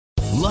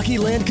Lucky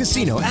Land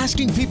Casino,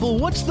 asking people,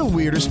 what's the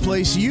weirdest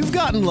place you've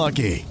gotten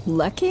lucky?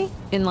 Lucky?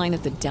 In line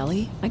at the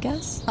deli, I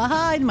guess?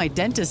 Aha, in my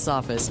dentist's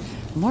office.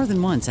 More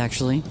than once,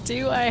 actually.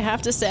 Do I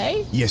have to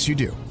say? Yes, you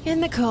do. In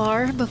the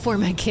car before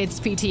my kids'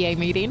 PTA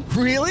meeting.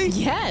 Really?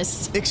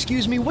 Yes.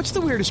 Excuse me, what's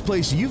the weirdest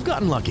place you've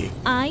gotten lucky?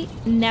 I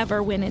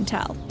never win and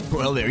tell.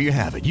 Well, there you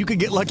have it. You can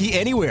get lucky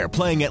anywhere,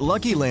 playing at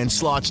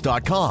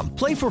LuckyLandSlots.com.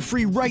 Play for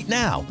free right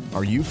now.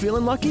 Are you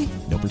feeling lucky?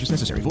 No purchase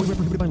necessary. Void where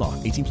prohibited by law.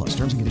 18 plus.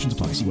 Terms and conditions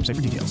apply. See website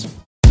for details.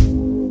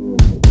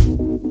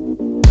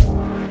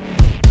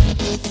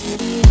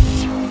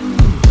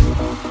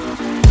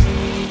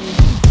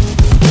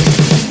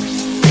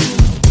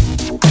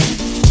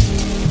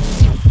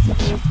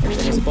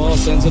 The ball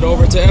sends it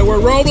over to Edward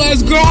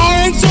Robles.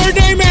 Go! Insert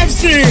name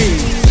FC!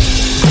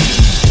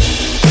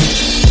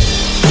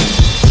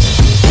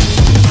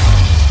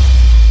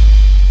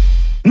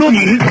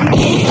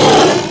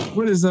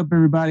 What is up,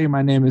 everybody?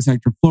 My name is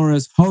Hector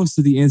Flores, host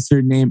of the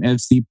Insert Name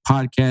FC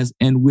podcast.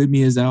 And with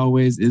me, as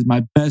always, is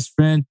my best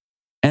friend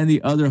and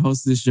the other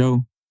host of the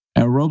show,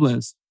 Edward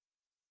Robles.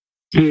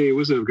 Hey,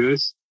 what's up,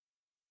 guys?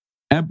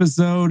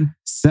 Episode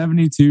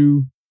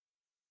 72.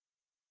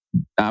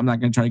 I'm not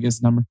going to try to guess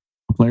the number,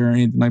 player, or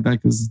anything like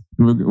that, because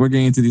we're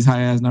getting into these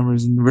high-ass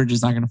numbers and we're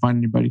just not going to find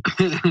anybody.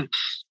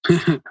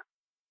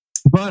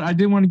 But I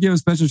did want to give a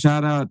special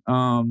shout-out.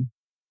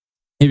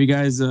 If you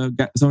guys,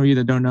 got some of you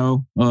that don't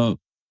know,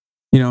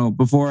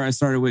 before I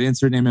started with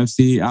Insert Name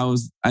FC,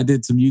 I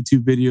did some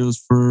YouTube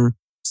videos for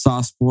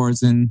Saw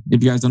Sports. And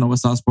if you guys don't know what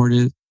Saw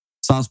Sports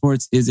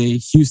is a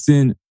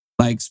Houston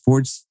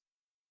sports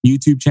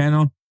YouTube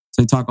channel.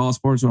 So they talk all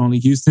sports or only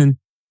Houston.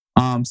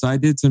 So I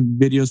did some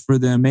videos for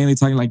them, mainly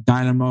talking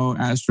Dynamo,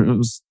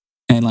 Astros,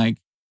 and the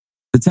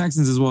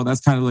Texans as well.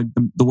 That's kind of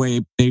the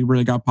way they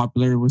really got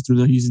popular was through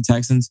the Houston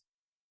Texans.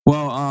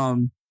 Well,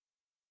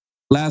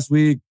 last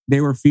week they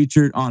were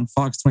featured on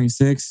Fox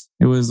 26.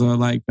 It was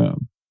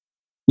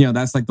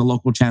that's the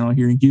local channel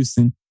here in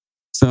Houston.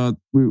 So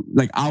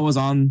I was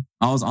on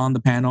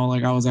the panel.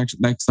 I was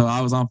actually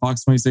I was on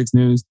Fox 26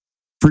 News.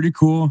 Pretty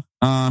cool.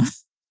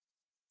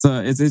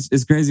 So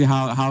it's crazy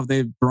how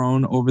they've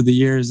grown over the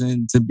years,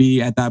 and to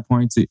be at that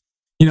point to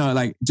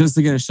just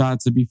to get a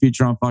shot to be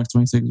featured on Fox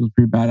 26 was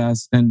pretty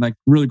badass and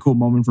really cool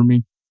moment for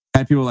me.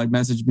 Had people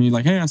message me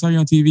hey, I saw you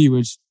on TV,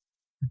 which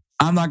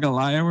I'm not gonna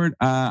lie, Edward.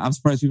 I'm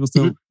surprised people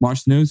still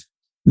watch the news.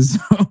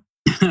 So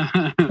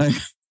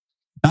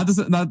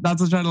not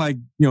to try to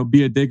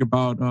be a dick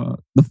about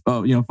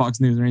the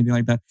Fox News or anything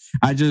like that.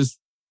 I just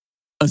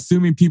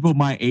assuming people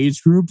my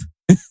age group.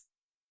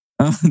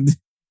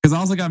 Because I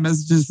also got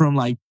messages from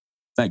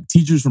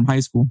teachers from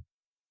high school.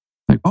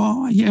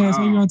 Oh yeah, wow. I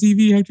saw you on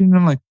TV, Hector. And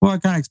I'm well, I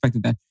kind of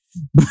expected that.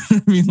 But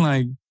I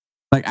mean,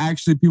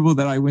 actually people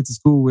that I went to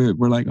school with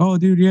were oh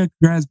dude, yeah,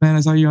 congrats, man.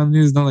 I saw you on the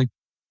news. And I'm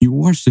you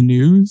watch the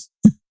news?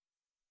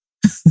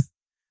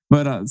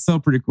 But still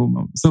pretty cool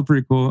moment. Still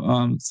pretty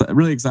cool. So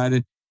really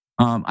excited.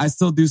 I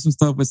still do some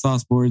stuff with Saw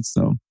Sports.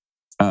 So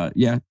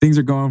yeah, things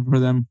are going for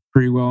them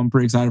pretty well. I'm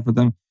pretty excited for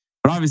them.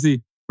 But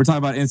obviously, we're talking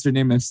about Insert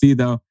Name FC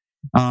though,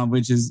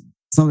 which is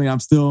something I'm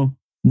still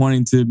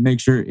wanting to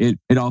make sure it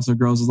also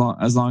grows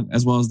as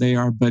well as they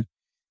are. But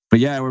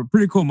yeah, we're a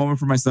pretty cool moment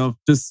for myself.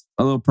 Just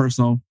a little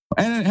personal.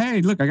 And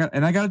hey, look, I got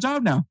a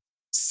job now.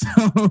 So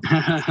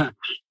full-time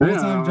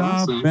job,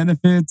 awesome.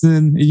 Benefits,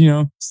 and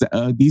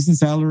a decent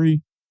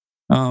salary.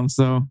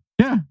 So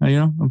yeah,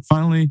 I'm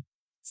finally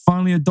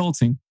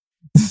adulting.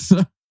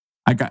 So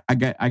I got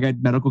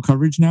medical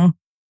coverage now.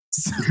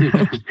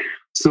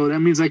 So that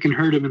means I can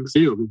hurt him in the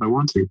field if I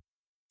want to.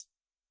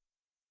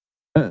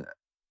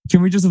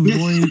 Can we just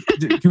avoid?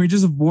 Can we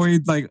just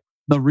avoid the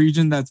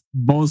region that's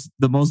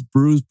the most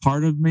bruised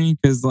part of me?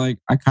 Because I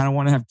kind of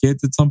want to have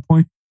kids at some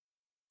point.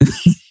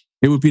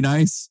 It would be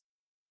nice.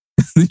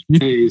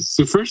 Hey,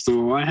 so first of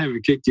all, I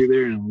haven't kicked you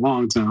there in a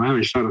long time. I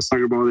haven't shot a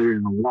soccer ball there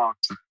in a long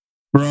time.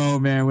 Bro,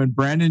 man, when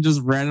Brandon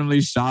just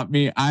randomly shot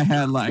me, I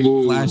had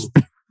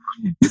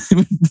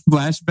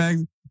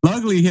flashbacks.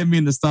 Luckily, he hit me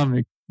in the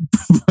stomach.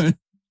 But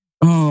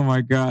oh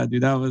my god,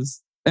 dude, that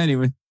was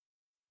anyway.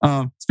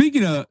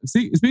 Speaking of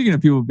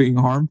people being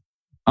harmed,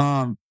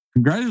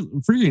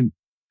 congratulations, freaking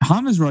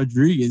James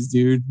Rodriguez,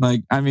 dude.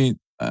 I don't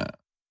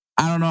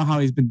know how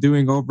he's been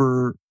doing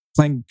over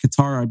playing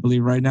Qatar, I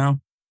believe, right now.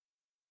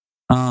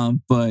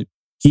 But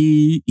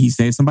he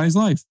saved somebody's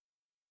life.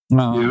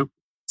 Yep.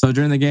 So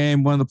during the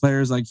game, one of the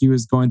players, he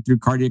was going through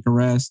cardiac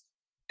arrest.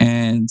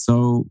 And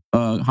so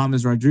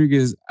James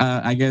Rodriguez,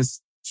 I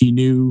guess he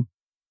knew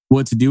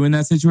what to do in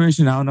that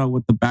situation. I don't know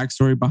what the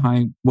backstory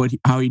behind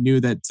how he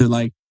knew that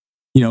to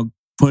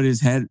put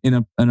his head in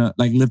a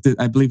lifted,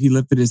 I believe he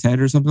lifted his head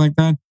or something like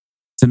that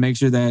to make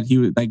sure that he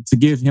would to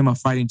give him a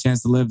fighting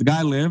chance to live. The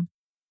guy lived,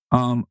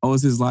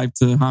 owes his life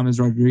to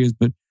James Rodriguez,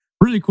 but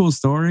really cool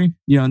story.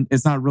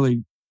 It's not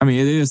really, it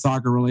is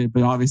soccer related,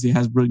 but obviously it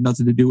has really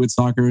nothing to do with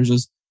soccer. It's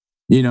just,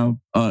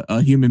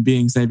 a human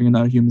being saving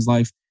another human's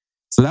life.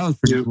 So that was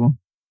pretty cool.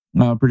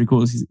 Pretty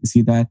cool to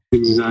see that.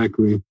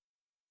 Exactly.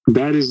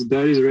 That is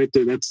right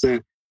there. That's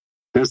the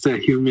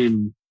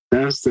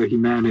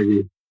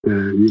humanity.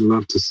 you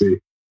love to see.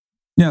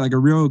 Yeah, like a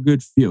real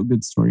good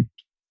feel-good story.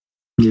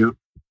 Yeah.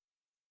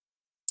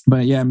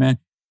 But yeah, man.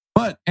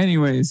 But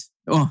anyways,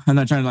 I'm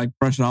not trying to like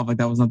brush it off like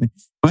that was nothing.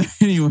 But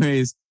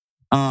anyways,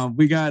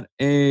 we got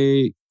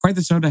quite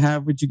the show to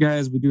have with you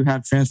guys. We do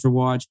have Transfer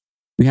Watch.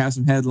 We have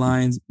some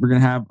headlines. We're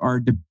gonna have our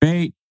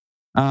debate,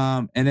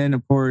 and then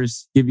of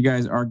course give you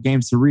guys our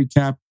games to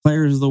recap,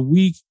 players of the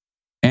week,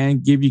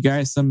 and give you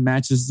guys some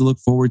matches to look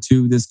forward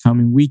to this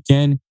coming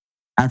weekend.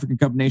 African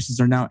Cup nations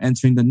are now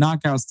entering the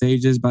knockout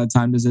stages by the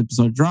time this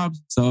episode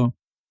drops. So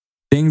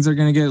things are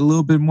going to get a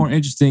little bit more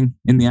interesting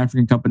in the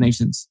African Cup of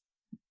Nations.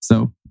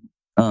 So,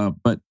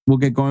 but we'll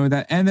get going with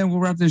that. And then we'll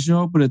wrap the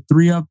show up with a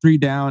 3 up, 3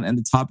 down. And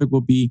the topic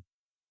will be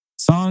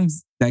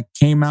songs that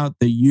came out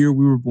the year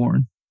we were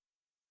born.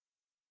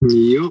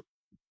 Yep.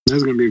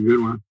 That's going to be a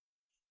good one.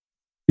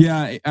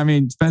 Yeah. I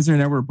mean, Spencer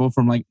and I were both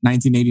from like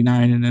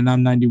 1989 and then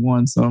I'm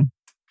 91. So,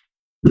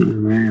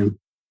 man.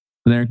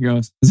 There he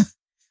goes.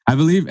 I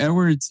believe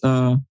Edward's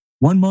 1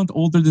 month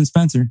older than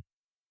Spencer.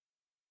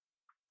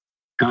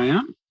 I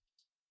am?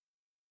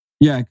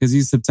 Yeah, because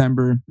he's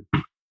September.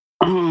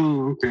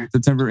 Oh, okay.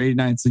 September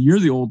 89. So you're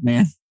the old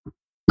man.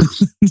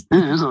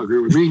 Man, that's all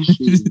good with me.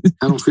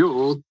 I don't feel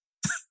old.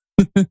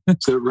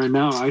 So right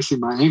now, I see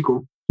my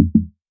ankle.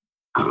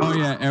 Oh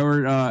yeah,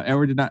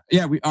 Edward did not.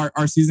 Yeah,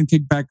 our season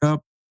kicked back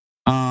up.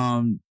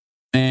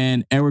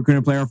 And Edward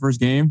couldn't play our first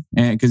game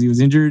and because he was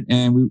injured,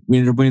 and we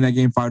ended up winning that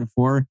game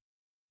 5-4.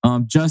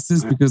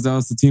 Justice, because that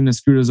was the team that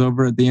screwed us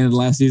over at the end of the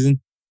last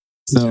season.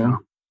 So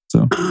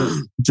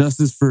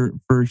justice for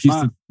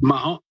Houston.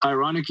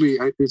 Ironically,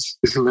 it's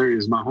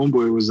hilarious. My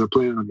homeboy was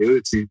playing on the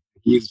other team.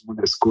 He's the one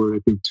that scored, I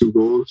think, 2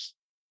 goals.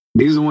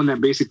 He's the one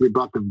that basically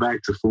brought them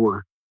back to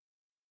 4.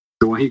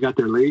 The one he got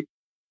there late.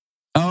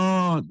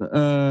 Oh,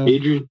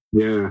 Adrian.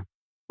 Yeah.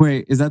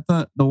 Wait, is that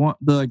the one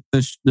the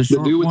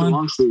short dude with one? the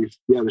long sleeve?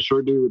 Yeah, the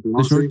short dude with the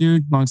long sleeve. The short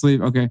dude, long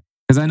sleeve. Okay,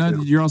 because I know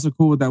that you're also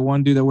cool with that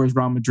one dude that wears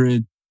Real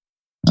Madrid.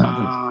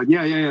 Yeah.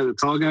 The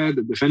tall guy,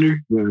 the defender.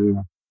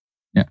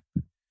 Yeah. Because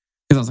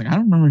I was like, I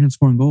don't remember him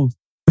scoring goals.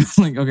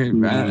 Like, okay,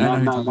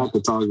 not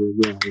the tall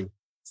guy.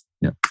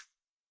 Yeah.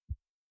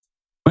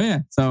 But yeah,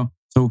 so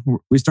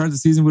we started the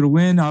season with a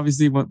win.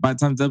 Obviously, by the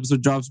time the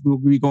episode drops, we'll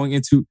be going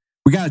into.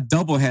 We got a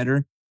double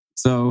header,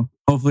 so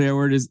hopefully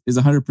Edward is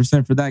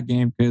 100% for that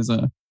game because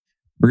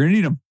we're gonna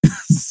need him.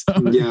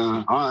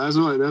 Yeah, that's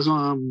why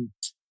I'm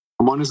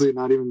honestly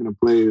not even gonna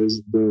play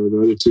the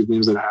other 2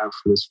 games that I have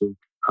for this week.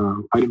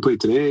 I didn't play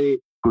today.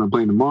 I'm not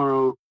playing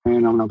tomorrow,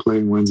 and I'm not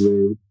playing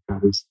Wednesday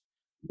because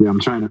I'm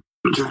trying to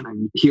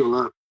heal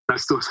up. I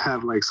still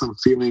have like some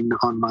feeling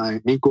on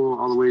my ankle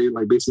all the way,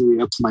 like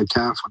basically up to my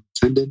calf on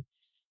the tendon,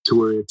 to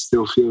where it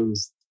still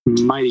feels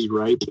mighty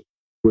ripe.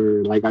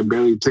 Where like I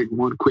barely take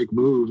one quick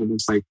move, and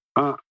it's like,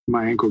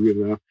 my ankle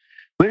gives up.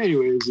 But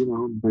anyways,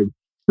 like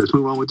let's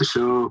move on with the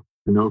show.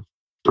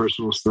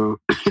 Personal stuff.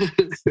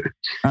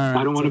 Right,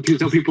 I don't want to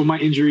tell people my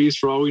injuries.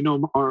 For all we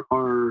know,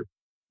 our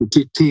the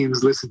 2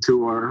 teams listen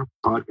to our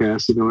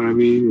podcast. You know what I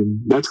mean?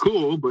 And that's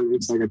cool. But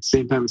it's like at the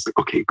same time, it's like,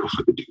 okay, go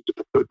for the dude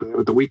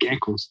with the weak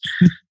ankles.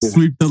 Yeah.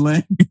 Sweep the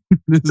leg.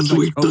 This is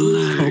Sweep like the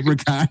leg. Cobra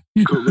Kai.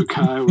 Cobra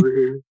Kai over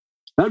here.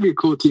 That'd be a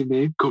cool team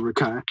name, Cobra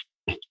Kai.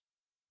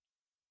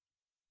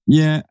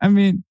 Yeah, I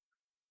mean,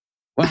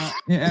 well,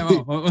 yeah.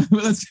 Well,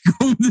 let's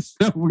go with the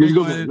show.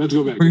 Let's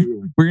go back.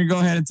 We're gonna go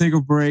ahead and take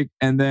a break,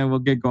 and then we'll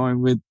get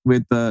going with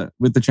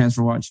the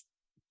transfer watch.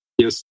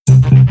 Yes.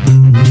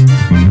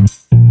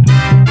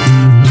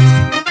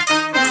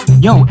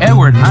 Yo,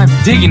 Edward, I'm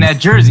digging that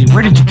jersey.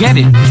 Where did you get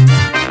it?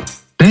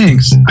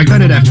 Thanks. I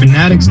got it at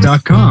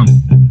Fanatics.com.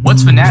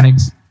 What's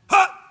Fanatics?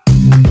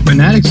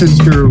 Fanatics is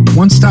your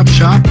one-stop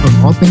shop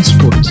of all things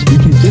sports. You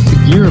can get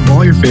the gear of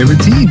all your favorite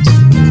teams.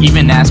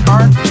 Even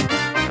NASCAR?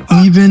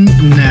 Even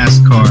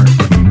NASCAR.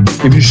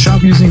 If you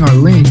shop using our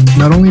link,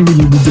 not only will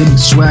you be getting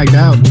swagged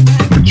out,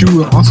 but you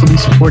will also be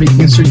supporting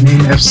Insert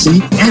Name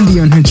FC and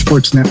the Unhinged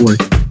Sports Network.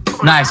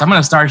 Nice. I'm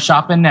going to start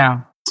shopping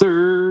now.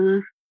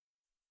 Sir.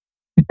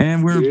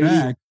 And we're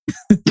back.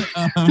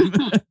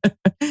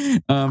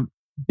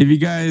 If you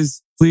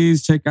guys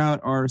please check out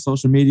our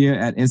social media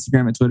at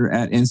Instagram and Twitter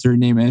at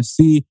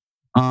InsertNameFC.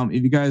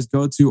 If you guys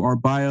go to our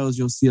bios,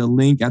 you'll see a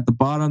link at the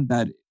bottom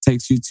that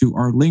takes you to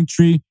our link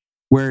tree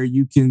where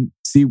you can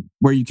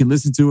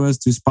listen to us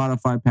to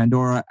Spotify,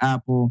 Pandora,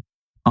 Apple,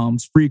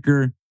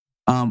 Spreaker,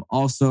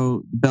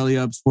 also Belly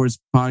Up Sports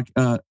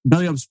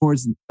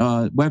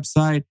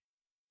website,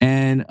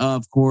 and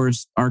of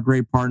course our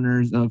great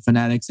partners of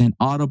Fanatics and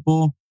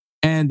Audible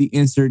and the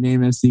Insert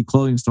Name FC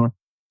clothing store.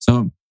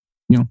 So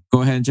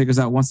go ahead and check us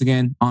out once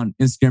again on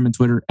Instagram and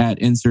Twitter at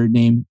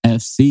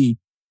InsertNameFC.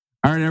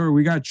 All right, Edward,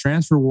 we got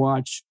Transfer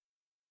Watch,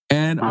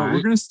 and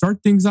we're going to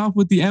start things off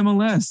with the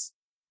MLS.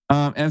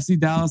 FC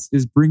Dallas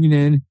is bringing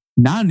in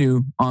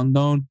Nanu on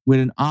loan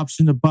with an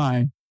option to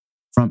buy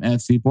from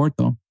FC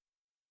Porto.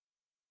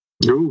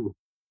 Ooh.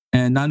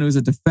 And Nanu is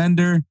a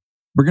defender.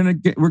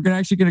 We're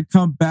actually gonna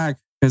come back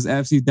because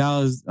FC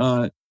Dallas,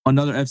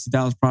 another FC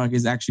Dallas product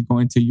is actually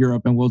going to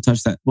Europe, and we'll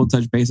touch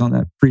base on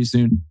that pretty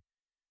soon.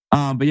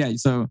 But yeah,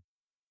 so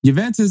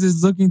Juventus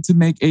is looking to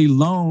make a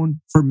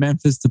loan for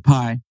Memphis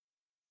Depay.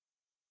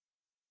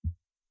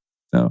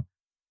 So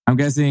I'm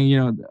guessing,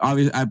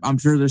 obviously, I'm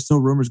sure there's still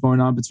rumors going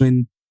on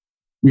between,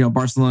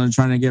 Barcelona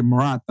trying to get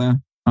Morata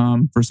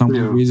for some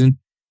weird reason.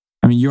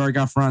 I mean, you already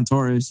got Ferran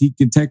Torres. He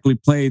can technically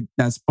play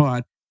that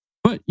spot,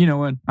 but you know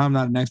what? I'm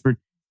not an expert.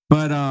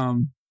 But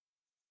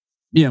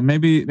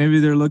maybe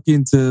they're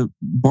looking to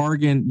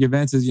bargain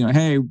Juventus.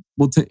 Hey,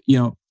 we'll take.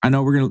 I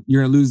know you're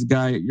gonna lose the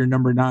guy. You're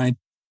number 9.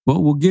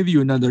 Well, we'll give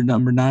you another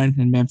number 9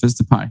 in Memphis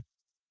Depay.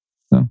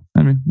 So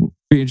I mean, it'll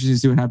be interesting to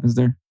see what happens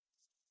there.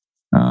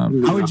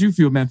 How would you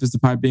feel Memphis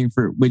Depay being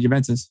with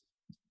Juventus?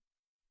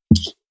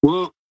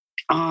 Well,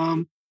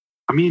 I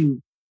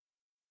mean,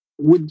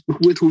 with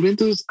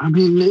Juventus, I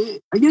mean,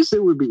 I guess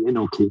it would be an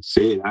okay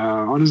fit.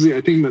 Honestly,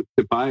 I think that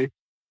Depay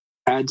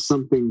adds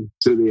something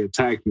to the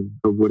attacking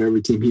of whatever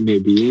team he may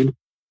be in.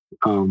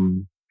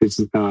 It's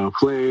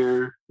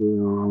flair,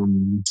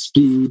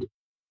 speed,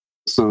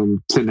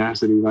 some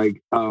tenacity.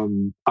 Like, I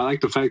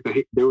like the fact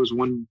that there was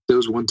one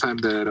time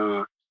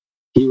that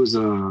he was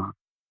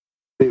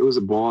it was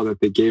a ball that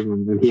they gave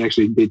him, and he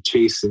actually did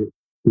chase it,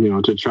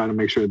 to try to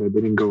make sure that it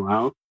didn't go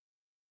out,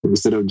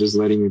 instead of just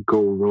letting it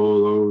go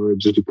roll over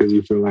just because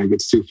you feel like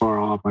it's too far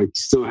off. Like, he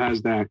still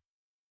has that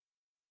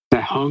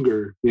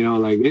hunger,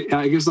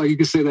 I guess, like, you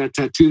could say that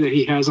tattoo that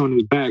he has on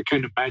his back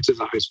kind of matches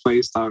how his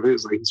play style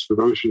is. Like, he's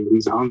ferocious,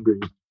 he's hungry,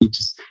 he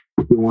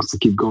wants to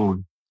keep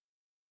going.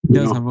 He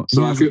does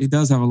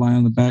have a line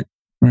on the back,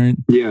 right?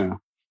 Yeah.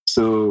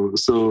 So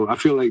I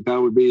feel like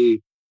that would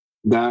be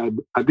that.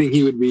 I think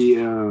he would be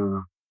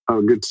a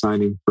good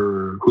signing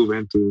for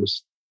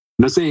Juventus.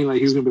 I'm not saying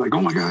like he's gonna be like,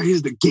 oh my god,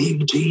 he's the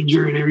game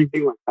changer and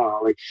everything.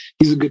 Like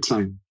he's a good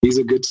signing. He's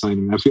a good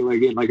signing. I feel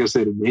like I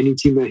said, any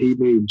team that he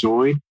may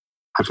join,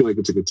 I feel like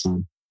it's a good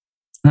sign.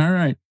 All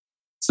right.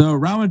 So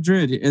Real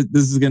Madrid,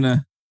 all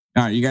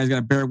right, you guys got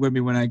to bear with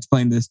me when I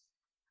explain this.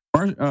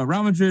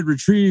 Real Madrid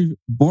retrieved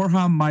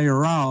Borja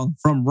Mayoral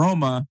from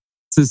Roma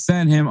to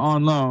send him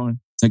on loan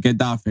to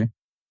Getafe.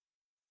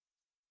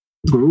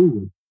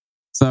 Ooh.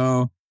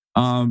 So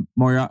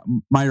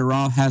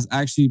Mayoral has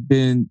actually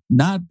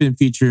not been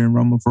featured in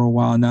Roma for a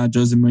while now.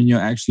 Jose Mourinho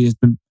actually has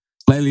been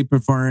lately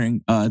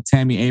preferring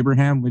Tammy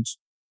Abraham, which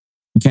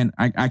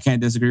I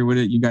can't disagree with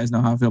it. You guys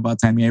know how I feel about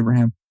Tammy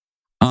Abraham.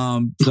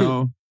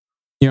 So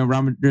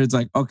Real Madrid's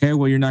like, okay,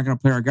 well, you're not going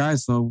to play our guy,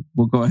 so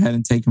we'll go ahead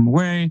and take him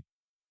away.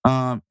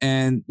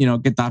 And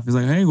Getafe is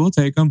like, hey, we'll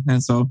take him.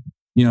 And so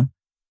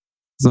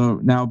so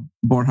now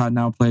Borja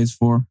now plays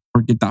for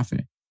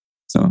Getafe.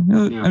 So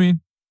I mean,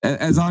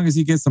 as long as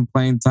he gets some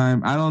playing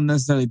time, I don't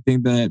necessarily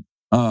think that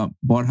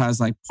Borja is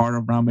like part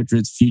of Real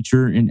Madrid's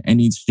future in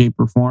any shape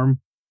or form,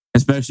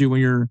 especially when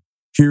you're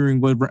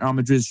hearing what Real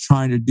Madrid is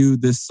trying to do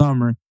this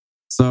summer.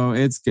 So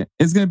it's going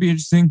to be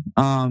interesting,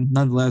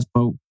 nonetheless.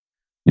 But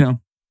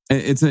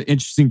it's an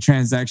interesting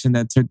transaction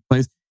that took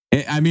place.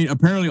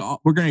 Apparently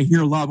we're going to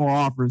hear a lot more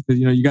offers because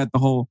you got the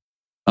whole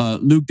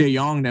Luke De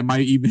Jong that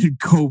might even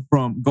go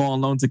on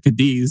loan to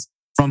Cadiz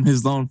from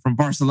his loan from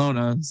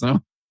Barcelona. So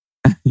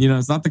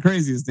it's not the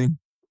craziest thing.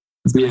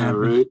 Yeah,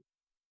 right.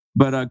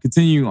 But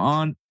continuing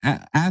on,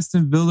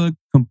 Aston Villa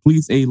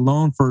completes a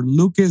loan for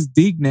Lucas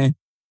Digne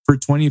for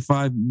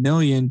 25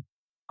 million.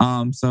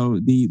 So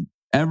the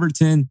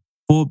Everton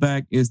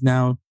fullback is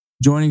now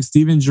joining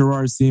Steven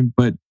Gerrard's team,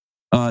 but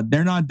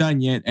they're not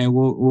done yet, and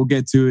we'll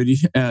get to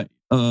it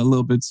a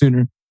little bit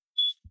sooner,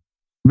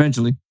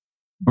 eventually.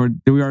 Or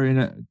did we already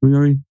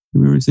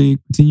say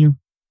continue?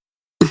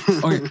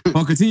 Okay,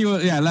 well, continue.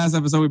 Yeah, last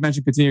episode we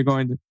mentioned continue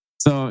going to.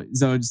 So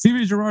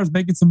Steven Gerrard is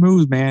making some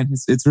moves, man.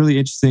 It's really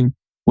interesting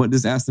what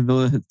this Aston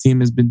Villa team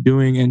has been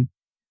doing, and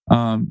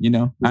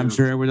I'm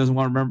sure everyone doesn't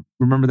want to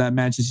remember that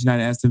Manchester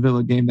United Aston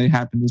Villa game that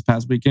happened this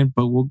past weekend,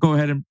 but we'll go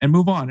ahead and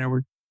move on,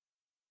 Edward.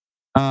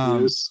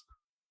 Yes.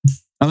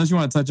 Unless you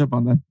want to touch up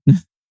on that.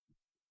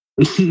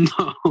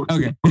 No.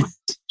 Okay.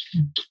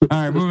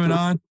 All right, moving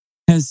on.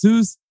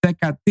 Jesus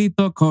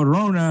Tecatito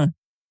Corona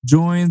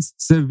joins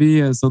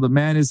Sevilla. So the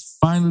man is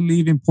finally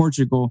leaving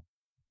Portugal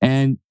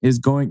and is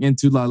going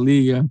into La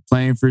Liga,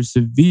 playing for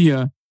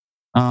Sevilla.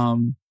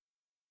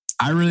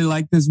 I really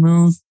like this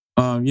move.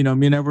 Me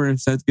and Edward have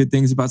said good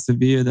things about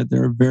Sevilla, that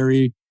they're a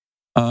very,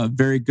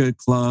 very good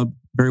club,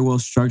 very well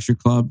structured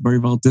club, very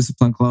well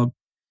disciplined club.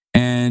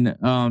 And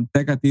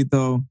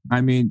Tecatito,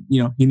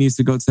 he needs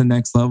to go to the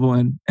next level,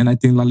 and I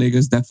think La Liga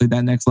is definitely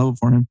that next level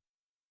for him.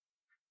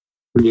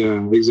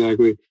 Yeah,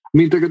 exactly.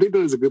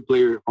 Tecatito is a good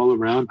player all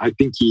around. I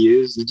think he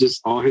is. It's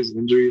just all his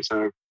injuries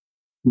have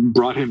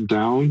brought him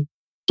down.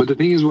 But the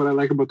thing is, what I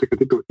like about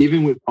Tecatito,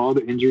 even with all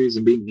the injuries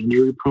and being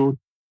injury prone,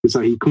 it's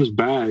like he comes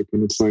back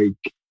and it's like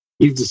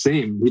he's the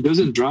same. He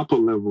doesn't drop a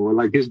level.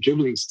 Like his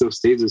dribbling still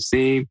stays the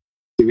same.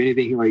 If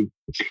anything, like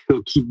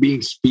he'll keep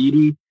being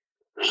speedy.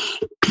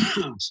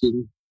 Excuse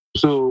me.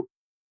 So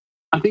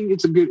I think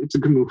it's a good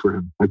move for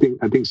him. I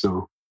think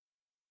so.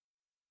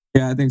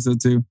 Yeah, I think so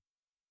too.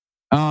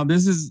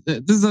 This is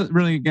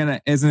really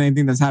isn't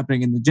anything that's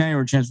happening in the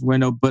January transfer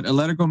window, but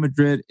Atletico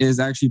Madrid is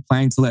actually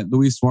planning to let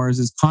Luis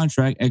Suarez's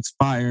contract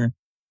expire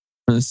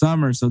for the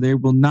summer, so they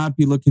will not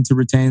be looking to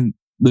retain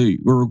the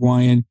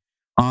Uruguayan.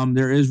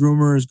 There is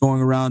rumors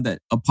going around that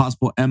a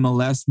possible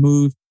MLS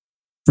move,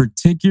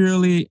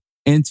 particularly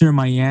Inter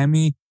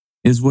Miami,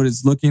 is what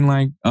it's looking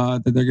like,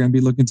 that they're going to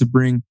be looking to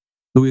bring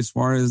Luis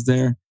Suarez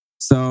there.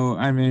 So,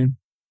 I mean,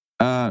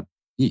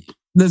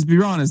 let's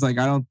be honest, like,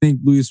 I don't think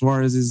Luis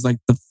Suarez is like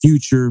the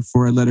future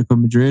for Atletico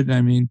Madrid.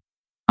 I mean,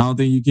 I don't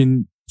think you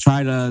can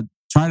try to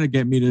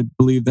get me to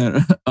believe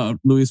that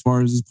Luis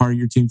Suarez is part of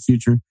your team's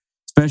future,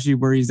 especially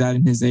where he's at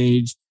in his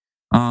age.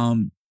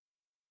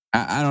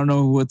 I don't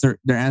know what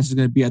their answer is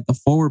going to be at the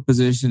forward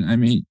position. I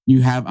mean,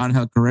 you have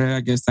Angel Correa.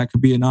 I guess that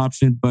could be an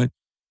option, but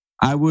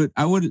I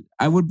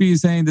would be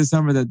saying this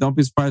summer that don't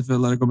be surprised if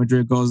Atletico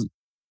Madrid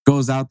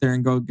goes out there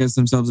and gets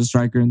themselves a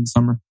striker in the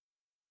summer.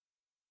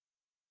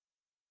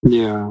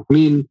 Yeah, I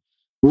mean,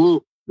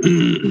 well,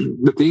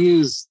 the thing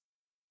is,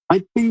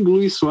 I think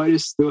Luis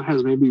Suarez still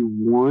has maybe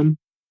one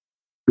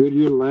good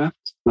year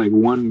left, like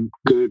one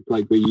good,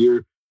 like a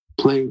year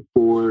playing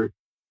for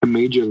a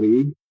major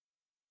league.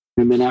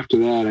 And then after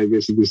that, I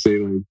guess you could say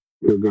like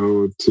he'll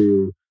go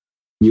to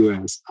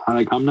US.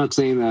 I'm not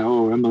saying that,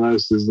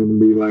 MLS is going to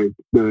be like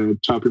the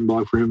chopping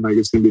block for him. Like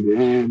it's going to be the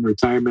end,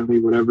 retirement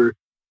league, whatever.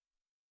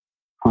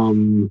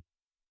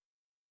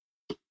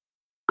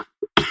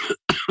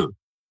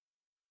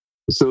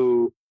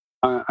 So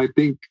I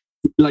think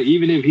like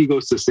even if he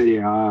goes to Serie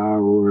A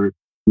or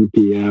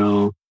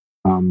EPL,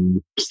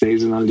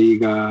 stays in La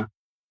Liga.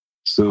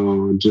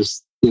 So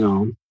just,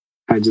 I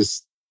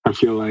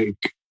feel like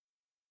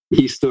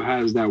he still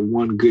has that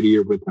one good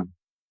year with him,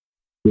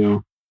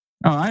 Oh,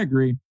 I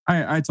agree.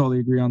 I totally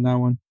agree on that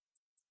one.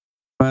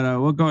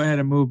 But we'll go ahead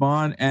and move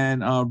on.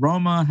 And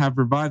Roma have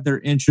revived their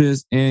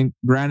interest in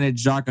Granit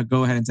Xhaka.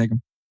 Go ahead and take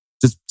him.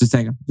 Just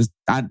take him.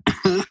 At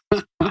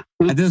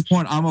this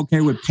point, I'm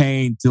okay with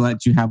paying to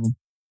let you have him.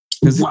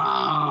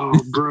 Wow,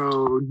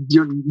 bro.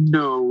 You're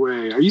no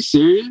way. Are you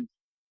serious?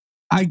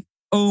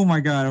 Oh my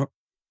God.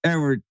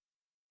 Edward,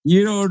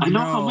 you don't know. I know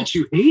how much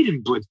you hate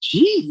him, but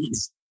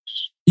jeez.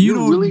 You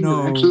don't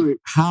know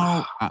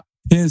how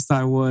pissed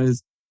I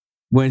was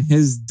when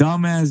his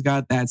dumbass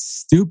got that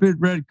stupid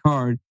red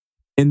card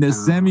in the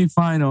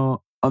semifinal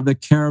of the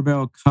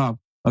Carabao Cup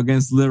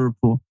against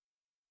Liverpool.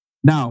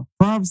 Now,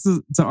 props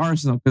to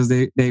Arsenal because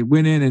they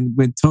went in and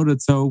went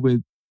toe-to-toe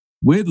with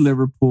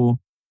Liverpool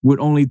with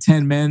only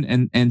 10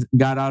 men and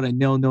got out a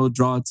 0-0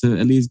 draw to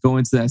at least go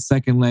into that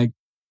second leg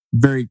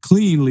very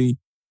cleanly.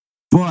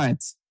 But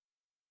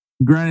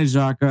Granit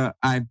Xhaka,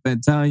 I've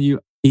been telling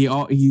you,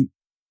 he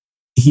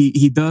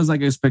does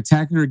like a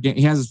spectacular game.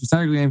 He has a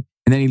spectacular game,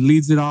 and then he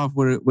leads it off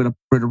with a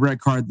red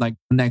card like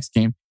the next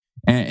game.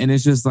 And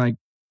it's just like,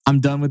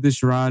 I'm done with this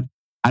charade.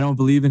 I don't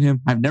believe in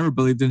him. I've never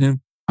believed in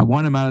him. I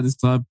want him out of this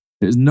club.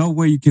 There's no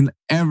way you can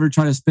ever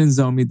try to spin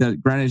zone me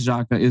that Granit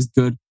Xhaka is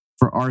good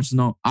for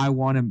Arsenal. I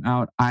want him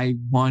out. I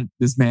want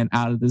this man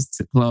out of this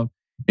club.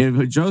 If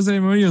Jose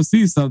Mourinho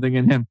sees something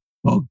in him,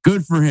 well,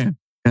 good for him,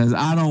 because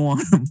I don't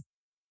want him.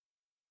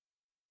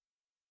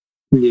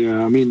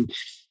 Yeah, I mean,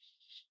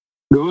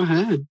 go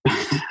ahead.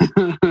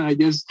 I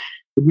guess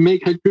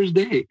make Hector's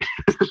day.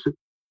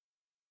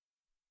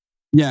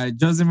 Yeah,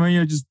 Jose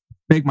Mourinho, just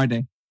make my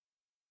day.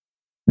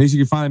 At least you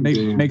can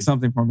finally make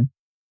something for me.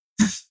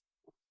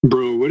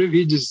 Bro, what if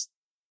he just,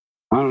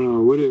 I don't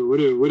know, what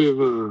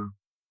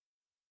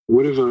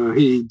if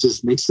he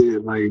just makes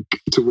it like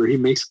to where he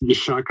makes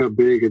Xhaka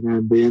big and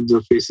then they end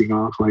up facing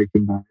off like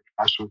in the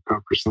National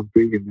Cup or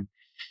something, and then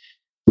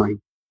like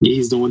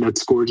he's the one that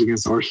scores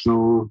against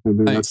Arsenal, and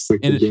then that's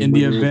like in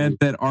the event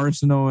that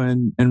Arsenal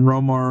and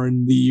Roma are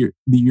in the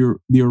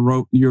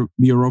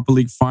Europa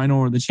League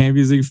final or the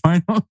Champions League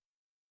final.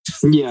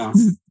 Yeah.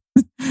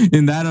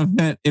 In that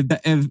event,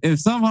 if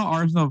somehow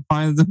Arsenal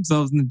finds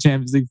themselves in the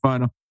Champions League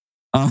final,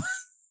 I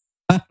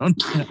don't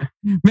know.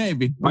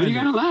 Maybe. Why do you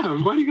gotta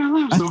laugh? Why do you gotta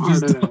laugh so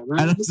hard at that,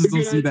 man? I just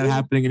don't see that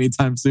happening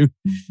anytime soon.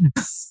 You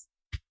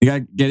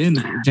gotta get in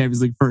the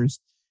Champions League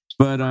first.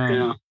 But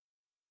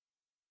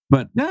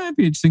that'd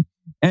be interesting.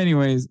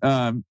 Anyways,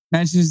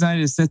 Manchester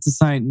United is set to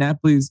sign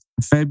Napoli's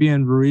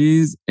Fabian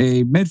Ruiz,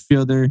 a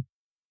midfielder.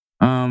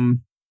 Do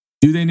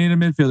they need a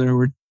midfielder,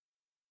 Edward?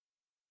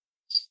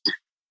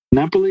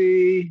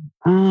 Napoli,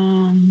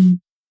 honestly,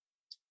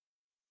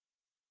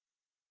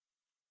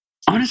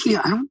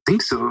 I don't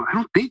think so. I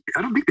don't think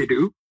they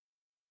do.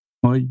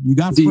 Well, you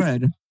got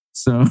Fred,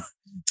 so.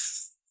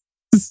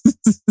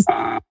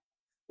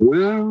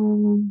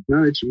 Well,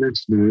 now that you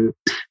mention it.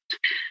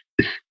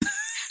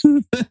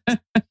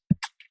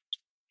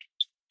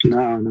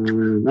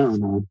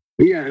 No.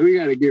 We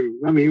gotta give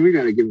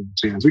him a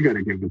chance.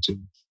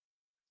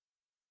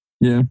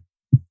 Yeah.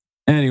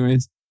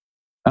 Anyways.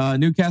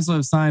 Newcastle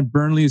have signed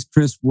Burnley's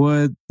Chris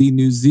Wood,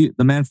 the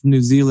man from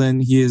New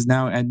Zealand. He is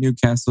now at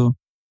Newcastle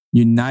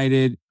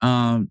United.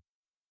 That's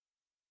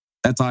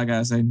all I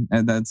gotta say.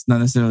 And that's not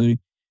necessarily.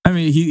 I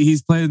mean,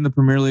 he's played in the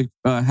Premier League.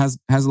 Has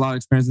a lot of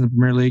experience in the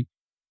Premier League.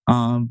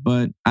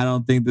 But I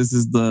don't think this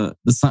is the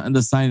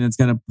sign that's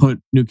gonna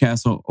put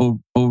Newcastle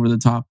over the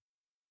top.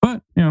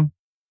 But they're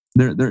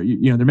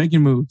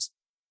making moves.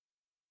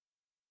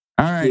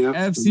 All right. Yep.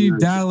 FC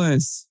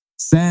Dallas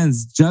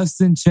sends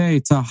Justin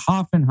Che to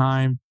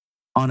Hoffenheim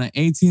on an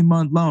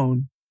 18-month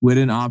loan with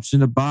an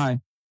option to buy.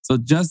 So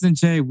Justin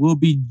Che will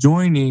be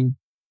joining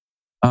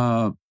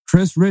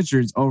Chris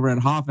Richards over at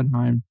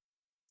Hoffenheim.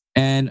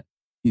 And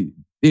if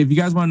you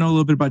guys want to know a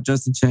little bit about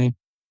Justin Che,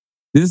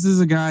 this is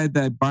a guy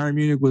that Bayern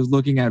Munich was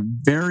looking at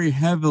very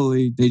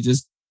heavily. They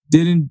just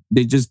didn't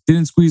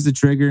squeeze the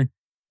trigger,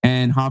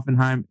 and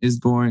Hoffenheim is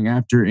going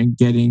after and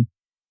getting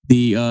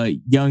the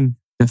young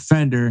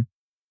defender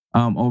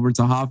over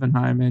to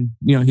Hoffenheim. And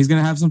he's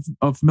going to have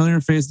a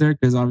familiar face there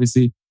because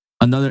obviously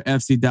another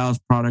FC Dallas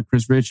product,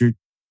 Chris Richard,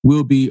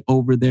 will be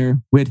over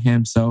there with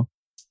him. So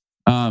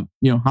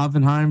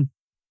Hoffenheim,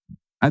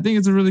 I think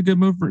it's a really good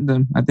move for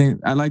them.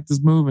 I like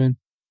this move, and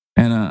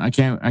I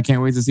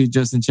can't wait to see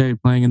Justin Che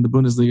playing in the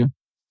Bundesliga,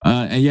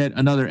 and yet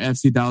another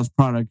FC Dallas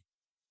product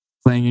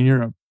playing in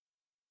Europe.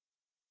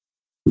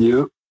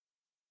 Yep.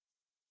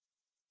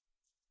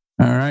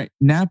 All right.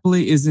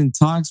 Napoli is in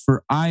talks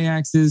for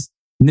Ajax's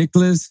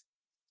Nicolas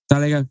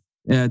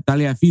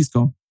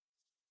Tagliafico.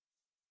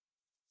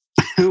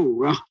 Oh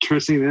wow! Try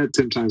saying that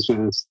 10 times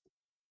fast.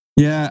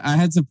 Yeah, I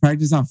had to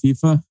practice on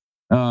FIFA.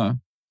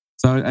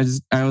 So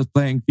I was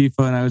playing FIFA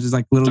and I was just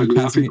like literally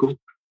passing it.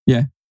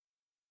 Yeah.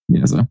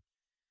 So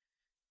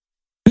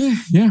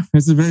yeah,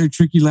 it's a very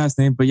tricky last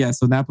name, but yeah.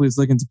 So Napoli is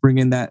looking to bring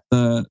in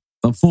the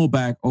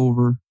fullback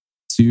over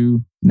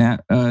to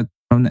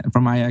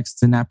from Ajax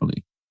to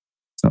Napoli.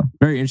 So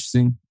very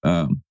interesting.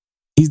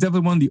 He's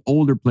definitely one of the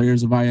older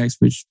players of Ajax,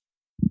 which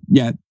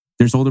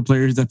there's older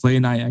players that play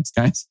in Ajax,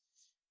 guys.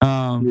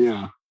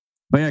 Yeah.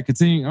 But yeah,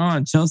 continuing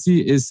on,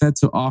 Chelsea is set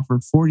to offer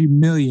 40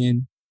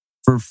 million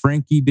for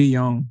Frankie de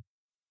Jong.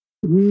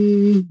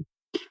 Well,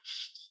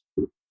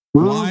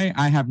 why?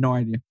 I have no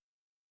idea.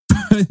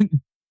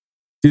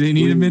 Do they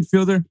need a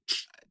midfielder?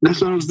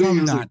 That's what I was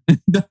thinking.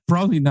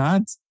 Probably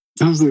not.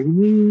 I was like,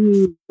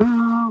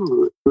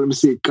 let me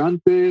see.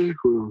 Kante,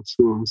 who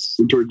else?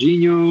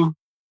 Jorginho.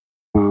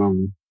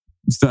 You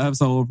still have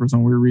Saul for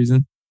some weird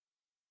reason.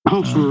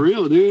 Oh, for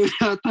real, dude?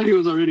 I thought he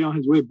was already on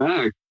his way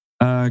back.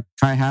 Kai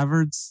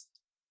Havertz.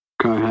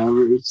 Well,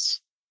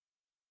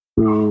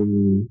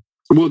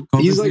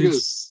 Kovacic. he's like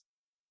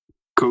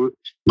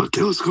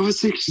Mateusz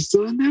Kovacic is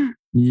still in there?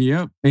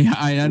 Yep. Yeah,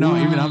 I know.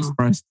 Wow. Even I'm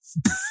surprised.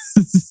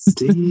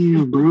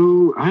 Damn,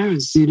 bro. I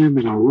haven't seen him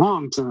in a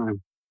long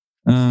time.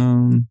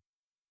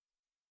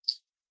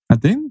 I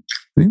think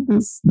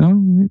that's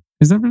no.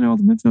 Is that really all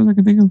the midfielders I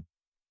can think of?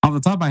 Off the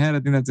top of my head, I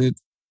think that's it.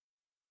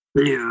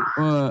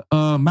 Yeah.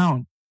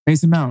 Mount.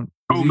 Mason Mount.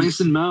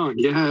 Mason Mount.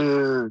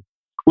 Yeah.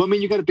 Well, I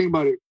mean, you got to think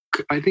about it.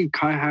 I think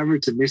Kai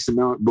Havertz and Mason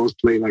Mount both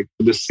play like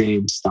the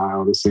same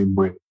style, the same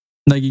way.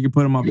 Like you can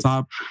put them up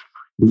top.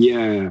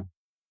 Yeah.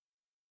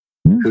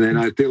 And then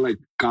I feel like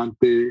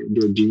Kante,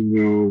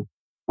 Jorginho,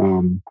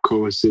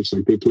 Kovacic,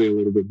 like they play a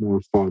little bit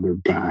more farther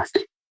back.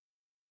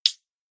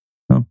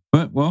 Oh,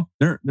 but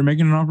they're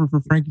making an offer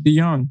for Frankie de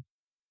Jong,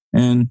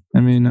 and I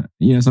mean,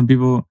 some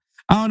people.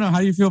 I don't know. How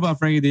do you feel about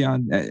Frankie de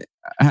Jong?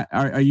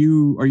 Are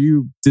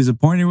you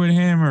disappointed with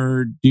him,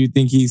 or do you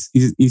think he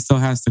still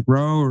has to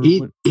grow? Or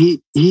he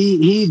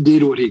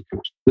did what he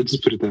could. Let's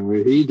just put it that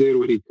way. He did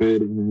what he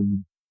could,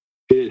 and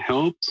it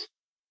helped.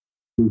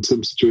 In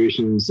some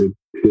situations,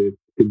 it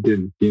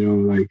didn't.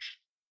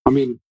 I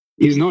mean,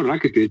 he's no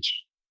Rakitic,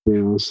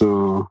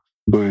 So,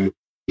 but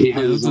he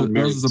has those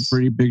are some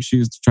pretty big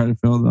shoes to try to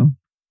fill, though.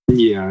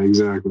 Yeah,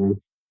 exactly.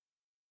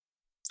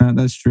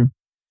 That's true.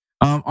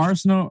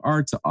 Arsenal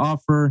are to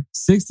offer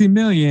 60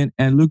 million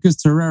and Lucas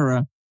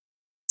Torreira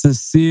to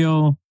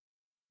seal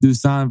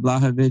Dusan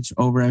Vlahovic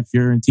over at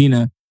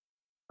Fiorentina.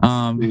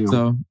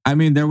 So, I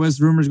mean, there was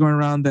rumors going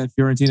around that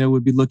Fiorentina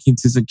would be looking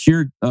to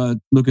secure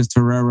Lucas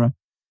Torreira.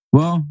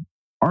 Well,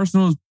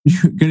 Arsenal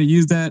is going to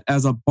use that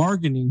as a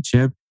bargaining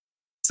chip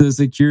to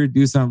secure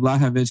Dusan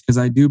Vlahovic because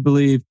I do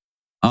believe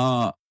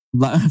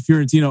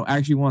Fiorentina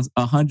actually wants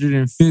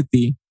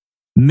 150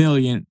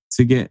 million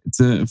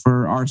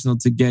for Arsenal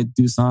to get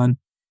Dusan.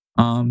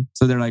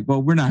 So they're like,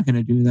 well, we're not going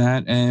to do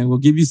that, and we'll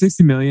give you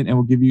 60 million, and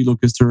we'll give you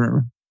Lucas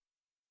Torreira.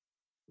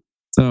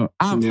 So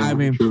I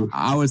mean, true.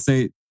 I would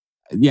say,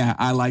 yeah,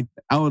 I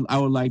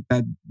would like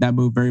that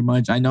move very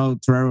much. I know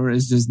Torreira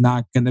is just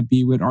not going to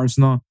be with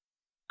Arsenal.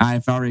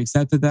 I've already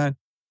accepted that.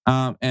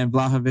 And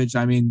Vlahovic,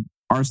 I mean,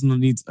 Arsenal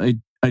needs a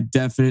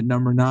definite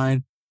number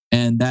 9,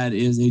 and that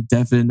is a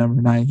definite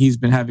number 9. He's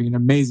been having an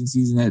amazing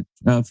season at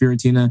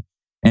Fiorentina,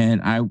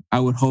 and I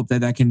would hope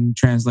that can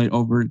translate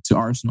over to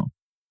Arsenal.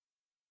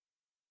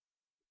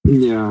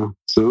 Yeah.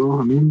 So,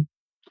 I mean,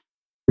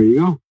 there you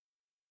go.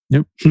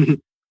 Yep.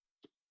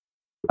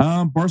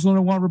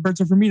 Barcelona want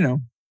Roberto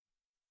Firmino.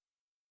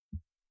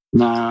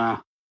 Nah.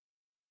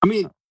 I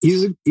mean,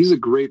 he's a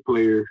great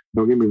player.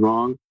 Don't get me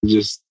wrong.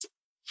 Just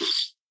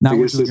I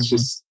guess it's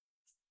just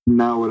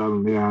not what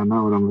I'm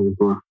looking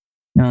for.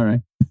 All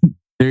right.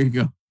 There you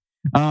go.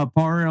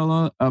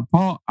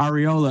 Paul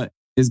Arriola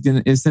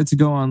is set to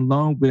go on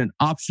loan with an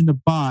option to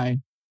buy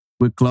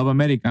with Club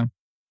America.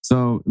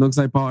 So it looks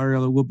like Paul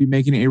Arriola will be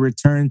making a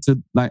return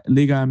to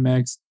Liga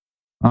MX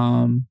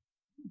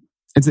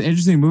it's an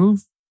interesting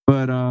move,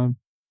 but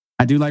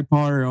I do like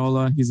Paul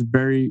Arriola.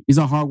 He's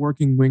a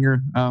hardworking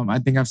winger. I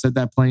think I've said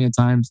that plenty of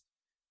times.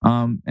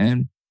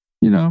 And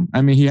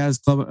I mean, he has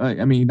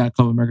not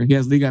Club America. He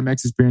has Liga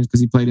MX experience because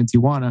he played in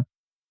Tijuana.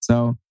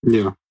 So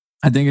yeah,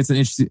 I think it's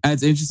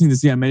interesting to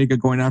see America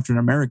going after an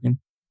American.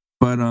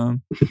 But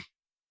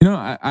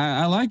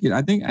I like it.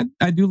 I think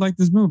I do like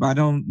this move. I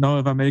don't know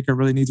if America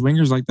really needs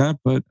wingers like that,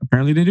 but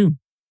apparently they do.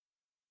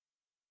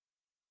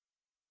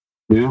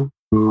 Yeah.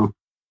 Well,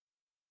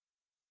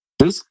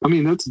 that's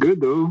good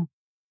though.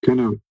 Kind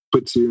of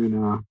puts you in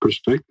a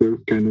perspective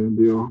kind of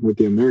deal with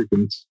the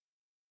Americans.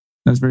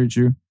 That's very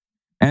true.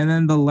 And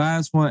then the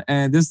last one,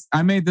 and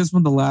I made this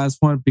one the last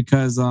one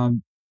because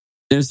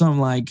there's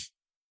some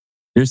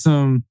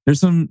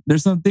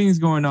things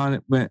going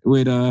on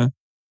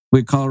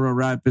with Colorado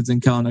Rapids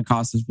and Kellyn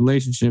Acosta's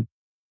relationship.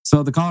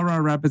 So the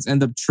Colorado Rapids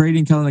end up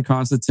trading Kellyn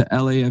Acosta to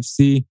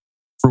LAFC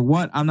for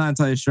what? I'm not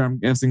entirely sure. I'm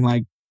guessing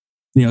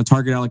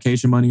target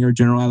allocation money or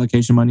general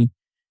allocation money.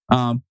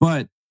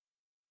 But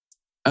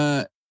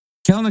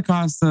Kellyn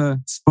Acosta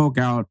spoke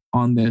out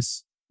on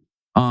this.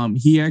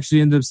 He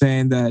actually ended up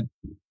saying that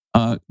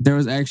there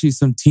was actually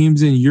some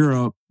teams in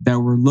Europe that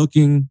were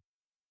looking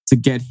to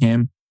get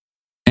him,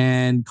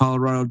 and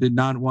Colorado did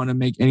not want to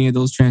make any of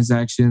those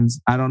transactions.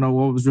 I don't know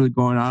what was really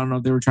going on. I don't know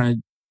if they were trying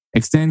to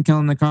extend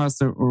Kellyn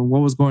Acosta or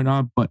what was going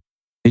on, but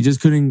they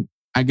just couldn't.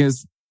 I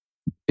guess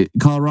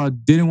Colorado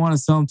didn't want to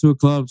sell him to a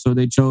club, so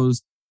they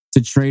chose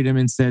to trade him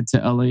instead to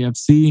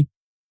LAFC.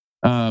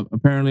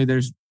 Apparently,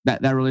 there's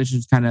that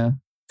relationship's kind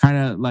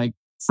of like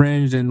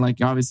fringed and like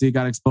obviously it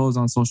got exposed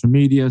on social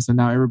media. So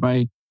now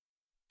everybody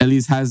at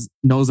least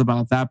knows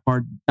about that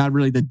part. Not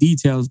really the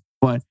details,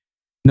 but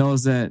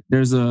knows that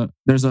there's a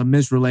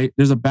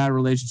bad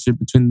relationship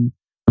between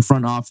the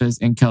front office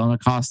and Kellyn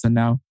Acosta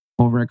now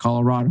over at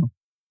Colorado.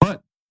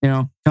 But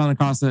Kellyn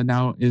Acosta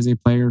now is a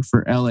player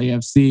for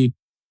LAFC.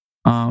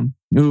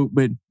 Who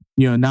would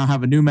now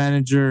have a new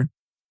manager.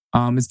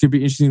 It's gonna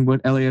be interesting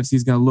what LAFC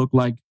is gonna look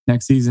like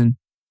next season.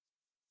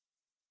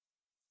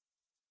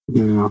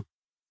 Yeah.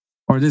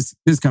 Or this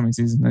coming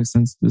season,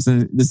 since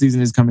this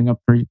season is coming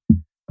up pretty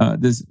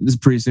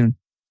soon.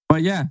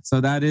 But yeah,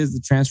 so that is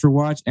the transfer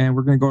watch, and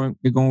we're gonna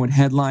get going with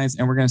headlines,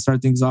 and we're gonna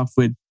start things off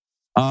with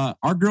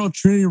our girl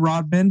Trinity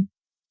Rodman.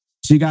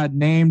 She got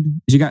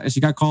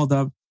called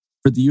up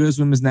for the U.S.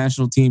 Women's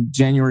National Team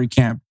January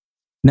camp.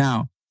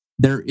 Now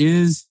there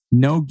is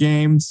no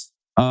games,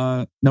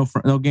 no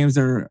games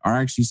that are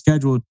actually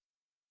scheduled,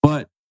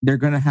 but they're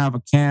gonna have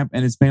a camp,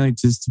 and it's mainly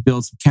just to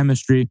build some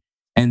chemistry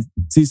and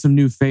see some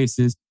new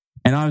faces.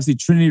 And obviously,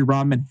 Trinity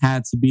Rodman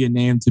had to be a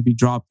name to be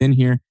dropped in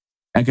here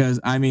because,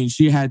 I mean,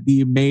 she had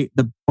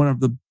one of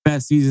the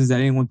best seasons that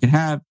anyone could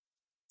have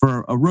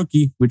for a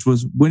rookie, which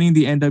was winning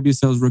the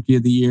NWSL's Rookie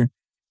of the Year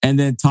and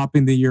then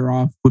topping the year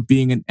off with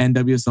being an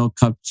NWSL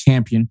Cup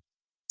champion.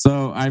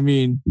 So, I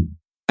mean,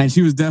 and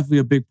she was definitely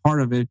a big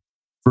part of it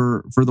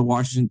for the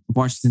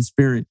Washington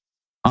Spirit.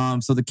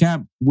 So the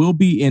camp will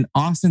be in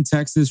Austin,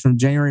 Texas from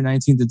January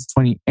 19th to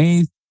the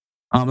 28th.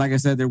 Like I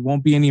said, there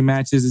won't be any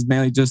matches. It's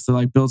mainly just to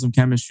like build some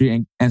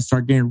chemistry and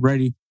start getting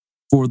ready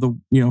for the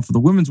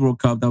Women's World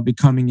Cup that'll be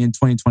coming in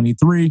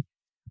 2023.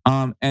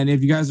 And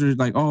if you guys are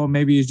like, oh,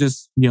 maybe it's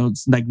just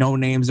like no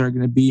names are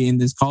going to be in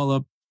this call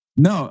up.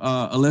 No,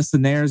 Alyssa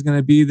Nair is going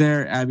to be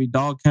there. Abby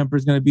Dahlkemper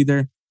is going to be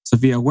there.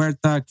 Sophia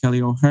Huerta,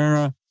 Kelly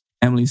O'Hara,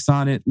 Emily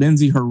Sonnet,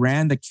 Lindsay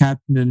Horan, the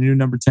captain, the new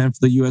number 10 for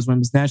the U.S.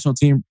 Women's National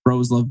Team,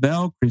 Rose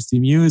Lavelle, Christy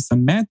Mewis,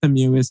 Samantha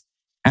Mewis,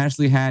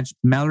 Ashley Hatch,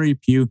 Mallory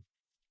Pugh,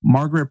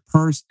 Margaret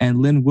Purse, and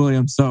Lynn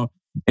Williams. So,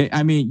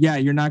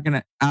 you're not going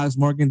to... Alex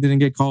Morgan didn't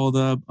get called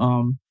up.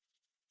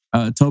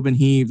 Tobin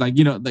Heave, like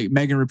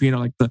Megan Rapinoe,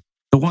 like the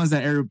ones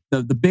that are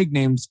the big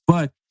names.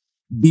 But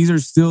these are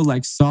still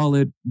like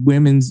solid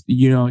women's,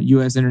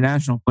 U.S.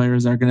 international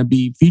players that are going to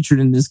be featured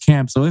in this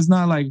camp. So it's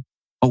not like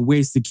a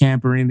wasted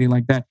camp or anything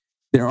like that.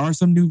 There are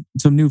some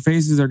new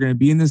faces that are going to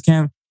be in this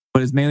camp,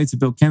 but it's mainly to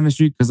build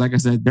chemistry because, like I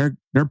said,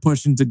 they're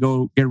pushing to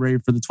go get ready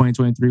for the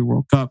 2023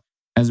 World Cup,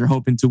 as they're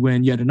hoping to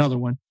win yet another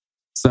one.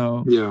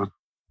 So yeah.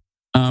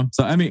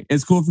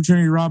 It's cool for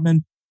Trinity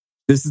Rodman.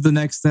 This is the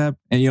next step,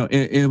 and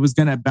it was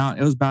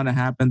bound to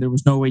happen. There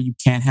was no way you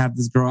can't have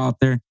this girl out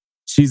there.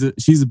 She's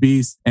a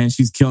beast, and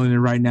she's killing it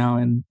right now.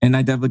 And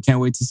I definitely can't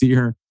wait to see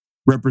her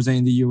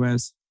representing the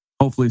U.S.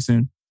 hopefully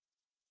soon.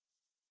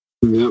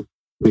 Yep,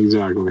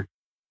 exactly.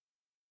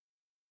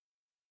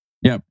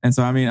 Yep, and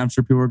so I'm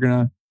sure people are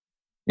gonna.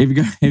 If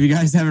you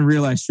guys haven't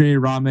realized, Trinity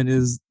Rodman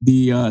is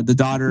the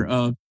daughter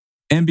of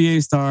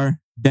NBA star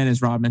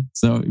Dennis Rodman.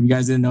 So if you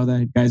guys didn't know that,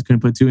 you guys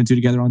couldn't put two and two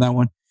together on that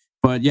one.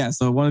 But yeah,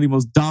 so one of the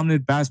most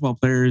dominant basketball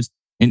players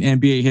in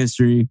NBA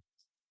history,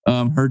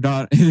 her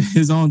daughter,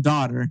 his own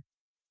daughter,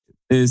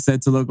 is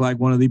said to look like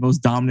one of the most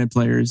dominant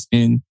players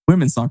in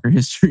women's soccer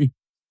history.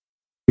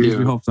 Yeah.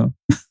 We hope so.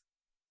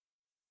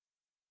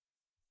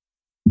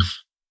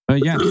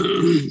 But yeah.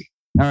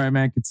 All right,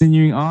 man.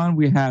 Continuing on,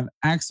 we have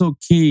Axel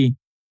Key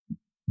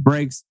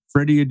breaks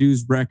Freddie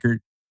Adu's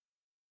record.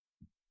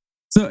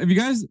 So if you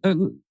guys,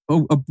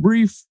 a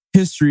brief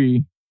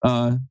history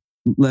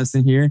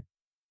lesson here.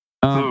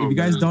 If you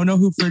guys don't know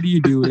who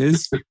Freddie Adu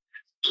is,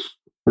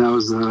 that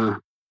was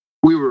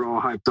we were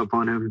all hyped up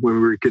on him when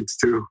we were kids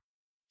too.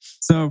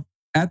 So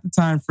at the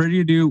time,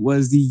 Freddie Adu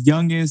was the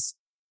youngest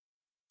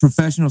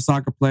professional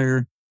soccer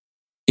player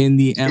in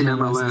the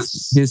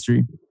MLS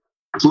history.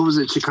 What was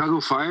it? Chicago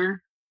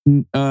Fire?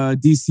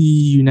 DC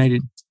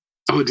United.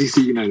 Oh,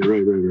 DC United.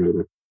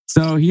 Right.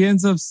 So he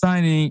ends up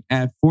signing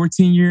at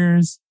 14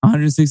 years,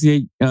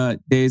 168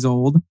 days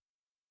old.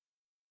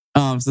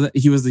 So that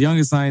he was the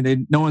youngest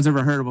signing. No one's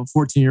ever heard of a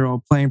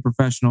 14-year-old playing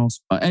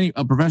professionals, a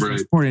professional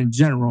sport in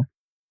general.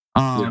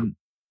 And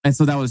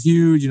so that was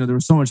huge. You know, there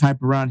was so much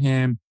hype around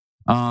him.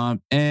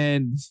 And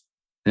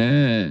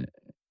it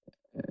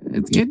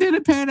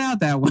didn't pan out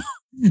that well.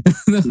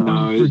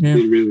 No, it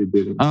really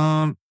didn't.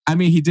 I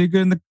mean, he did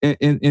good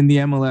in the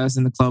MLS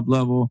in the club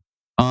level.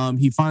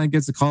 He finally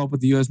gets a call up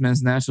with the U.S.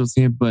 men's national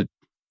team, but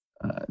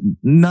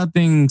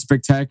nothing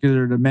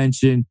spectacular to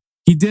mention.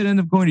 He did end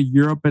up going to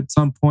Europe at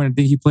some point. I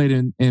think he played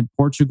in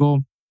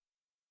Portugal.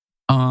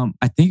 I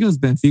think it was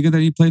Benfica that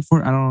he played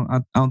for. I don't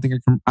know off the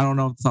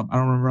top. I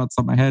don't remember off the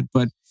top of my head,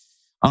 but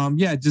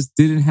just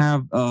didn't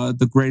have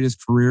the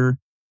greatest career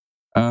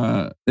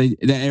that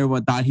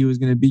everyone thought he was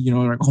going to be. You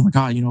know, like, oh my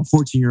God, you know, a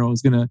 14-year-old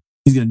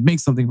he's gonna make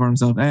something for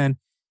himself. And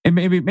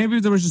maybe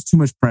there was just too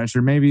much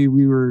pressure. Maybe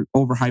we were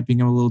overhyping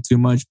him a little too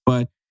much.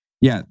 But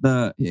yeah,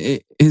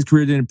 his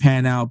career didn't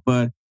pan out.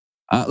 But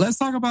let's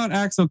talk about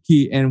Axel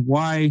Key and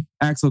why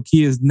Axel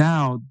Key is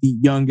now the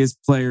youngest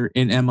player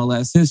in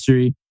MLS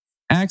history.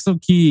 Axel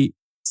Key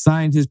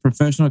signed his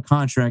professional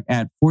contract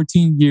at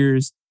 14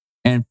 years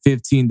and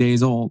 15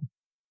 days old.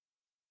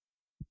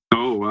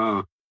 Oh,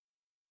 wow.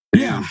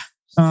 Yeah.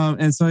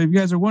 And so if you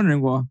guys are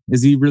wondering, well,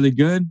 is he really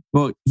good?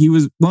 Well, he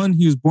was born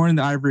in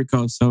the Ivory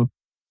Coast. So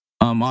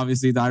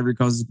obviously the Ivory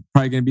Coast is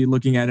probably going to be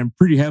looking at him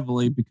pretty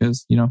heavily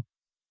because, you know,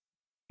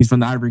 he's from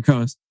the Ivory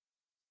Coast.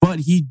 But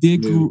he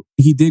did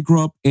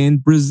grow up in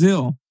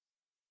Brazil.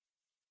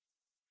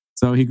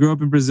 So he grew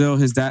up in Brazil.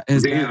 His dad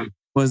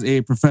was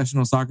a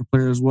professional soccer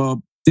player as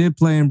well. Did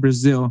play in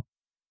Brazil.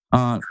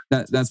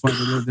 That's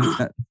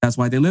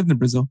why they lived in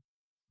Brazil.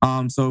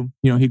 So,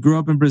 you know, he grew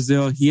up in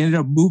Brazil. He ended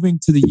up moving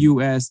to the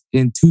U.S.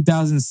 in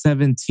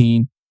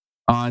 2017.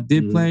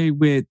 Did play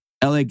with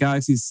LA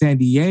Galaxy's San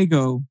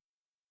Diego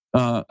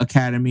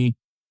Academy.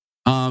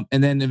 And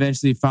then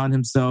eventually found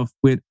himself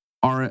with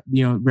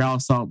Real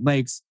Salt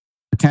Lake's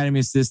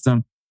academy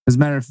system. As a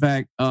matter of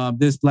fact,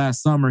 this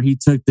last summer, he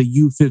took the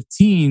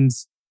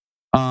U15s.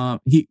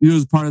 He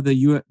was part of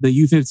the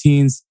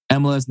U15s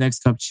MLS Next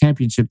Cup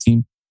championship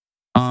team,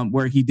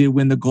 where he did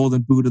win the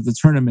golden boot of the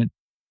tournament.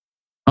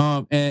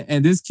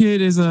 And this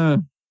kid is I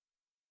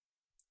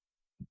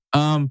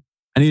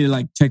need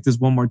to check this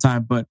one more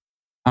time, but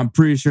I'm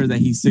pretty sure that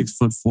he's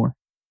 6'4".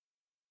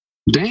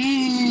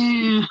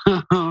 Damn.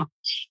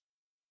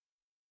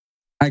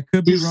 I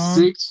could be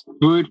wrong.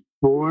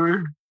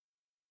 6'4".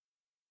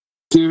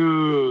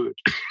 Dude.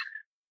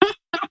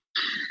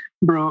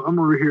 Bro, I'm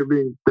over here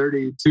being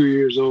 32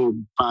 years old.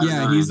 5'9".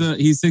 Yeah,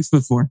 he's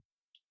 6'4".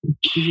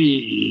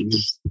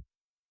 Jeez.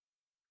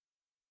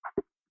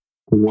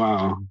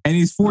 Wow. And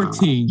he's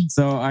 14.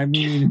 So I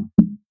mean,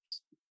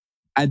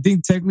 I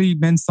think technically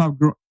men stopped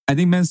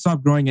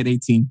growing at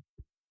 18.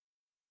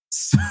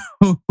 So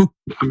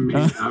I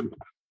mean,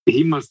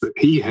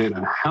 he had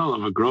a hell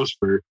of a growth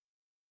spurt.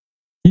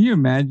 Can you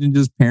imagine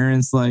just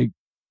parents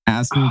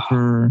asking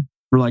for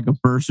a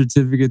birth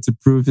certificate to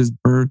prove his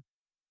birth?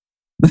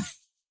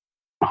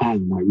 Oh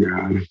my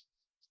God.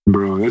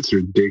 Bro, that's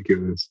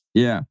ridiculous.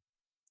 Yeah.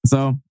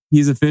 So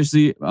he's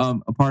officially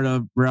a part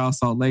of Real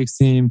Salt Lake's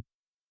team.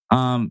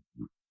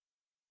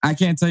 I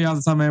can't tell you off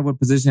the top of my head what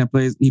position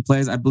he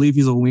plays. I believe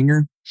he's a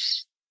winger.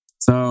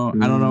 So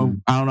I don't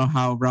know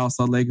how Real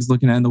Salt Lake is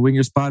looking at in the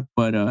winger spot,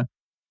 but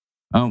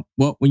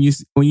well, when you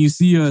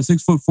see a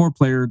 6'4"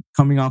 player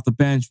coming off the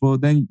bench, well,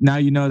 then now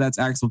you know that's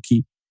Axel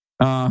Key.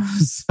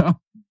 So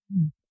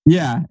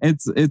yeah,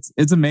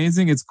 it's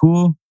amazing. It's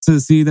cool to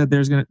see that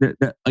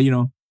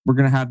we're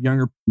gonna have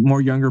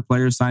more younger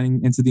players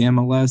signing into the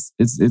MLS.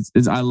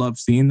 It's I love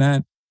seeing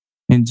that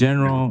in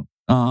general.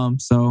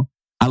 So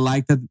I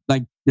like that.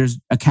 There's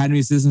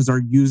academy systems are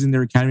using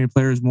their academy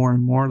players more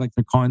and more. They're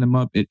calling them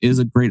up. It is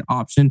a great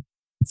option.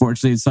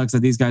 Unfortunately, it sucks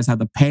that these guys have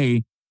to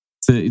pay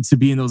to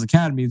be in those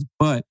academies,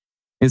 but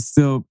it's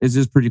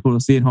just pretty cool to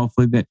see. And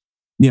hopefully that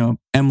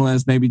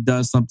MLS maybe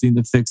does something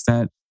to fix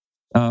that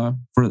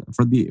for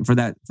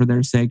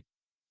their sake.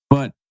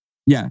 But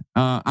yeah,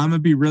 I'm gonna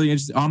be really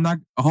interested.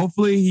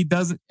 Hopefully he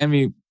doesn't. I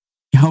mean,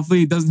 hopefully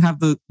he doesn't have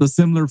the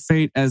similar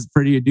fate as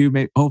Freddie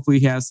Adu. Hopefully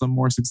he has some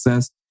more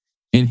success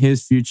in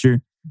his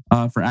future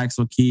for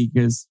Axel Key,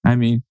 because I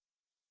mean,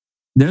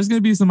 there's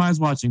gonna be some eyes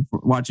watching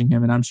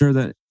him, and I'm sure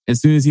that as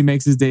soon as he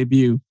makes his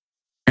debut,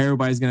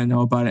 everybody's gonna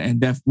know about it,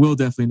 and will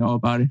definitely know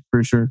about it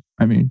for sure.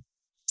 I mean,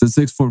 it's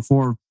a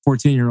 6'4",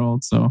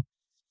 14-year-old, so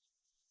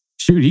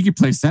shoot, he could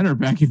play center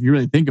back if you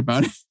really think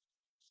about it.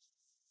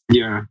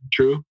 Yeah,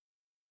 true.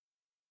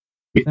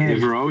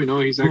 For all we know,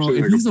 he's actually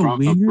a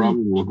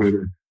probable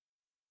hitter.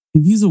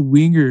 If he's a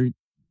winger,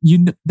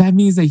 that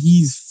means that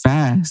he's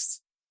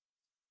fast.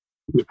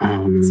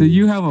 So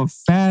you have a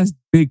fast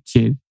big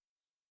kid.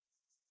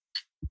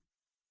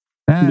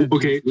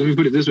 Okay, let me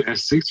put it this way: at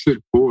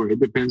 6'4", it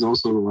depends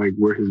also like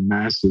where his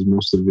mass is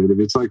most of it. If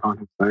it's like on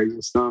his legs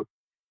and stuff,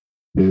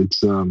 it's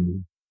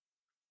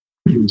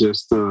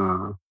just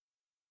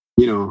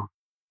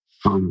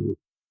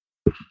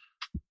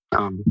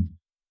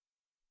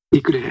he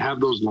could have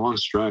those long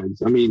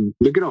strides. I mean,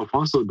 look at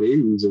Alphonso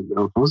Davies.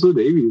 Alphonso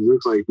Davies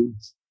looks like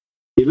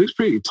he looks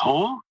pretty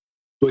tall,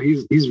 but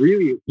he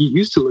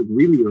used to look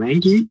really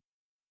lanky,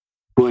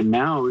 but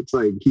now it's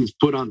like he's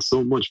put on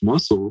so much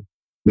muscle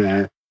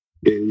that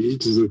he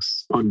just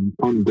looks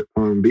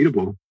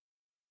unbeatable.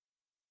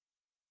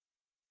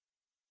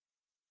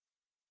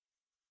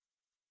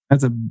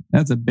 That's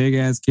a big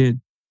ass kid.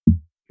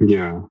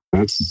 Yeah,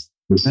 that's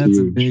huge.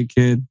 A big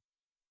kid.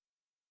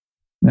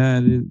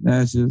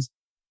 That's just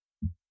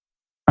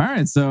all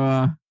right.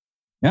 So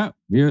yeah,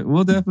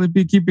 we'll definitely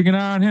be keeping an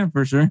eye on him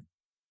for sure.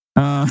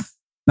 Not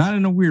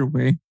in a weird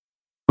way,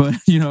 but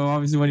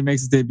obviously when he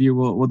makes his debut,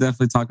 we'll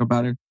definitely talk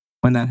about it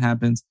when that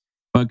happens.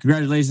 But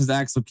congratulations to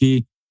Axel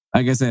Key.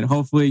 Like I said,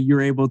 hopefully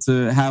you're able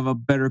to have a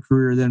better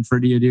career than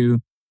Freddie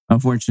Adu,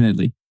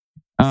 unfortunately.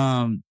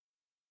 All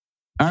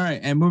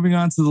right, and moving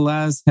on to the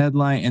last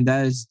headline, and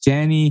that is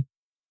Gianni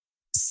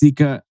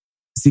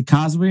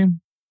Sikazwe.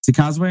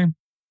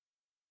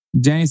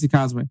 Gianni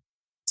Sikazwe.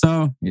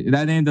 So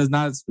that name does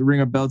not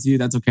ring a bell to you.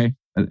 That's okay.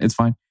 It's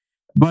fine.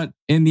 But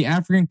in the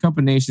African Cup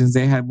of Nations,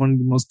 they had one of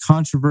the most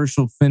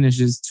controversial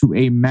finishes to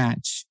a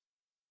match.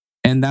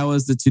 And that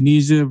was the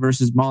Tunisia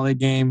versus Mali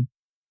game.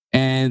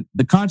 And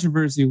the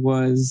controversy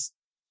was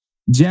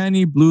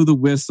Gianni blew the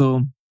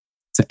whistle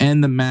to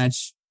end the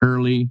match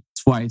early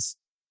twice.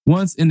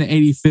 Once in the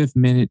 85th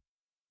minute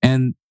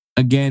and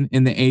again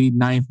in the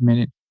 89th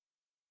minute.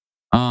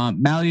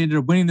 Mali ended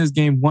up winning this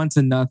game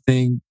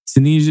 1-0.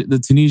 The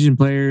Tunisian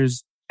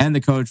players and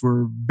the coach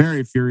were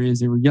very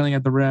furious. They were yelling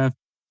at the ref.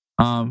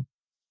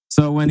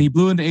 So when he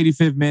blew in the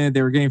 85th minute,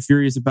 they were getting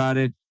furious about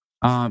it.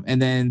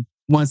 And then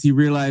once he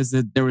realized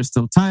that there was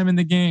still time in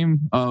the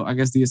game, I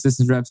guess the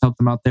assistant refs helped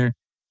him out there.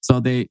 So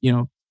they,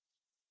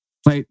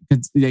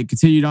 they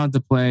continued on to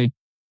play.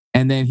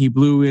 And then he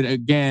blew it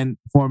again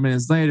 4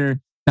 minutes later,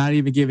 not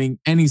even giving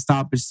any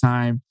stoppage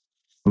time,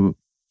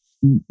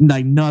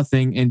 like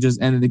nothing, and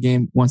just ended the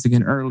game once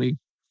again early.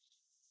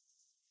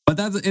 But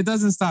it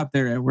doesn't stop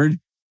there, Edward.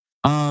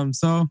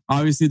 So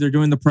obviously they're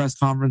doing the press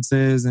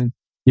conferences and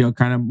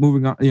kind of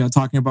moving on,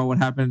 talking about what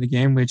happened in the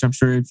game, which I'm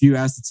sure if you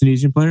ask the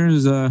Tunisian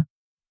players,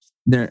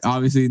 they're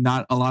obviously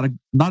not a lot of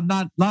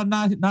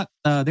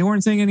they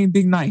weren't saying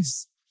anything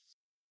nice.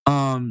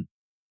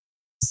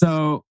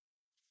 So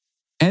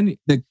and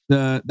the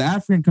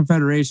African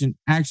Confederation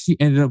actually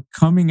ended up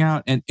coming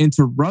out and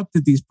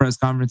interrupted these press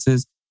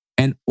conferences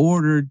and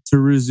ordered to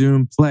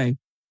resume play.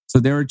 So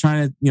they were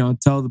trying to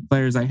tell the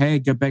players like, hey,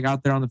 get back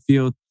out there on the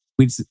field.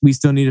 We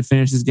still need to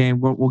finish this game.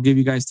 We'll give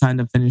you guys time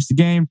to finish the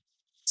game.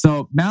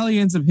 So Mali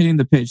ends up hitting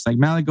the pitch. Like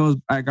Mali goes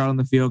back out on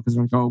the field because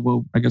we're like, oh,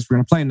 well, I guess we're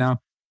gonna play now.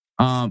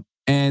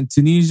 And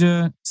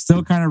Tunisia,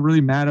 still kind of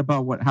really mad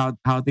about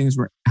how things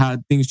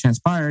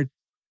transpired,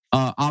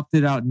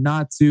 opted out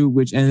not to,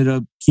 which ended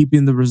up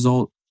keeping the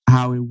result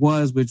how it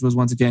was, which was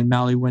once again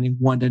Mali winning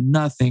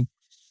 1-0.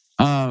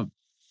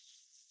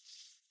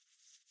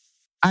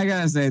 I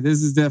gotta say,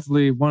 this is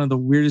definitely one of the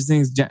weirdest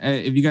things.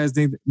 If you guys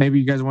think, maybe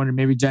you guys wonder,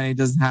 maybe Gianni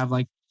doesn't have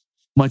like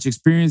much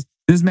experience.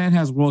 This man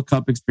has World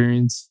Cup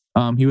experience.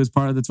 He was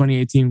part of the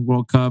 2018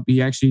 World Cup.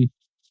 He actually,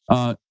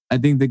 I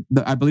think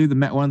I believe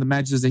one of the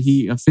matches that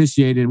he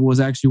officiated was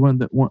actually one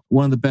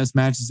of the best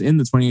matches in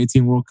the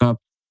 2018 World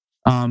Cup.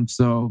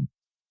 So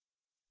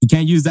you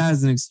can't use that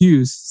as an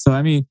excuse. So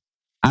I mean,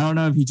 I don't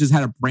know if he just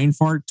had a brain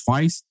fart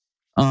twice,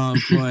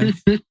 but.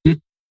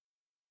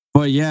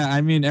 But yeah,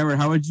 I mean, Edward,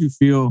 how would you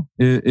feel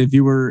if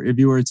you were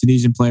a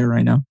Tunisian player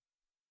right now?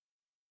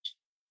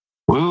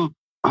 Well,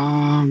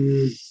 I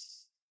mean,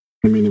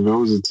 if I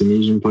was a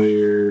Tunisian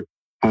player,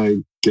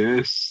 I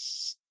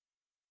guess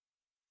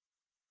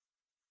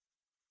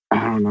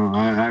I don't know.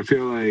 I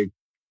feel like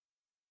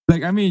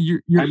I mean,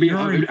 I'd be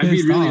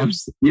really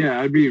upset. Yeah,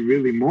 I'd be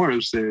really more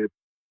upset.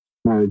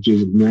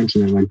 Just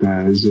mention it like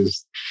that. It's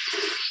just.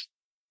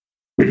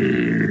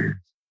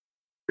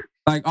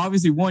 Like,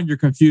 obviously, one, you're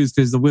confused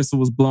because the whistle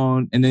was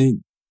blown, and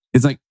then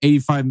it's like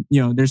 85.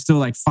 There's still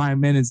like 5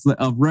 minutes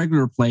of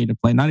regular play to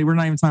play. We're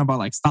not even talking about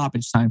like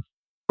stoppage time.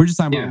 We're just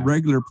talking about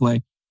regular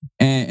play,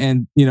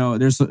 and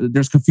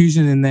there's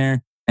confusion in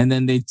there. And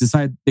then they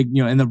decide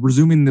end up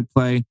resuming the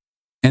play,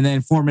 and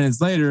then 4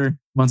 minutes later,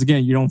 once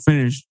again, you don't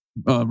finish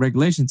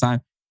regulation time.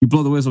 You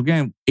blow the whistle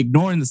again,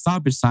 ignoring the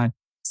stoppage time.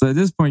 So at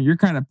this point, you're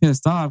kind of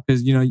pissed off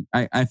because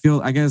I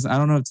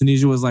don't know if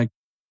Tunisia was like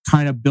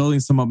kind of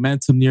building some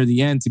momentum near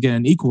the end to get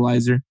an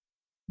equalizer.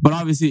 But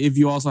obviously, if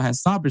you also had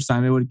stoppage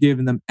time, it would have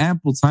given them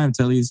ample time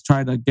to at least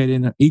try to get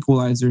in an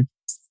equalizer,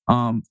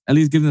 at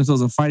least give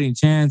themselves a fighting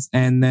chance.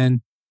 And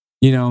then,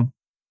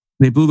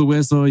 they blew the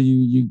whistle.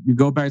 You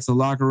go back to the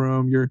locker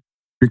room.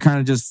 you're kind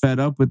of just fed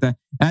up with that.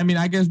 And I mean,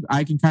 I guess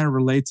I can kind of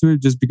relate to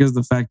it just because of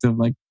the fact of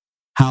like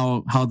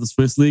how the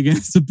Swiss League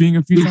ends up being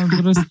a few times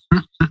with us.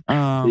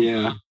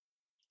 Yeah.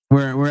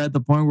 We're at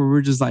the point where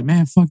we're just like,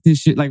 man, fuck this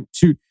shit. Like,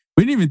 shoot,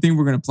 we didn't even think we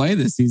were gonna play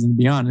this season, to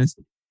be honest.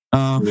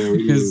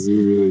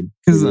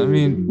 Because I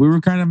mean, we were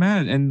kind of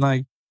mad, and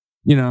like,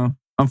 you know,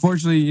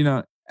 unfortunately, you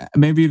know,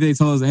 maybe if they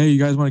told us, hey, you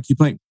guys want to keep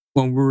playing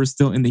when we were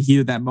still in the heat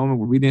of that moment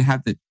where we didn't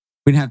have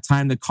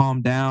time to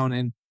calm down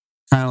and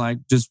kind of like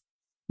just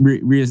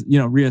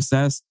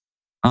reassess.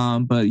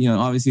 But you know,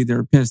 obviously they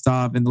were pissed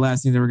off, and the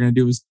last thing they were going to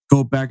do was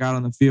go back out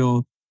on the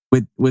field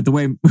with the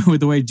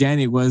way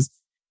Gianni was.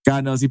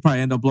 God knows he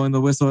probably ended up blowing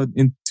the whistle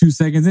in 2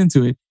 seconds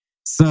into it.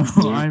 So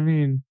I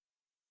mean,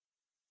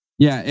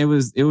 yeah, it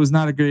was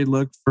not a great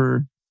look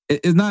for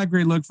it's not a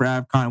great look for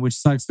AFCON, which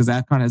sucks because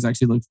AFCON has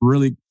actually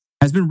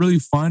has been really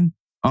fun.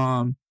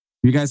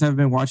 If you guys haven't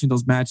been watching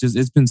those matches,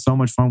 it's been so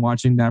much fun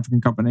watching the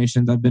African Cup of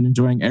Nations. I've been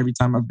enjoying every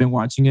time I've been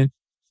watching it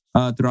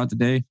throughout the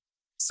day.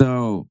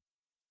 So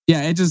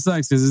yeah, it just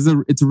sucks because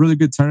it's a really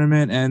good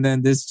tournament, and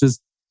then this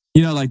just,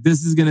 you know, like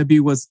this is gonna be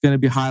what's gonna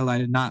be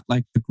highlighted, not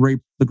like the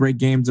great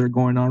games that are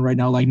going on right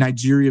now, like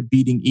Nigeria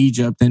beating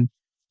Egypt and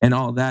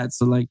all that.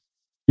 So like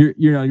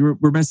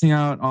we're missing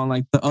out on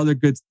like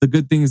the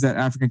good things that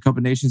African Cup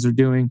of Nations are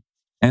doing,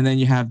 and then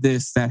you have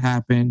this that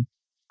happened.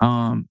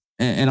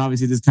 And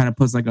obviously this kind of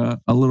puts like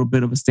a little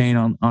bit of a stain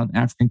on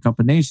African Cup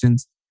of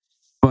Nations.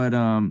 But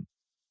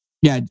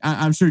yeah,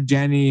 I'm sure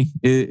Gianni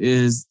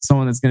is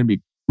someone that's going to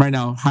be right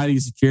now highly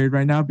secured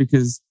right now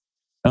because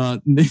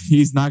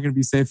he's not going to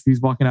be safe if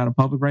he's walking out of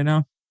public right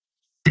now,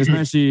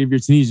 especially if you're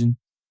Tunisian.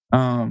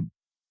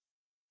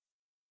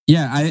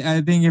 Yeah,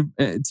 I think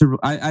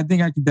I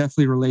think I could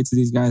definitely relate to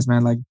these guys,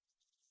 man. Like,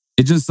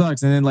 it just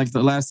sucks. And then like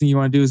the last thing you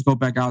want to do is go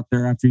back out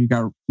there after you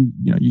got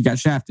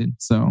shafted.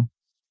 So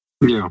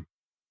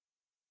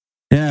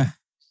yeah,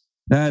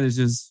 that is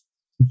just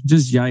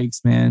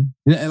yikes, man.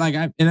 Like,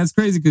 and that's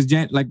crazy because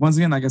like once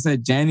again, like I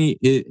said, Gianni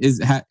is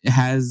a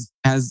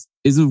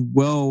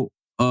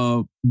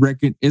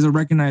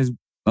recognized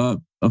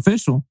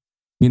official.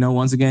 You know,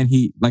 once again,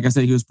 he, like I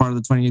said, he was part of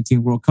the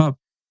 2018 World Cup,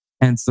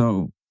 and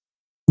so,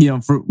 you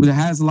know,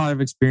 has a lot of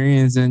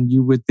experience, and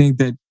you would think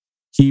that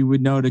he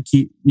would know to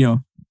keep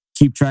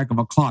track of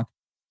a clock.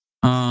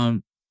 I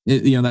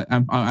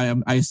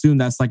assume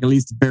that's like at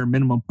least the bare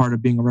minimum part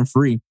of being a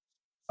referee.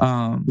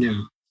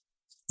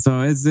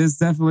 So it's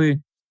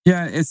definitely,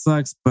 yeah, it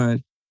sucks,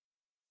 but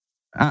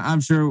I'm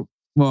sure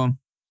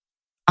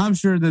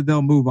that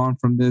they'll move on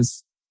from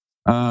this.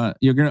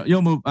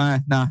 You'll move.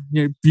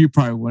 You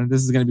probably wouldn't.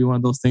 This is gonna be one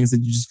of those things that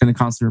you're just gonna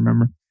constantly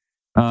remember,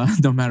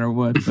 no matter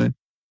what. But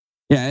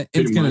yeah,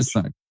 it's gonna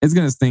suck. It's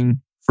gonna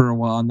sting for a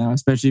while now,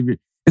 especially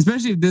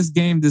if this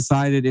game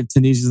decided if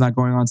Tunisia's not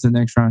going on to the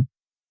next round.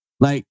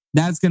 Like,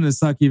 that's gonna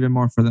suck even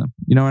more for them.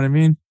 You know what I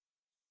mean?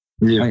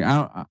 Yeah.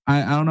 Like,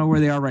 I don't know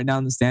where they are right now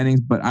in the standings,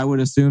 but I would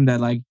assume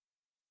that like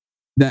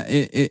that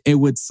it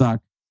would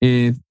suck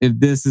if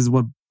this is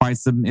what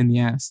bites them in the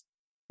ass.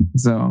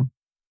 So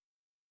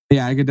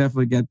yeah, I could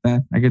definitely get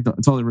that. I could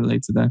totally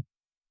relate to that.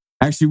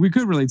 Actually, we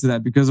could relate to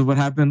that because of what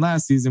happened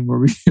last season, where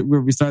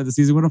we started the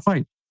season with a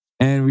fight,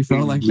 and we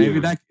felt like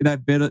maybe that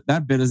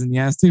bit us in the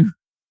ass too.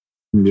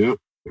 Yep,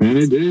 and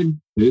it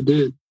did. It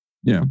did.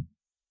 Yeah.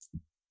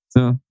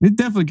 So it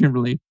definitely can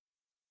relate.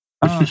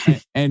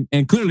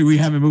 And clearly we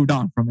haven't moved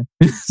on from it.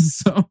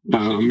 So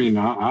I mean,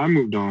 I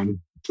moved on.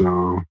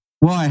 So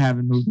well, I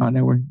haven't moved on,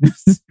 Edward.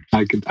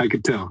 I could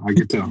tell.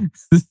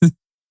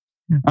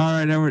 All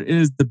right, Edward. It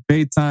is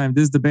debate time.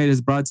 This debate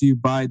is brought to you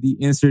by the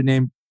Insert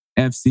Name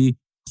FC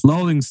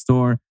clothing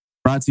store,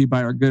 brought to you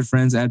by our good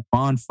friends at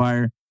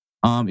Bonfire.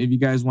 If you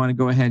guys want to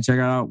go ahead and check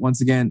it out,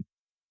 once again,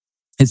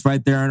 it's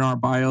right there in our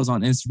bios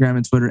on Instagram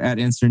and Twitter at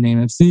Insert Name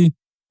FC.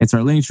 It's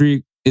our link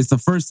tree. It's the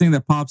first thing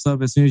that pops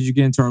up as soon as you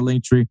get into our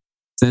link tree. It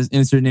says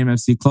Insert Name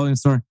FC clothing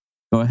store.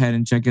 Go ahead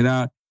and check it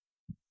out.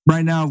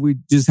 Right now, we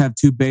just have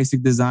two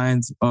basic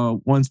designs.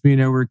 Once me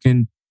and Edward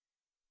can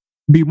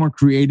be more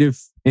creative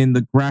in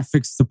the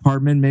graphics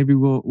department, maybe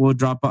we'll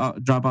drop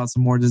out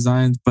some more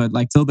designs. But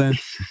like till then,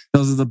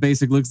 those are the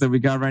basic looks that we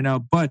got right now.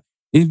 But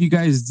if you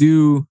guys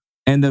do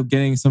end up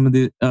getting some of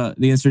the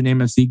Insert Name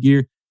FC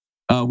gear,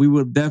 we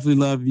would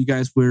definitely love if you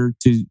guys were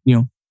to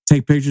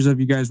take pictures of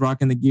you guys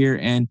rocking the gear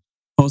and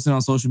post it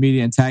on social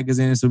media and tag us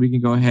in it so we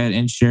can go ahead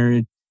and share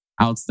it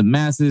out to the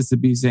masses to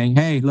be saying,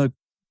 hey, look,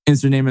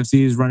 Insert Name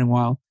FC is running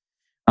wild.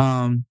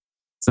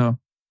 So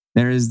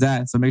there is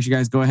that. So make sure you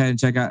guys go ahead and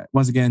check out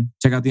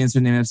the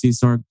Insert Name FC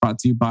store, brought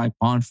to you by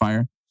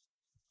Bonfire.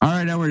 All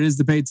right, Edward, it is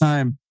debate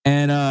time.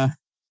 And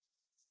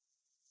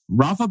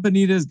Rafa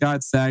Benitez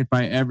got sacked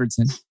by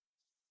Everton.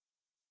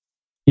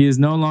 He is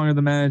no longer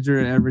the manager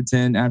at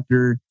Everton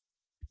after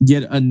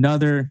yet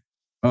another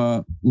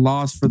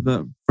loss for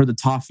the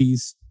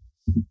Toffees.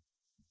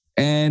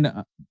 And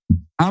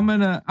I'm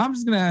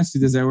just gonna ask you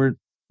this, Edward.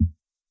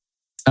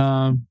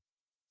 Because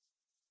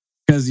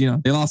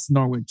they lost to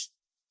Norwich.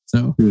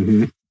 So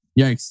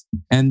yikes.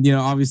 And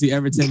obviously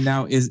Everton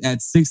now is at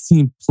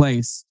 16th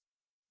place.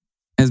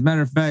 As a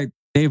matter of fact,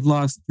 they've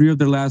lost 3 of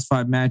their last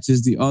 5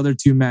 matches. The other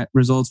 2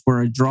 results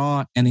were a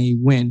draw and a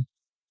win.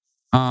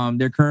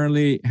 They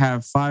currently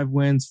have 5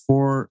 wins,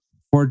 4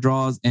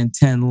 draws, and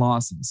 10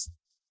 losses.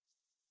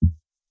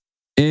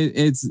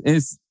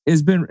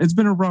 It's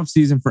been a rough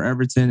season for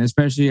Everton,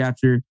 especially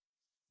after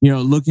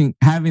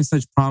having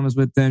such promise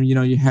with them.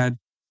 You had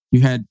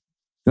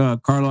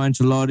Carlo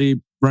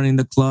Ancelotti running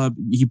the club.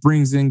 He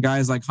brings in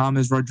guys like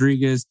James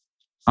Rodriguez.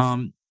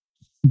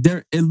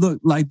 It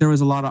looked like there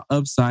was a lot of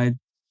upside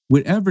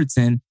with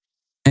Everton,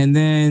 and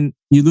then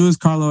you lose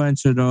Carlo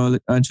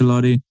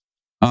Ancelotti.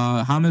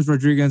 James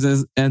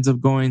Rodriguez ends up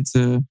going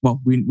to,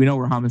 well, we know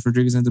where James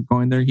Rodriguez ends up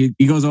going there. He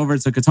goes over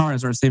to Qatar and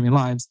starts saving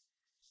lives,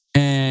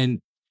 and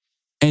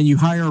you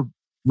hire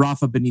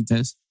Rafa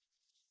Benitez.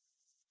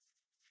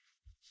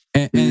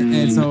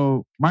 And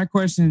so my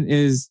question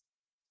is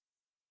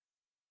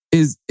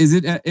it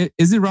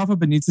Rafa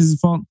Benitez's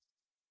fault?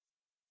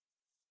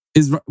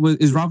 Is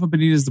Rafa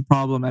Benitez the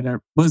problem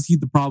was he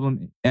the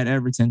problem at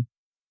Everton?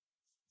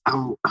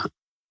 I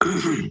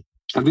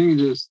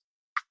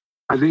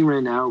think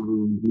right now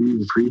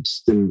we've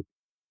reached I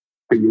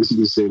guess you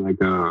could say like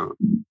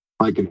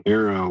an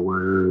era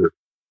where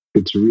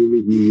it's really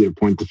easy to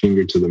point the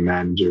finger to the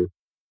manager,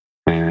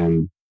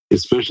 and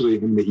especially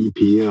in the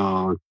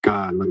EPL,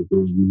 God, like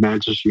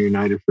Manchester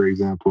United, for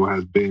example,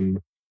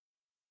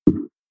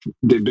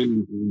 they've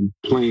been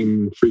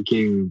playing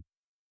freaking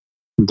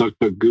duck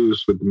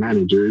goose with the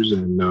managers,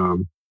 and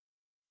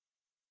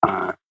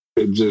I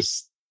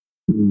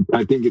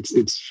think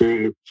it's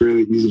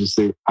fairly easy to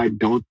say I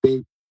don't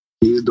think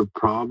he's the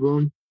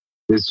problem.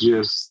 It's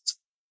just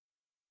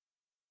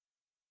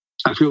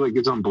I feel like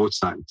it's on both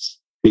sides.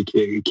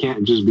 It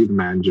can't just be the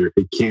manager.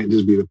 It can't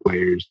just be the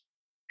players.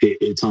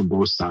 It's on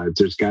both sides.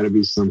 There's got to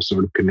be some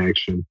sort of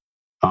connection.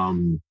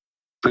 For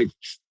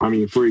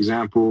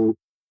example,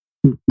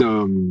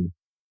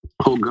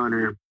 Paul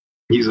Gunner,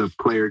 he's a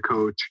player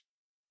coach.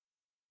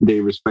 They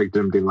respect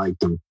him. They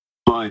liked him.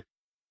 But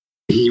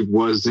he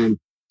wasn't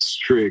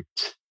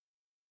strict.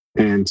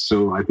 And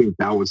so I think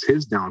that was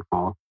his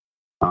downfall.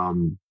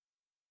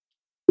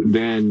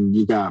 Then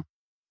you got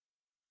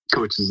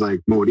coaches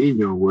like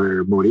Mourinho,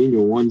 where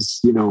Mourinho once,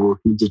 he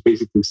just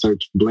basically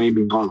starts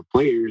blaming all the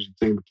players and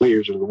saying the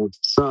players are the ones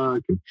that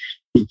suck and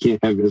he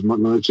can't have as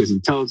much as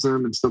he tells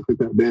them and stuff like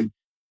that. Then,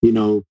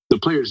 the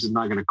players is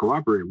not going to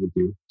cooperate with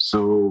you.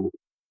 So,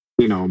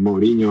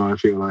 Mourinho, I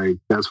feel like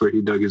that's where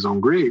he dug his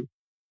own grave.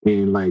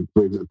 And like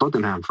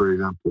Tottenham, for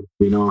example,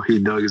 he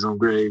dug his own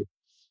grave.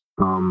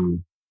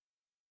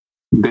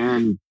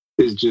 Then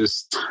it's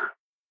just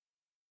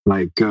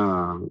like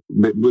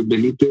with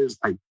Benitez,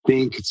 I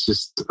think it's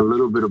just a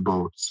little bit of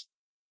both.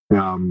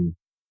 You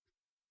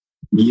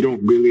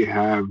don't really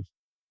have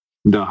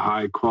the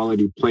high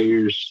quality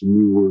players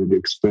you would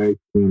expect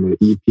in the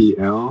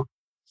EPL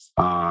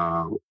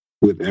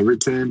with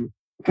Everton,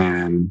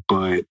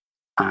 but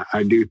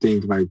I do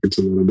think like it's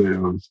a little bit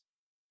of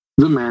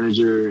the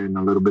manager and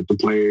a little bit the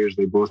players.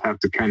 They both have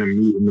to kind of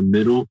meet in the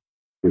middle,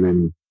 and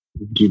then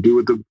you do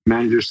what the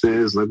manager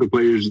says. Let the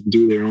players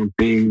do their own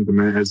thing.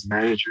 As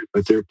manager,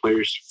 let their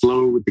players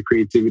flow with the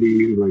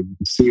creativity. Like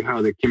see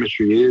how the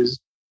chemistry is.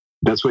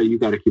 That's why you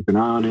got to keep an eye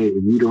on it.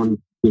 If you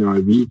don't,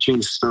 if you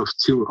change stuff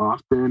too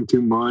often,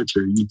 too much,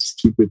 or you just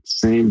keep it the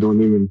same,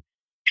 don't even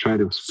try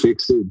to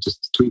fix it,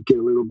 just tweak it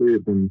a little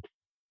bit, then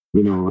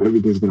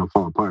everything's gonna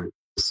fall apart.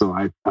 So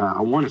I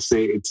want to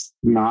say it's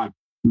not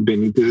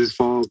Benitez's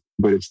fault,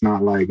 but it's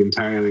not like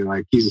entirely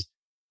like he's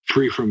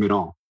free from it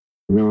all.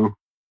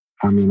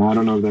 I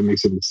don't know if that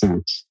makes any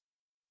sense.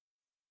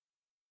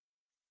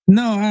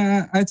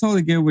 No, I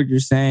totally get what you're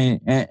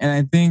saying. And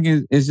I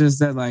think it's just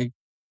that like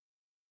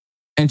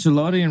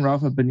Ancelotti and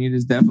Rafa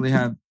Benitez definitely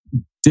have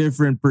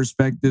different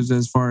perspectives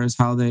as far as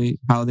how they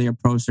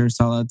approach their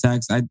style of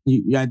attacks. I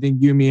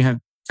think you and me have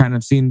kind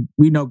of seen,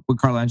 we know what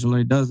Carlo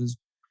Ancelotti does is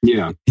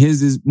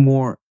his is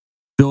more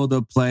build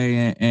up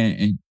play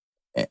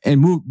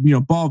and move,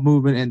 ball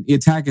movement, and the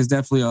attack is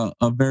definitely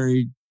a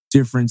very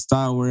different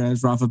style,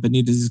 whereas Rafa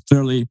Benitez is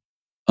clearly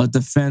a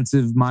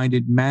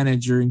defensive-minded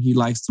manager, and he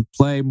likes to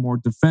play more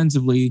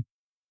defensively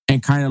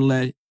and kind of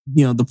let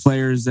the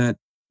players that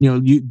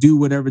you do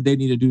whatever they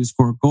need to do to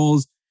score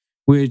goals.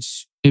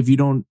 Which if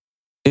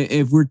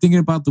we're thinking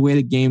about the way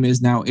the game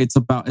is now, it's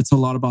a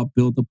lot about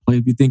build the play.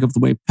 If you think of the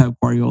way Pep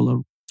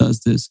Guardiola does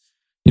this,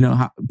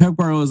 Pep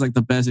Guardiola is like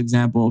the best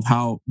example of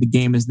how the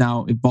game is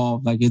now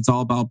evolved. Like it's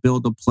all about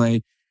build the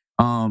play,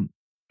 and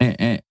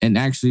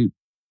actually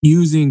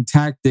using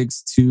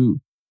tactics to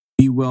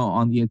be well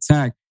on the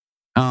attack.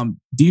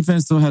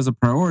 Defense still has a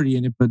priority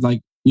in it, but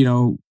like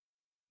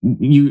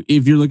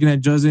if you're looking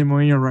at Jose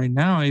Mourinho right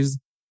now,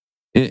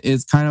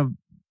 it's kind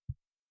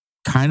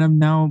of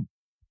now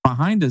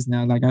behind us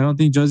now. Like I don't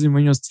think Jose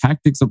Mourinho's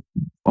tactics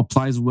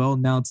applies well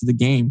now to the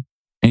game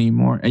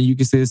anymore. And you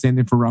can say the same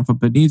thing for Rafa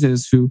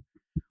Benitez, who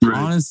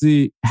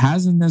honestly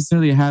hasn't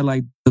necessarily had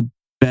like the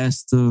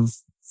best of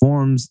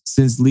forms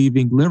since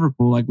leaving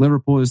Liverpool. Like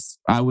Liverpool is,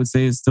 I would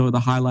say, is still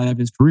the highlight of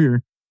his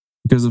career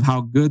because of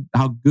how good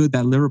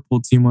that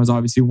Liverpool team was.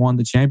 Obviously won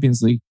the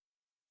Champions League.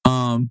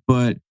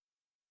 But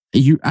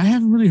I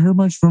haven't really heard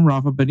much from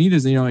Rafa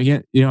Benitez.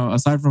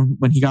 Aside from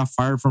when he got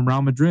fired from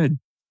Real Madrid.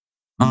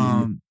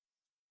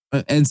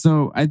 And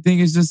so I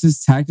think it's just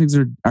his tactics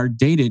are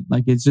dated.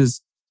 Like it's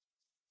just,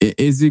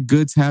 is it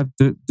good to have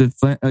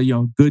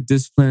good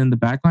discipline in the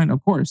back line?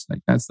 Of course,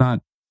 like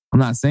I'm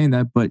not saying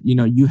that, but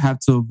you have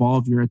to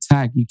evolve your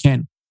attack. You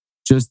can't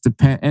just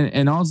depend.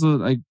 And also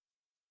like,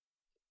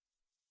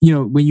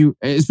 when you,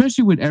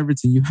 especially with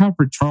Everton, you have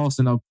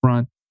Richarlison up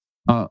front,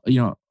 a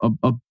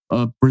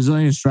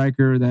Brazilian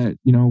striker that,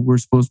 we're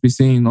supposed to be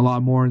seeing a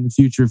lot more in the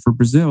future for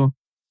Brazil.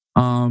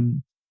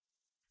 And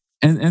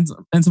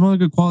some other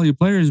good quality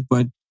players,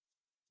 but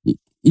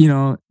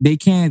they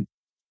can't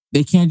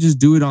just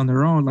do it on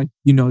their own. Like,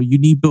 you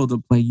need build up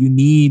play. You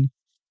need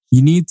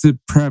to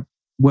prep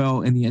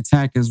well in the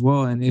attack as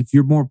well. And if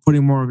you're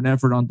putting more of an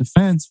effort on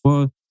defense,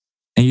 well,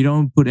 and you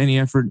don't put any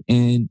effort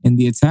in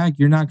the attack,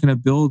 you're not going to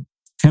build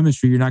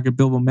chemistry. You're not going to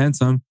build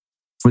momentum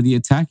for the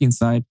attacking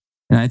side.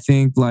 And I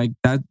think like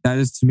that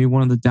is to me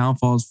one of the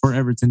downfalls for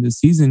Everton this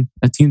season,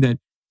 a team that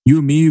you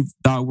and me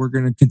thought we're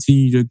going to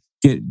continue to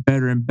get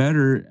better and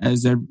better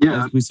as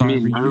we saw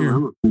every year.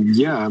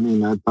 I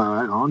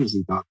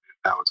honestly thought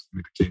that was going to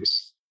be the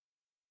case.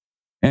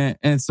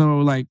 And so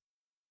like,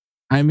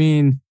 I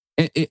mean,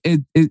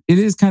 it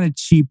is kind of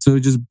cheap to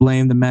just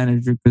blame the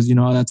manager because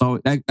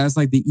that's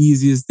like the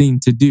easiest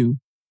thing to do.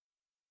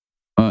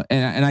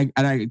 And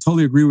I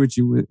totally agree with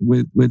you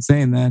with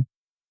saying that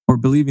or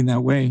believing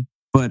that way.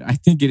 But I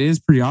think it is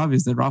pretty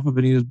obvious that Rafa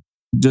Benitez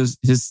just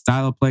his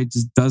style of play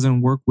just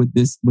doesn't work with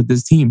this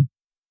team.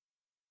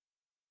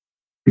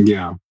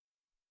 Yeah.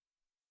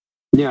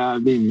 Yeah, I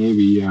mean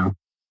maybe, yeah.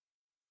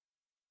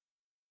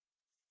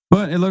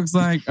 But it looks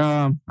like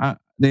I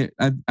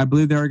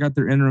believe they already got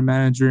their interim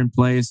manager in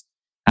place.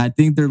 I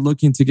think they're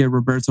looking to get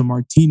Roberto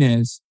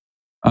Martinez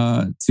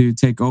to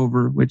take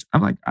over, which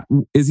I'm like,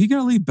 is he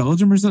going to leave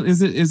Belgium or something?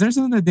 Is there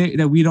something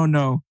that we don't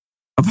know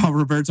about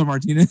Roberto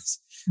Martinez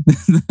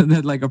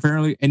that like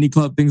apparently any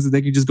club thinks that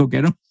they can just go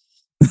get him?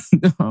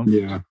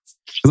 Yeah.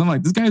 Because I'm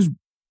like, this guy's,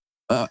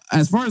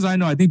 as far as I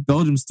know, I think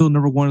Belgium's still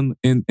number one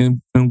in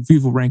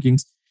FIFA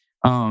rankings.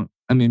 I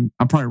mean,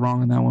 I'm probably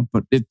wrong on that one,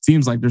 but it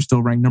seems like they're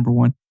still ranked number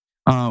one.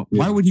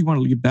 Why would he want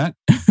to leave that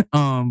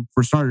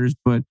for starters?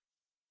 But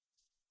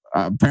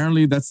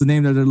apparently that's the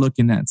name that they're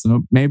looking at.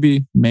 So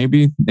maybe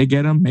they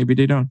get him, maybe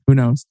they don't. Who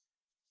knows?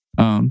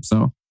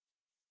 So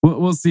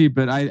we'll see.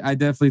 But I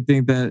definitely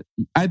think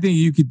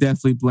you could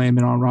definitely blame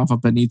it on Rafa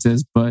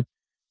Benitez. But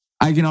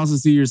I can also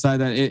see your side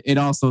that it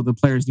also the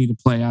players need to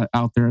play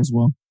out there as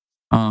well.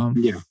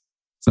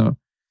 So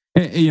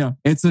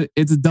it's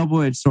a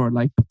double-edged sword.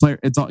 Like the player,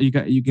 it's all you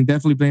can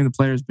definitely blame the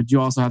players, but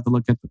you also have to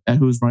look at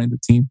who's running the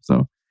team.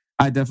 So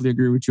I definitely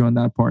agree with you on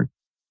that part.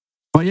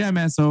 But yeah,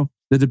 man. So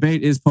the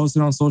debate is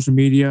posted on social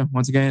media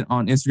once again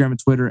on Instagram and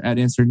Twitter at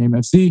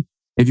InsertNameFC.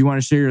 If you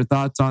want to share your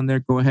thoughts on there,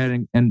 go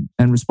ahead and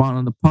respond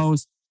on the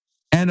post.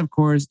 And of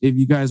course, if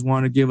you guys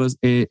want to give us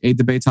a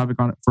debate topic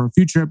on it for a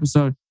future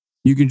episode,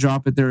 you can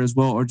drop it there as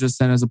well, or just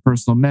send us a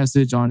personal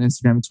message on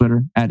Instagram and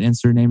Twitter at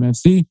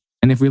InsertNameFC.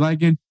 And if we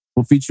like it,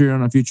 we'll feature it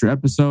on a future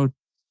episode,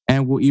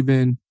 and we'll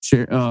even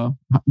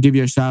give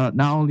you a shout out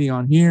not only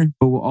on here,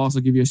 but we'll also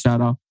give you a shout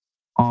out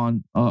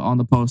on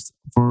the post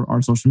for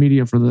our social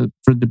media for the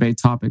debate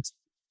topics.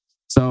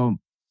 So,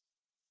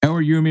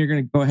 Edward, you and me are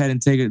going to go ahead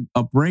and take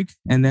a break,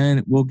 and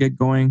then we'll get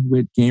going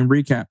with game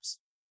recaps.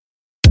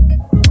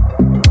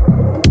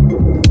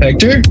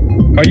 Hector,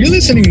 are you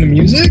listening to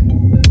music?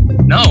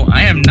 No,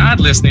 I am not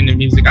listening to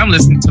music. I'm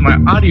listening to my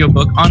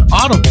audiobook on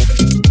Audible.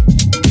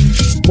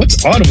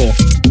 What's Audible?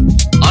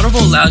 Audible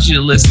allows you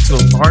to listen to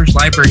a large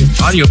library of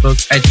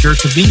audiobooks at your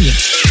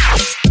convenience.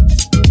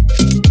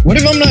 What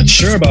if I'm not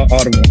sure about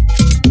Audible?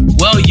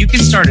 Well, you can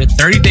start a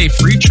 30-day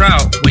free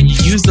trial when you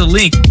use the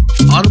link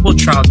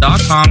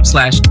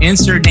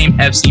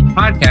audibletrial.com/InsertNameFC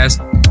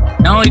podcast.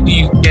 Not only do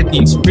you get the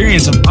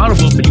experience of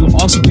Audible, but you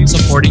will also be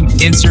supporting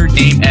Insert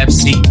Name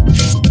FC.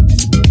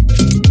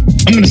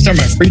 I'm going to start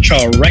my free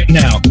trial right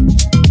now.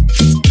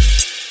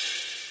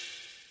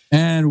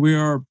 And we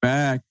are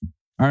back.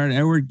 All right,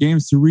 Edward,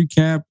 games to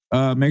recap.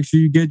 Make sure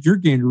you get your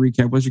game to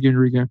recap. What's your game to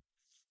recap?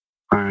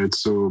 All right,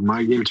 so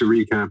my game to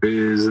recap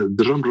is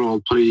drum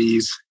roll,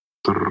 please.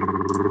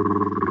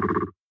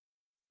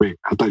 Wait,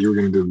 I thought you were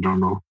going to do the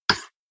drum roll.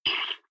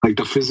 Like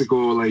the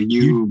physical, like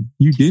you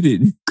did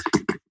it.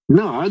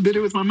 No, I did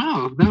it with my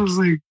mouth. That was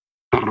like,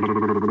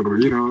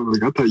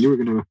 like I thought you were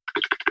going to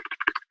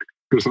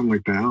do something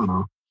like that. I don't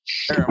know.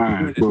 Sure, all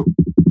right, well,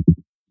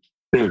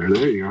 there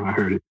you go. I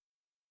heard it.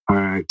 All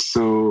right,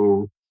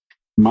 so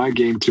my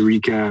game to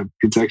recap,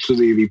 it's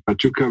actually the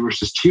Pachuca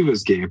versus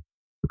Chivas game.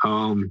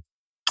 Ooh,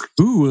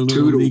 a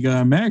little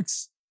Liga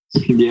MX.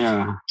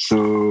 Yeah,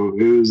 so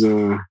it was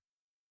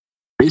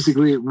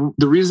basically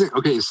the reason.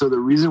 Okay, so the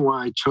reason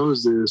why I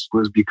chose this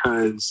was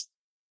because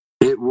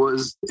it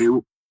was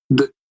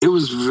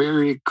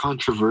very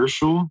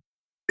controversial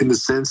in the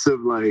sense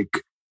of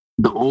like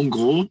the own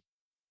goal.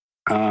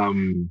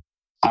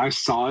 I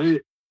saw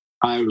it.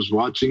 I was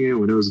watching it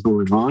when it was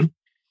going on.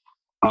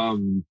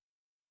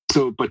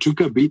 So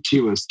Pachuca beat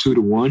Chivas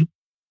 2-1.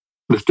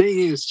 The thing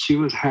is,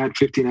 Chivas had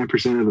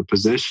 59% of the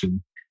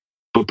possession,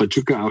 but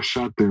Pachuca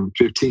outshot them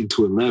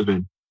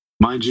 15-11.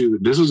 Mind you,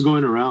 this was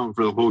going around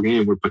for the whole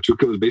game where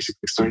Pachuca was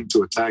basically starting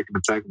to attack,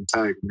 and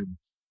then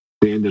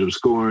they ended up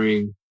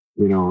scoring,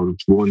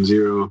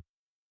 1-0.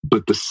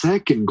 But the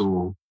second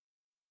goal,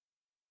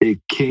 it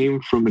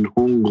came from an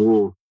own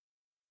goal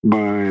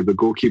by the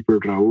goalkeeper,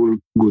 Raul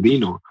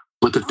Gudino.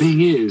 But the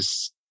thing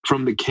is,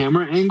 from the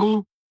camera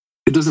angle,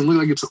 it doesn't look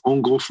like it's an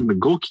own goal from the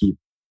goalkeeper.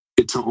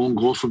 It's an own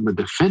goal from the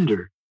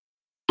defender.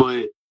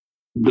 But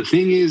the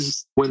thing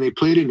is, when they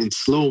played it in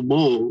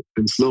slow-mo,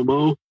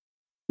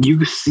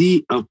 you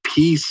see a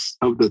piece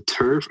of the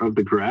turf, of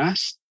the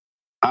grass,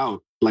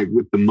 out, like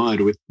with the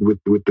mud, with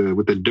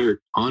the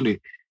dirt on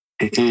it.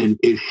 And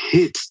it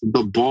hits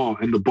the ball,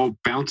 and the ball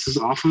bounces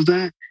off of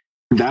that.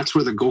 That's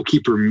where the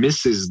goalkeeper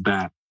misses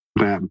that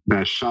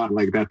shot,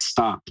 like that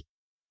stop,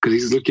 because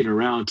he's looking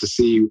around to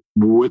see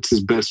what's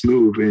his best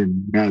move.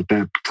 And at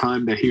that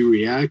time that he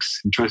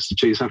reacts and tries to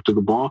chase after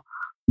the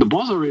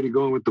ball's already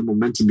going with the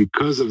momentum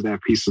because of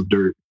that piece of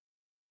dirt.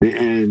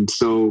 And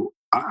so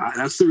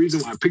that's the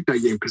reason why I picked that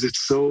game, because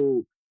it's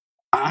so.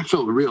 I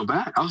felt real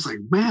bad. I was like,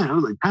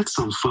 man, that's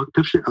some fucked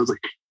up shit. I was like,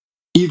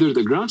 either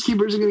the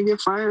groundskeepers are going to get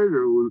fired,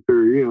 or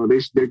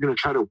they're going to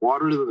try to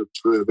water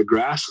the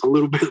grass a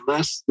little bit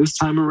less this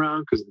time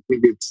around, because I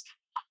think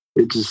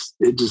it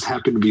just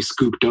happened to be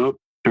scooped up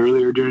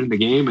earlier during the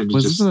game and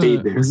just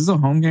stayed there. Was this a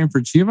home game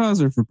for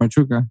Chivas or for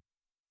Pachuca?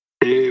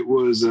 It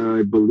was,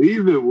 I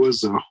believe it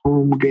was a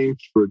home game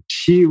for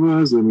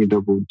Chivas. Let me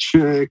double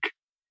check.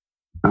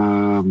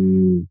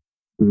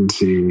 Let's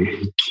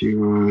see.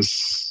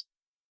 Chivas.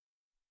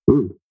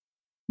 Ooh.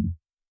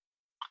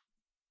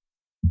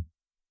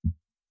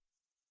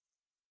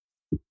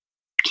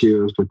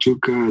 Chivas,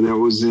 Pachuca. That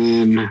was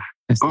in.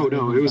 It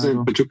was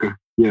in Pachuca.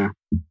 Yeah,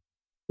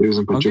 it was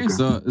in Pachuca. Okay,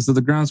 so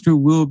the grounds crew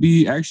will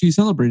be actually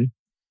celebrated.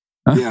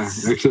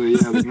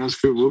 The grounds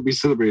crew will be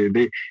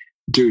celebrated.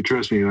 Dude,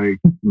 trust me, like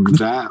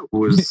that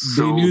was they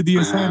so knew the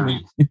bad.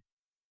 assignment.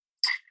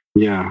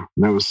 Yeah,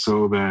 that was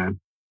so bad.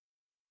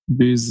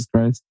 Jesus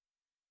Christ,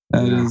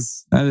 that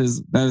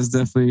is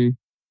definitely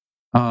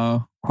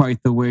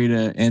quite the way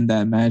to end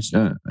that match.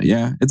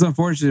 Yeah, it's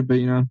unfortunate, but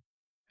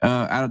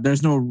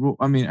there's no rule.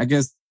 I mean, I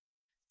guess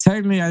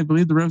technically, I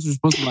believe the refs are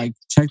supposed to like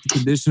check the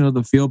condition of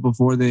the field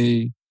before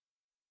they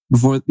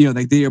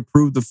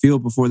approve the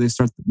field before they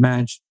start the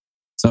match.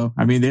 So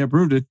I mean, they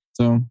approved it.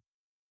 So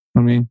I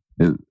mean,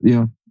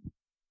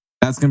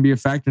 that's going to be a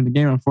factor in the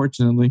game,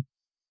 unfortunately.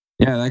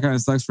 Yeah, that kind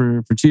of sucks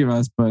for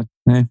Chivas, but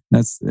hey,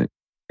 that's it.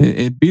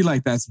 It be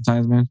like that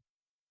sometimes, man.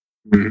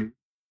 Mm-hmm.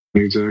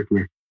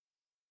 Exactly.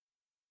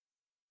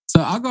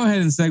 So I'll go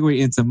ahead and segue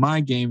into my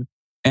game.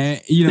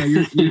 And,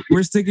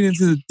 we're sticking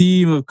into the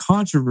theme of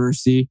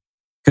controversy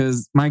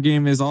because my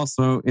game is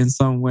also in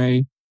some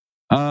way,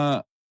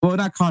 well,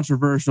 not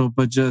controversial,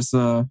 but just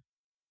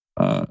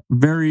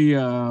very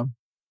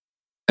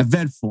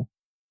eventful.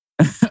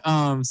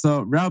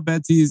 So Real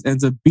Betis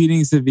ends up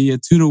beating Sevilla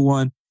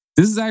 2-1.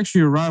 This is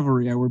actually a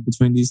rivalry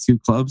between these two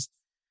clubs.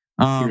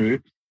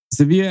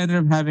 Sevilla ended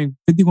up having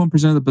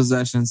 51% of the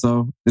possession,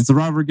 so it's a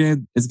rivalry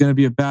game. It's going to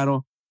be a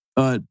battle.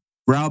 But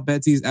Real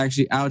Betis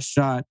actually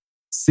outshot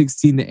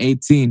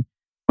 16-18.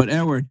 But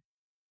Edward,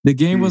 the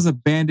game was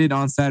abandoned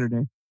on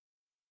Saturday.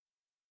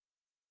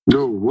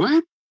 No,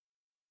 what?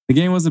 The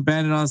game was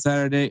abandoned on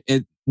Saturday.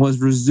 It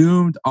was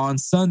resumed on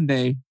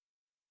Sunday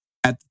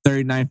at the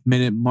 39th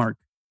minute mark.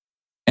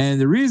 And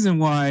the reason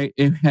why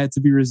it had to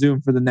be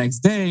resumed for the next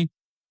day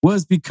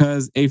was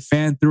because a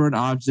fan threw an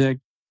object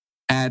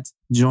at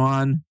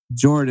Joan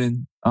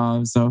Jordan.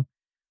 So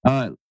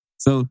Liga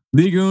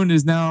 1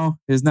 is now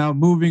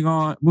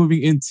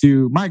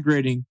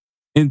migrating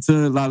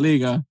into La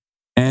Liga,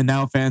 and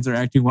now fans are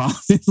acting wild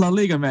in La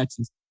Liga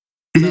matches.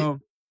 So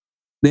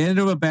they ended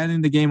up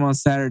abandoning the game on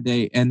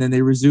Saturday, and then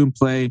they resumed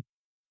play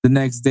the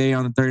next day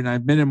on the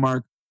 39th minute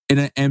mark in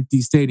an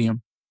empty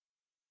stadium.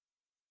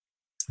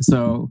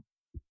 So,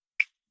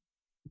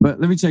 but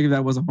let me check if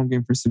that was a home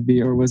game for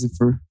Sevilla or was it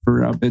for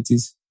Real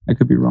Betis. I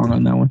could be wrong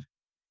on that one.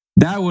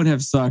 That would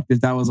have sucked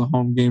if that was a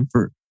home game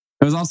for.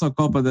 It was also a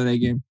Copa del Rey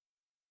game.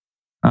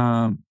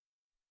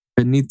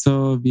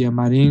 Benito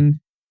Villamarin.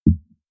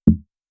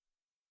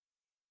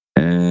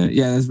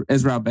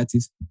 It's Real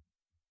Betis.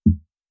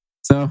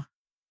 So,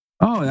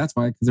 that's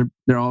why, because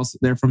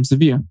they're from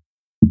Sevilla.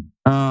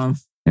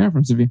 They're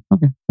from Sevilla.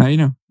 Okay, now you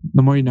know.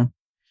 The more you know.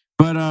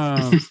 But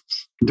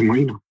the more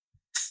you know.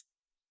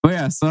 But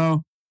yeah,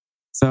 so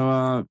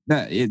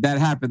that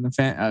happened. The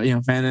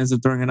fan ends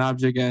up throwing an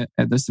object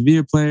at the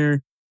Sevilla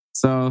player.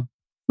 So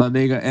La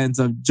Liga ends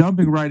up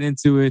jumping right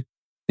into it.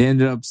 They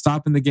ended up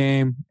stopping the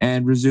game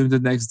and resumed the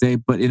next day,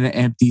 but in an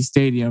empty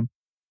stadium.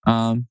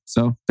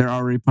 So they're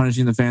already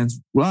punishing the fans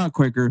a lot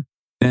quicker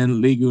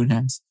than Liga 1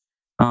 has.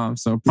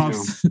 So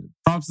props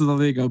to the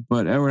Liga.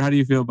 But Edward, how do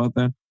you feel about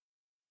that?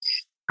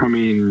 I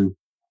mean,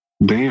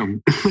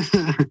 damn.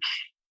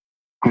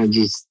 I'm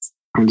just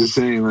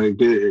saying, like,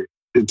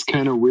 it's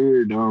kind of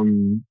weird.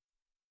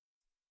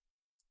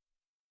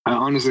 I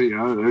honestly,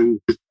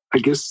 I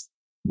guess,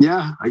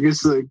 yeah, I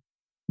guess like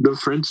the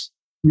French,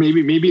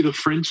 maybe the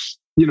French,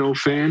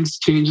 fans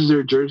changes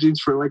their jerseys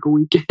for like a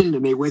weekend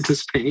and they went to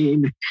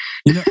Spain.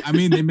 I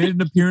mean, they made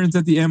an appearance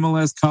at the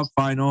MLS Cup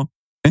final,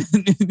 and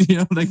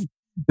like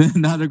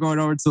now they're going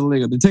over to the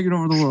Liga. They're taking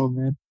over the world,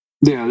 man.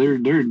 Yeah, they're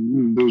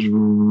those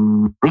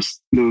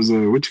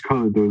what you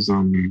call it? Those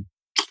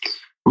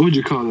what would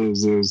you call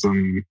those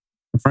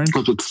French? I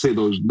was about to say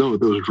those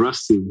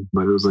rusty,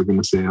 but I was like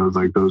gonna say I was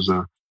like those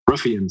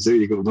ruffians. There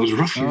you go. Those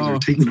ruffians are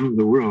taking over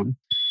the world.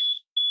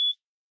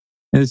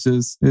 It's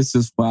just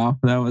wow.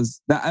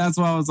 That's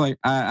why I was like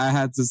I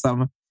had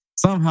to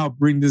somehow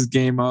bring this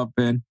game up,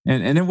 and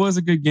it was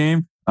a good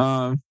game.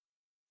 All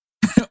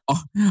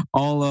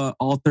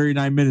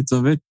 39 minutes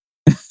of it.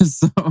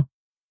 So,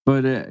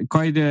 but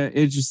quite an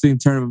interesting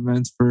turn of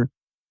events for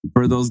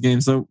those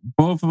games. So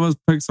both of us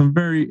picked some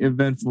very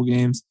eventful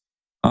games,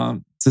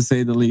 to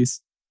say the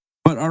least.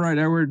 But all right,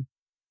 Edward,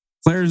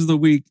 players of the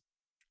week.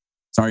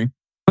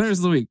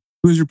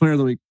 Who's your player of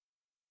the week?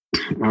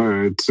 All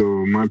right, so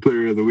my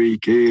player of the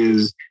week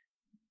is,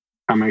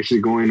 I'm actually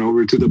going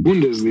over to the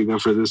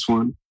Bundesliga for this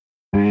one.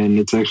 And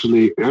it's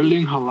actually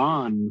Erling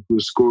Haaland,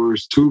 who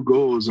scores 2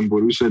 goals in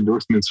Borussia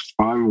Dortmund's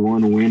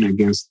 5-1 win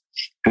against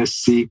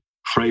SC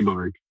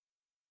Freiburg.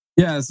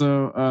 Yeah,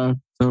 so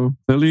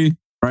Philly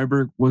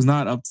Freiburg was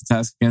not up to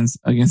task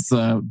against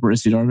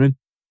Borussia Dortmund.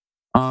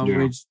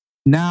 Which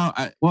now,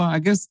 I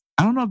guess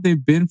I don't know if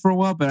they've been for a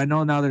while, but I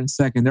know now they're in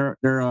second.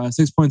 They're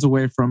 6 points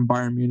away from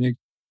Bayern Munich.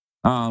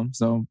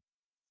 So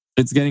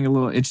it's getting a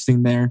little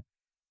interesting there.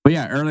 But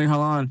yeah, Erling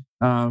Haaland,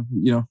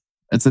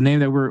 it's a name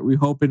that we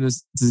hoping to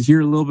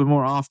hear a little bit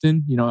more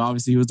often.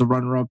 Obviously he was the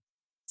runner-up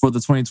for the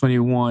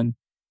 2021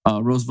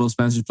 Roosevelt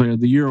Spencer Player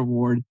of the Year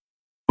award.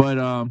 But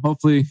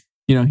hopefully,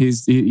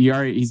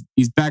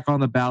 he's back on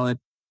the ballot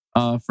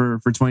for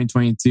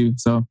 2022.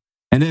 So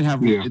and did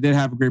have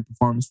a great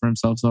performance for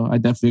himself. So I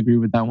definitely agree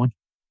with that one.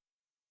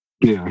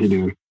 Yeah, he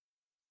did.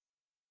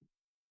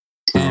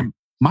 And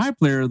my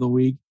player of the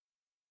week,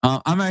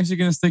 I'm actually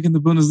going to stick in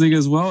the Bundesliga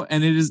as well,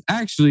 and it is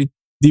actually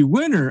the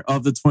winner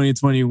of the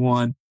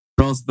 2021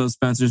 Roosevelt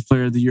Spencer's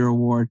Player of the Year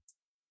award,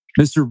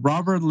 Mr.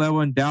 Robert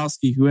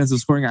Lewandowski, who ends up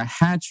scoring a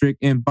hat trick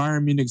in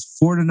Bayern Munich's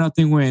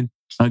 4-0 win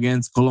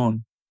against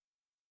Cologne.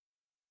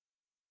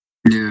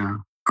 Yeah.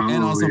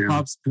 And also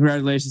pops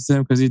congratulations to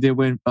him because he did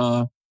win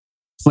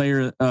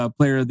player of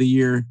the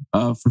year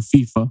for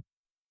FIFA.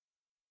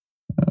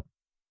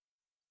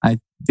 I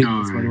think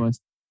that's what it was.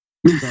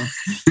 So,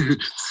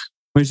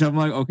 which I'm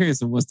like, okay,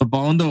 so what's the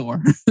Ballon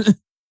d'Or?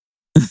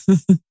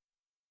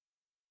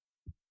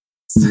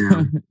 So,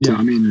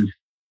 I mean,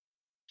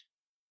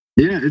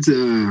 it's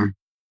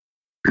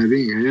I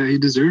think he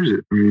deserves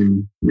it. I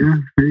mean,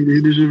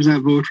 he deserves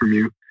that vote from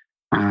you.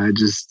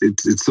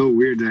 It's so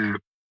weird that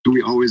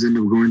we always end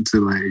up going to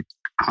like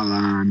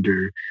Haaland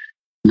or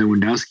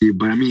Lewandowski,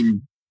 but I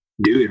mean,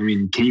 dude,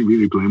 can you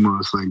really blame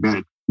us like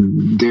that?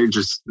 They're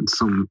just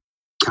some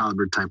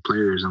caliber type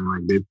players. I'm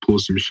like, they pull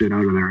some shit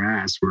out of their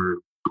ass. We're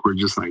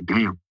just like,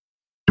 damn,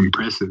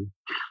 impressive.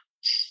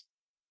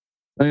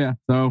 Oh yeah,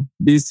 so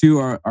these two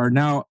are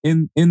now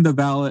in the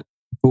ballot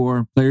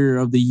for Player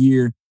of the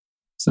Year.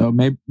 So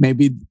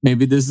maybe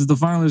this is the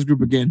finalist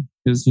group again,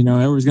 because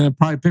everyone's gonna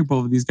probably pick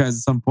both of these guys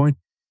at some point.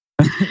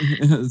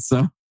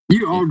 So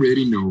you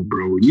already know,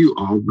 bro. You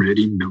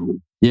already know.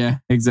 Yeah,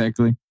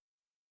 exactly.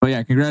 But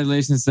yeah,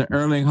 congratulations to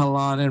Erling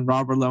Haaland and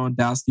Robert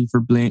Lewandowski for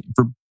being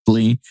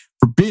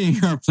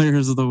our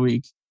players of the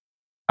week.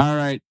 All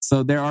right,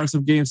 so there are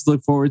some games to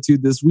look forward to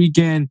this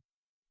weekend.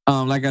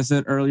 Like I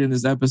said earlier in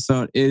this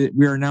episode,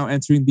 we are now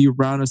entering the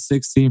round of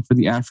 16 for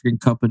the African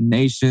Cup of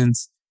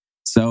Nations.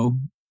 So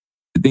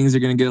things are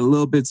going to get a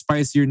little bit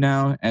spicier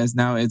now, as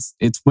now it's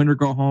win or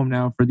go home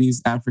now for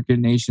these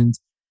African nations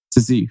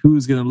to see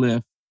who's going to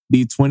lift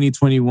the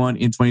 2021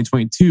 and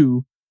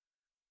 2022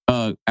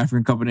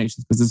 African Cup of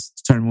Nations, because this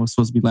tournament was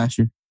supposed to be last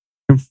year,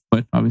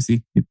 but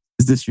obviously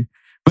it's this year.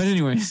 But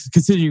anyways,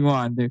 continuing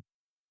on there.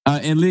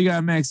 In Liga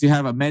MX, you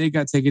have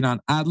America taking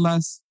on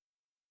Atlas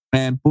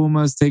and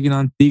Pumas taking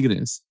on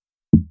Tigres.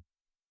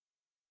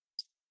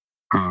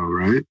 All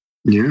right.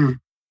 Yeah.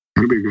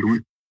 That'll be a good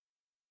one.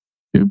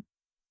 Yeah.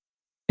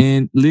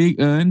 In Ligue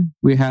 1,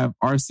 we have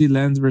RC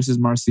Lens versus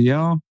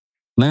Marseille.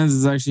 Lens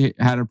is actually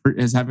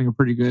having a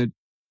pretty good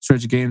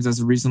stretch of games as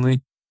of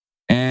recently.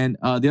 And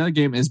the other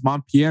game is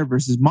Montpellier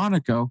versus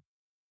Monaco.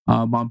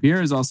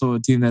 Montpellier is also a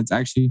team that's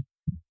actually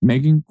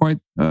making quite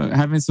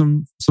having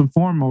some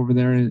form over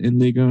there in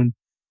Ligue 1.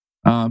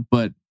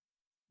 But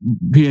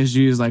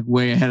PSG is like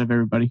way ahead of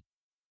everybody.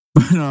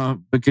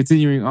 But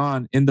continuing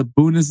on, in the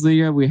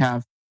Bundesliga, we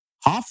have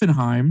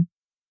Hoffenheim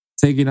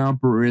taking on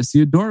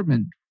Borussia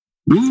Dortmund.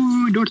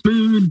 Ooh,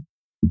 Dortmund.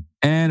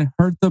 And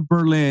Hertha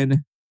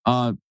Berlin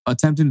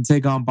attempting to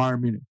take on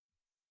Bayern Munich.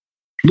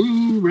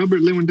 Ooh, Robert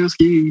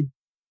Lewandowski.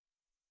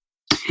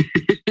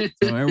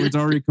 So everyone's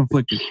already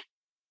conflicted.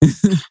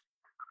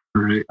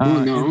 Right.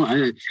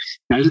 I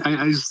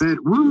said,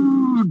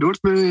 woo,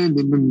 Dortmund,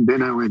 and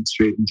then I went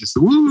straight and just,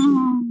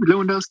 woo,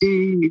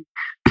 Lewandowski.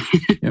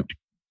 Yep.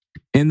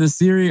 In the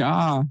Serie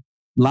A,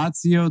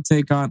 Lazio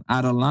take on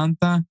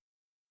Atalanta.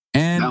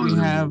 And we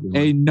have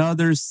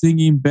another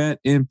singing bet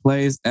in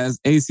place as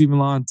AC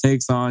Milan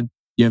takes on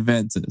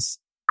Juventus.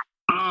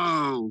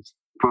 Oh,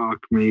 fuck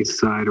me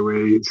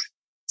sideways.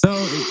 So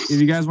if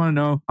you guys want to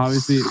know,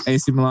 obviously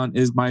AC Milan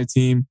is my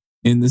team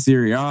in the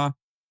Serie A.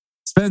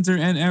 Spencer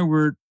and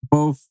Edward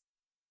both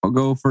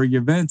go for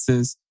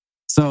Juventus.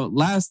 So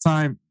last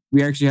time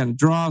we actually had a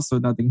draw, so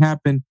nothing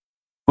happened.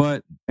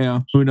 But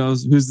who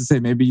knows? Who's to say?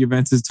 Maybe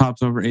Juventus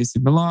tops over AC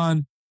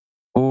Milan,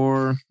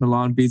 or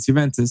Milan beats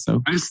Juventus.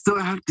 So I still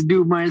have to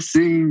do my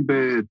singing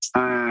bet.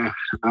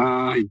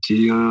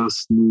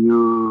 Dios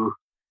mío.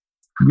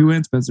 You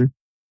win, Spencer.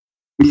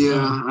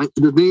 Yeah.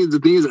 The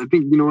thing is, I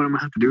think you know what I'm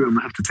gonna have to do. I'm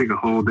gonna have to take a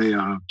whole day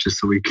off just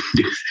so we can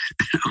do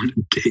it on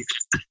the date.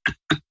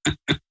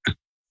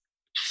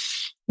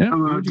 Yeah,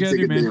 what you gotta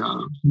do, man?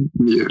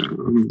 Yeah,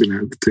 I'm gonna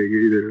have to take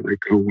either like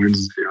a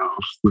Wednesday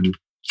off when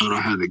I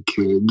don't have the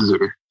kids,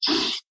 or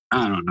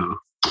I don't know.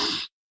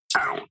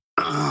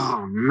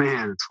 Oh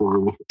man, it's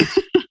horrible.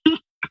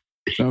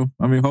 So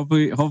I mean,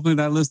 hopefully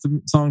that list of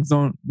songs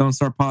don't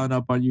start piling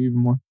up on you even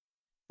more.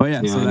 But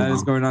yeah, so that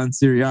is going on in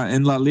Serie A.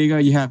 In La Liga,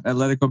 you have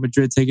Atletico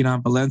Madrid taking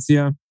on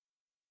Valencia,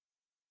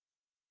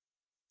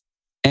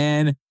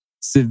 and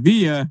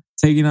Sevilla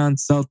taking on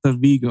Celta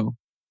Vigo.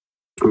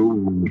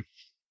 Ooh.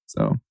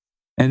 So,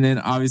 and then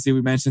obviously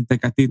we mentioned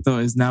Tecatito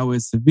is now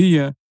with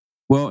Sevilla.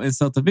 Well, in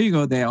Celta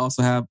Vigo, they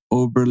also have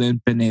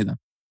Oberlin Pineda.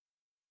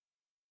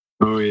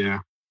 Oh yeah.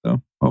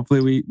 So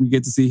hopefully we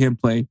get to see him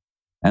play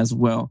as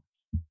well.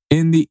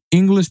 In the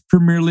English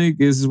Premier League,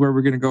 this is where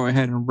we're going to go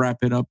ahead and wrap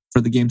it up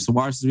for the games to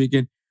watch this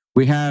weekend.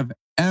 We have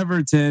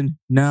Everton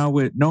now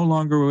no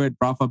longer with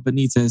Rafa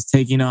Benitez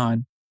taking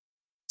on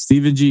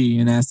Steven G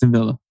in Aston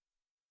Villa,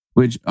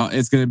 which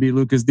it's going to be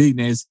Lucas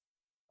Digne's,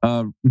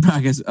 I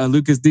guess a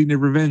Lucas Digne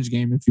revenge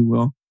game, if you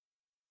will,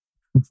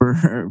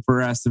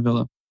 for Aston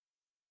Villa.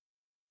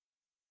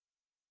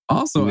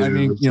 Also, I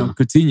mean,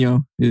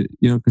 Coutinho.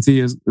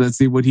 Coutinho. Let's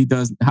see what he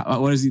does.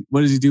 What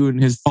does he do in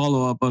his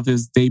follow up of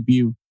his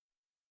debut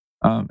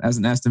as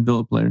an Aston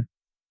Villa player?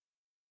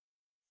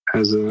 I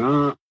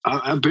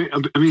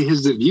mean,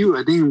 his debut,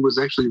 I think, was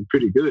actually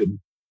pretty good.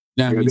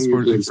 Yeah, he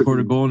scored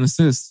a goal and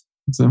assist.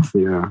 So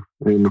yeah,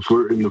 in the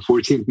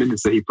 14th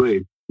minutes that he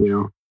played,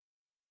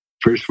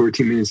 first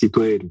 14 minutes he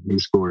played, he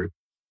scored.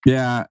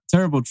 Yeah,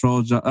 terrible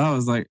troll job. I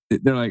was like,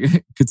 they're like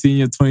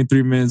Coutinho,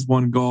 23 minutes,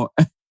 1 goal.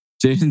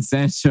 Jadon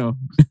Sancho,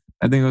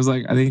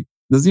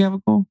 does he have a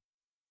goal?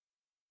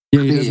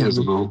 Yeah, he has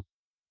a goal.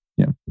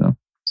 Yeah, so.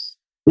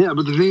 Yeah,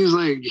 but the thing is,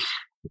 like,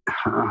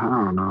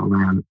 I don't know,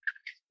 man.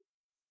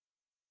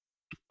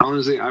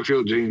 Honestly, I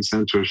feel Jadon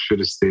Sancho should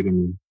have stayed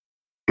in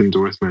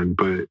Dortmund,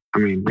 but I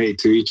mean, hey,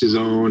 to each his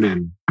own,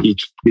 and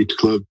each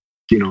club,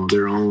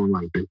 their own.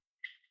 Like,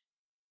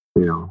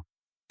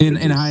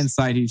 in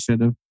hindsight, he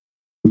should have.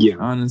 Yeah,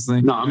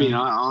 honestly. No, I mean,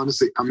 I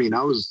was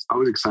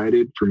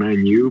excited for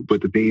Man U,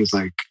 but the thing is,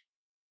 like,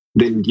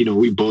 then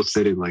we both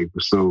said it, like,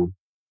 so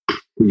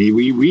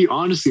we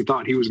honestly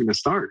thought he was going to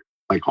start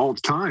like all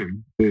the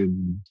time,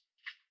 and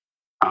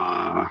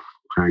I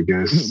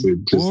guess it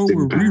just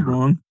didn't pan. Were we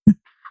wrong?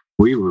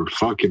 We were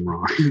fucking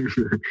wrong.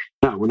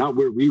 Not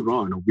were we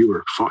wrong. No, we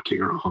were fucking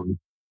wrong.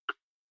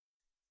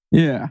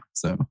 Yeah.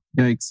 So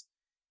yikes.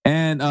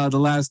 And the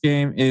last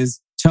game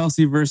is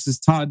Chelsea versus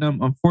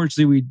Tottenham.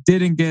 Unfortunately, we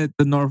didn't get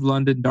the North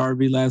London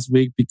derby last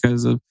week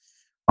because of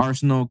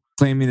Arsenal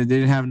claiming that they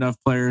didn't have enough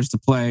players to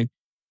play.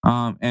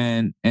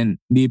 And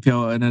the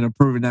EPL ended up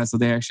proving that, so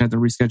they actually had to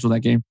reschedule that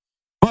game.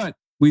 But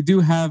we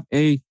do have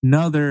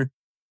another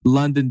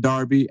London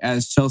derby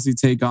as Chelsea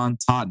take on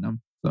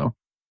Tottenham. So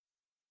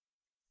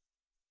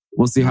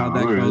we'll see how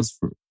that goes,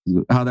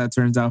 how that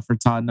turns out for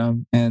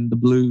Tottenham and the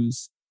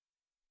Blues.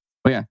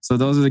 But yeah, so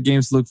those are the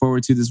games to look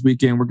forward to this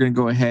weekend. We're going to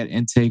go ahead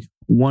and take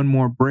one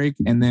more break,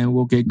 and then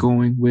we'll get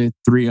going with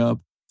 3 Up,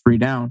 3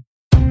 Down.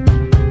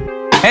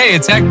 Hey,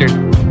 it's Hector.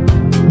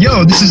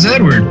 Yo, this is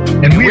Edward,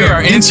 and we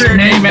are Insert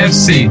Name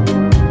FC.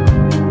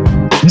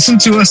 Listen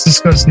to us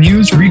discuss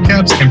news,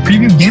 recaps, and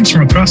preview games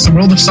from across the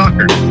world of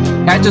soccer.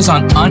 Catch us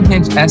on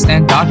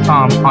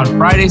unhingedsn.com on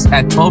Fridays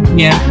at 12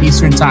 p.m.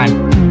 Eastern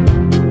Time.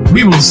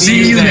 We will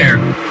see you there.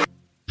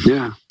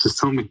 Yeah, just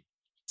tell me.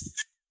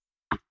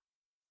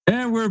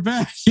 And we're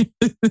back.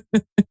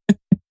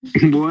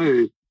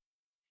 What?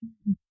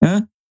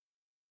 Huh?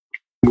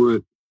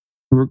 What?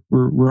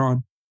 We're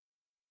on.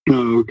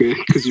 Oh, okay.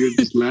 Because you're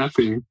just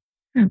laughing.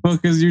 Well,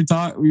 because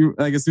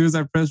like as soon as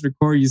I pressed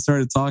record, you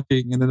started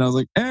talking, and then I was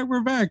like, "Hey,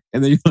 we're back,"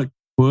 and then you're like,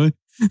 "What?"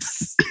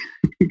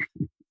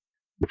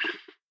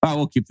 Oh,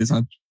 we'll keep this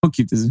on. We'll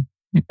keep this in.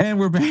 And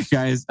we're back,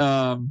 guys.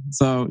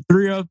 So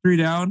 3 Up, 3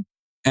 Down,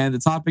 and the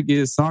topic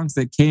is songs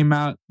that came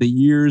out the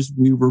years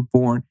we were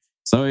born.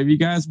 So if you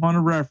guys want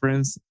to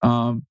reference,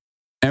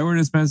 Edward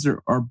and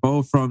Spencer are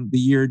both from the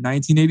year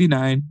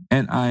 1989,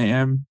 and I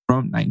am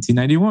from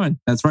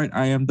 1991. That's right,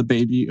 I am the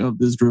baby of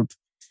this group.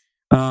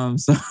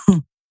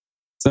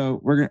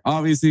 So we're gonna,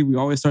 obviously, we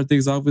always start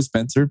things off with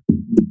Spencer.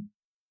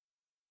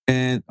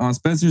 And on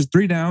Spencer's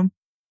 3 Down,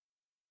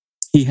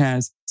 he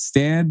has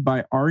Stand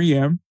by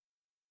REM.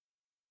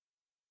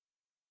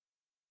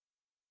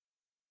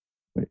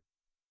 Wait.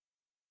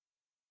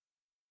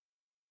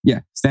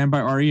 Yeah, Stand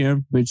by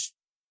REM, which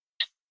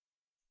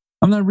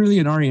I'm not really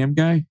an REM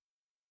guy.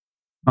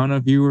 I don't know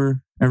if you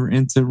were ever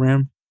into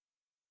REM.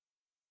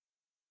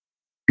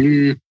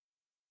 Not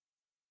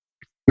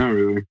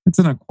really. It's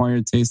an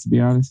acquired taste, to be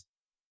honest.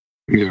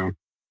 Yeah.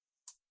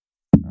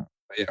 But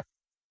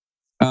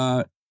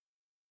yeah.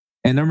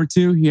 And number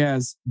 2, he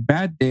has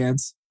Bad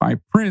Dance by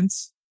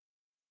Prince.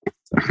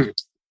 So,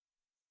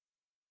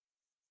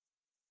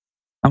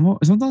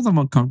 sometimes I'm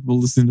uncomfortable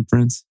listening to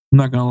Prince. I'm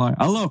not gonna lie.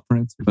 I love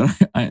Prince, but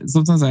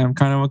sometimes I am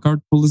kind of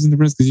uncomfortable listening to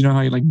Prince because you know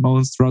how he like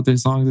moans throughout their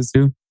songs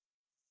too.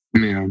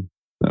 Yeah.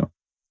 So,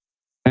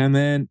 and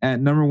then at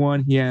number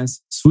 1, he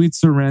has Sweet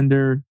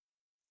Surrender,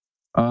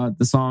 the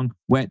song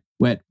Wet,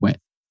 Wet,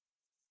 Wet.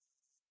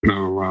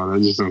 Oh wow,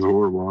 that just sounds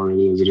horrible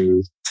already as it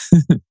is.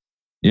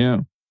 Yeah.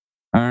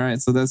 All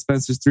right, so that's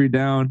Spencer's 3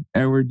 down.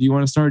 Edward, do you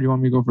want to start or do you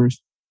want me to go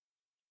first?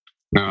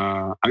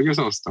 I guess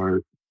I'll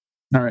start.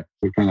 All right.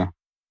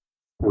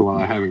 While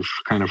I have it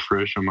kind of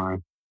fresh in my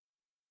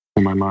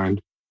mind.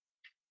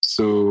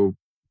 So,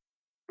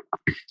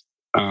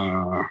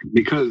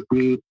 because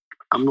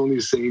I'm only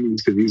saying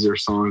these because these are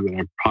songs that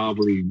I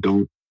probably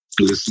don't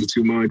listen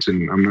to much,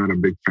 and I'm not a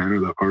big fan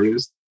of the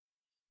artist.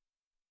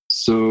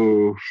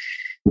 So,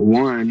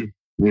 one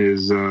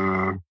is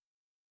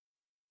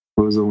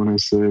what was the one I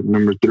said?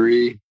 Number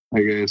 3,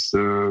 I guess.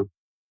 Too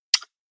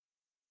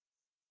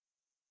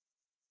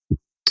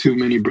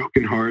Many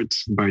Broken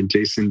Hearts by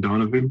Jason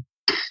Donovan.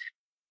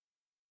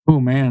 Oh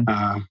man.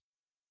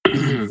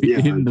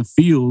 Hitting the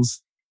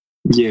feels.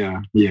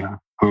 Yeah.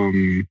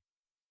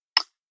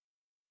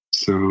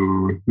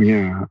 So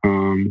yeah.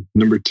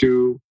 Number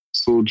 2,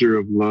 Soldier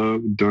of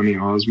Love, Donny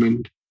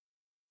Osmond.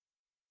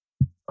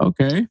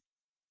 Okay.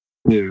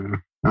 Yeah.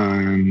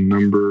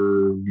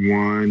 Number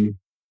 1,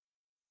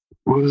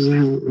 what was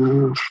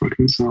that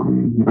fucking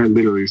song? I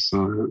literally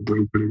saw it a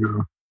little bit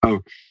ago. Oh,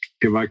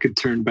 If I Could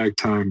Turn Back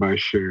Time by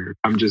Cher.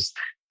 I'm just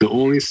the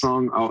only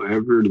song I'll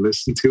ever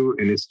listen to,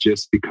 and it's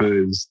just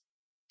because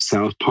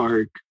South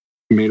Park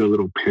made a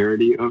little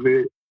parody of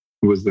it.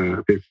 Was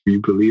the If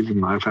You Believe in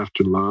Life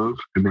After Love,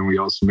 and then we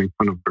also make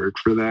fun of Bert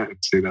for that and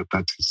say that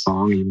that's his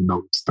song, even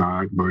though it's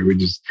not. But we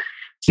just,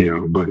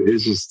 but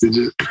it's just,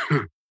 it's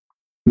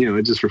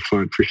just for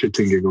fun, for shits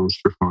and giggles,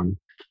 for fun.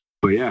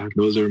 But yeah,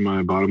 those are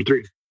my bottom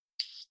 3.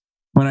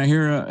 When I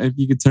hear If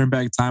You Could Turn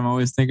Back Time, I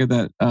always think of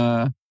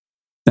that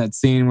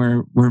scene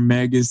where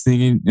Meg is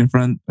singing in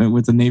front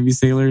with the Navy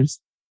sailors.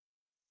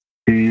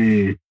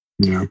 Yeah,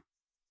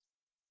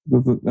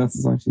 that's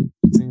the song she's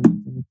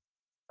singing.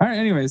 All right.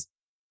 Anyways,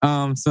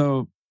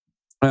 so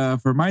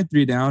for my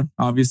 3 down,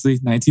 obviously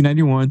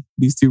 1991.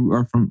 These 2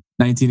 are from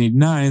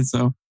 1989,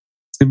 so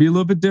it's gonna be a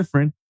little bit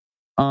different.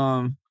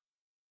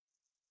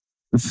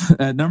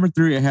 At number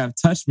 3, I have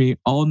 "Touch Me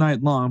All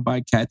Night Long"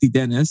 by Kathy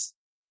Dennis.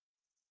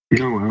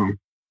 Oh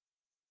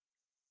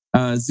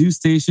wow. Zoo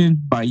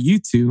Station by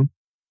U2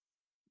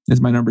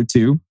 is my number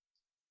 2.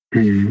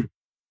 Mm-hmm.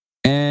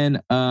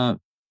 And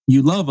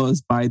You Love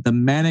Us by the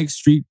Manic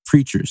Street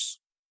Preachers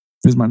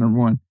is my number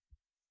 1.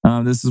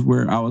 This is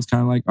where I was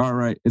kind of like, all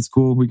right, it's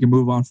cool. We can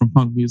move on from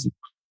punk music.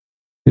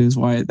 Is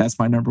why that's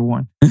my number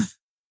 1.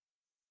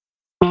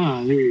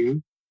 There you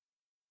go.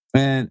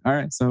 And all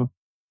right, so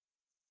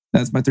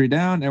that's my 3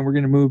 down. And we're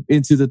going to move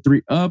into the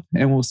 3 up.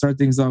 And we'll start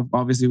things off,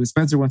 obviously, with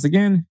Spencer once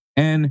again.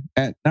 And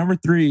at number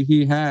 3,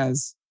 he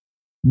has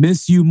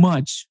Miss You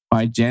Much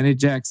by Janet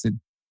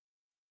Jackson.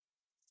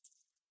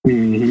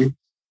 Mm-hmm.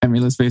 I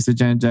mean, let's face it,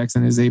 Janet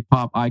Jackson is a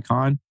pop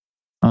icon.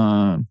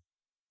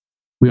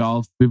 We've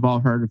all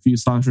heard a few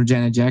songs from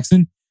Janet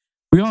Jackson.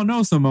 We all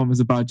know some moments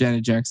about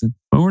Janet Jackson,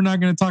 but we're not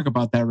going to talk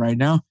about that right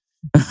now.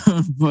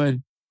 but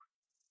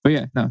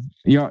yeah, no,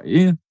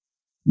 you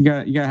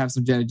gotta have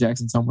some Janet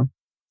Jackson somewhere.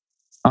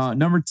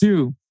 Number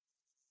 2,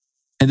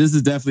 and this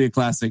is definitely a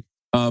classic.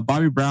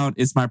 Bobby Brown,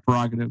 It's My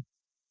Prerogative.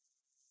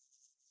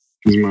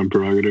 It's My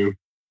Prerogative.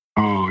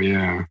 Oh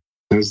yeah,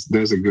 that's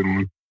a good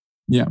one.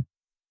 Yeah,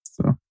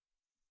 so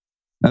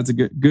that's a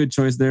good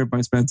choice there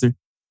by Spencer.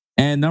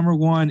 And number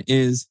 1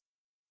 is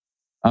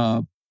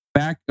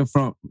Back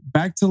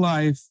to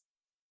Life,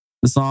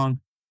 the song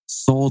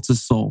Soul to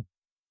Soul.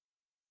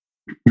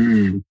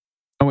 Mm.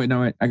 Oh wait,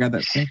 I got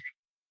that.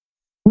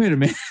 Wait a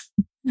minute.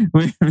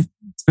 Wait a minute.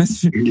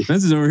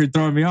 Spencer's over here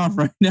throwing me off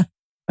right now.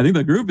 I think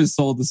the group is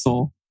Soul to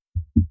Soul.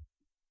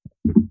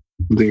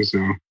 I think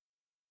so.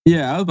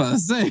 Yeah, I was about to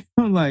say.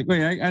 I'm like,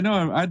 wait, I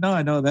know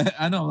that.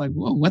 I know. I'm like,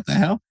 whoa, what the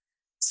hell?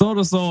 Soul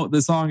to Soul.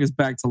 The song is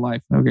Back to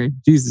Life. Okay,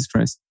 Jesus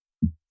Christ.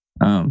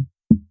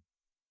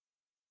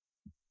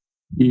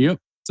 Yep.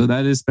 So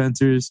that is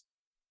Spencer's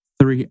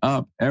 3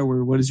 up.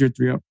 Edward, what is your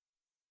 3 up?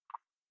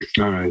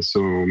 All right.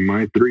 So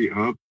my 3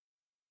 up.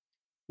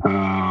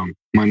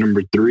 My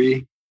number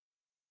 3,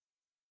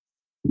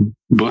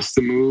 "Bust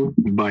a Move"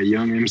 by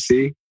Young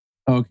MC.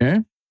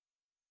 Okay.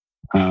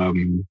 I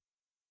mean,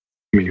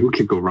 who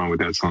could go wrong with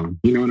that song?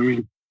 You know what I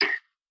mean?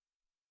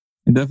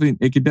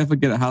 It could definitely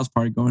get a house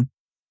party going.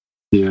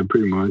 Yeah,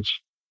 pretty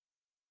much.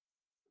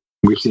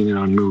 We've seen it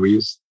on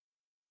movies.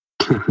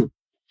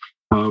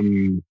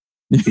 Number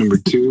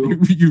 2.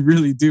 You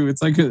really do.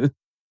 It's like a.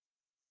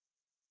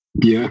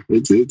 Yeah,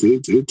 it's in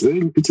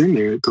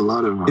there. It's a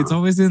lot of. It's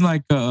always in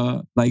like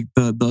the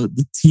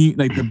team,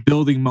 like the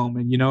building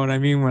moment. You know what I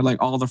mean? Where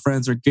like all the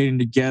friends are getting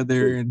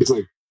together and it's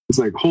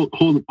like hold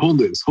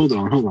this, hold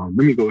on.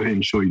 Let me go ahead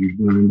and show you.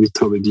 And they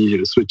tell the DJ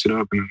to switch it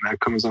up, and then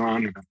that comes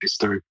on, and then they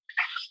start,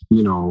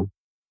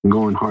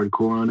 going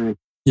hardcore on it.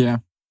 Yeah,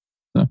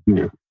 so,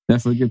 yeah,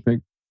 definitely good pick.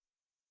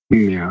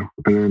 Yeah,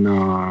 and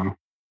then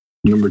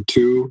number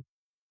 2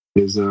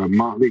 is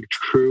Motley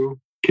Crue,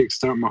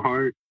 "Kickstart My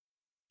Heart."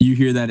 You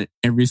hear that at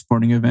every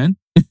sporting event.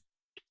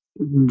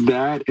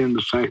 That and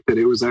the fact that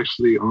it was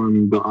actually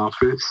on The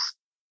Office.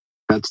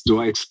 That's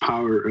Dwight's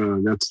power.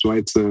 That's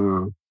Dwight's.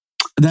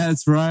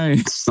 That's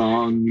right.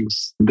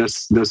 Songs.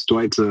 That's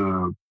Dwight's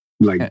pickup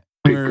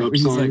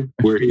song like,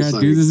 where he's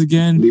like, do this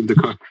again. Leave the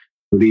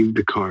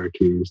car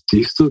keys. Do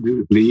you still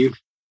do leave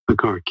the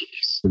car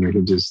keys? And then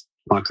he just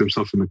locks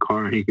himself in the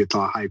car and he gets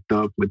all hyped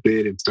up with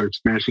it and starts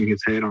smashing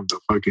his head on the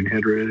fucking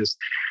headrest.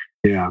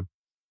 Yeah.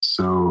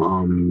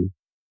 So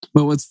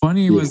But what's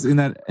funny was and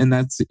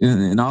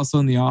also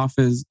in The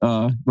Office,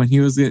 when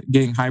he was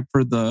getting hyped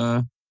for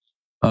the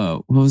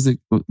what was it,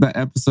 that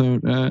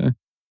episode,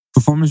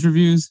 performance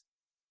reviews,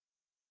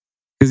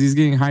 because he's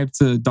getting hyped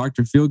to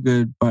Dr.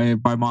 Feelgood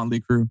by Motley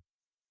Crue.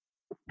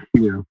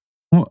 Yeah.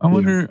 Well, I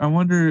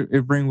wonder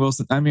if Rainn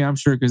Wilson. I mean, I'm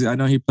sure because I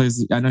know he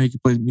can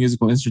play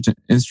musical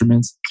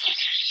instruments,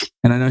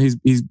 and I know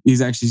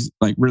he's actually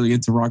like really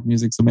into rock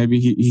music. So maybe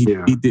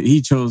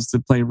he chose to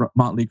play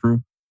Motley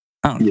Crue.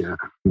 I don't know.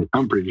 Yeah,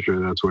 I'm pretty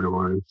sure that's what it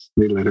was.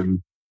 They let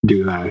him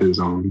do that his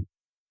own.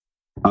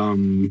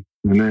 And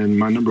then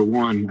my number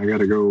 1, I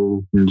gotta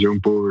go and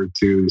jump over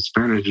to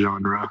Spanish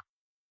genre.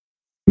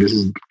 This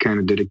is kind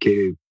of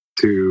dedicated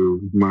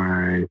to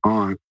my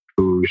aunt,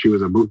 who she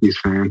was a Bookies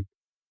fan.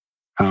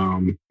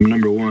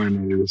 Number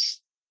 1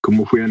 is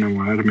 "Como Fui a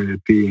Enamorarme de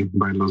Ti"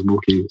 by Los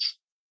Bookies.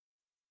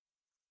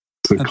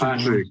 It's a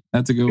classic.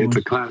 That's a good one. It's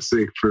a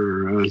classic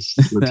for us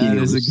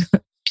Latinos.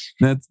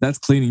 That's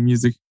cleaning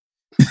music.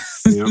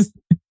 Yep.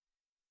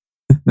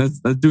 That's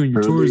doing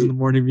your chores in the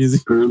morning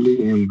music.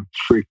 Early in the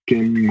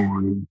freaking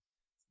morning.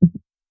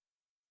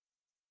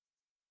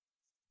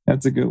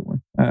 That's a good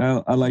one.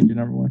 I like your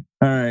number 1.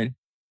 All right.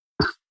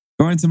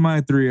 Going to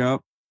my 3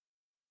 up.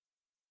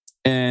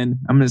 And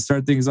I'm going to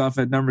start things off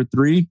at number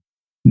 3.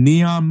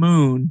 "Neon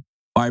Moon"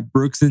 by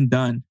Brooks and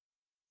Dunn.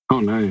 Oh,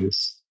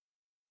 nice.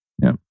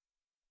 Yep.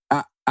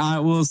 I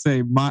will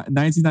say my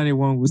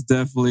 1991 was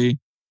definitely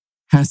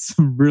has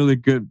some really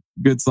good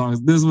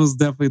songs. This was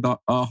definitely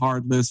a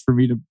hard list for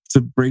me to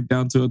break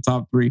down to a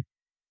top 3.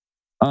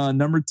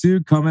 Number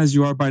 2, "Come As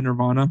You Are" by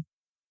Nirvana.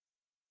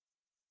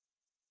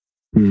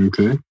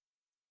 Okay.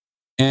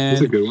 And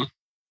that's a good one.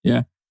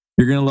 Yeah.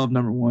 You're going to love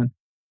number 1.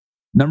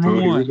 Number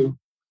 1,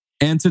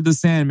 "Enter the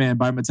Sandman"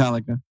 by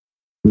Metallica.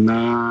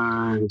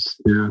 Nice.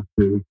 Yeah.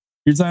 You're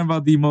talking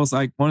about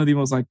one of the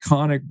most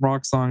iconic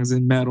rock songs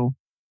in metal.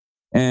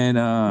 And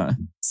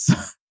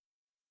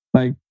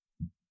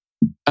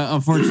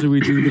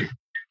unfortunately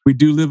we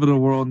do live in a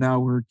world now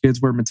where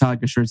kids wear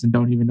Metallica shirts and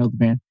don't even know the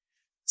band.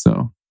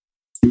 So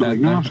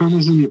I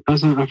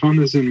found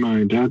this in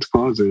my dad's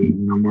closet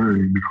and I'm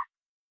wearing it.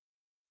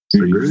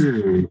 It's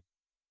great.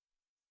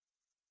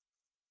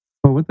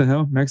 Oh, what the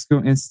hell?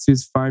 Mexico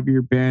institutes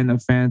 5-year ban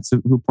of fans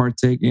who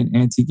partake in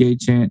anti-gay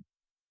chant.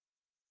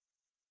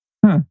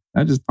 Huh.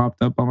 That just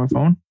popped up on my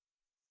phone.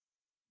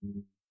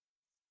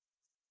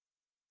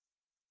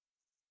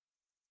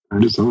 I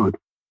just saw it.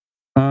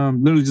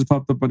 Literally just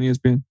popped up on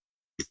ESPN.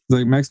 It's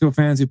like, Mexico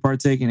fans who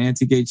partake in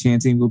anti-gay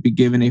chanting will be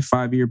given a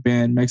 5-year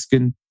ban.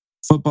 Mexican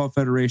Football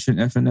Federation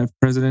FNF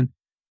President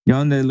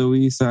Yonde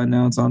Luisa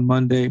announced on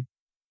Monday.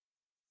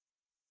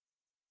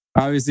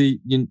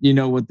 Obviously, you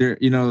know what they're,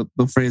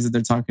 the phrase that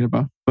they're talking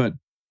about. But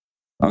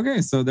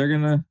okay, so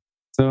Liga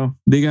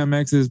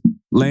MX is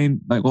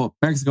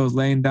Mexico's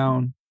laying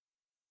down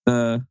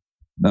the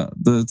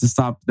to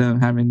stop them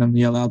having them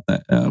yell out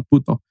that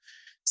puto.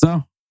 So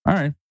all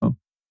right, well,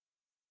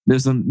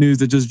 there's some news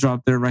that just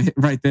dropped there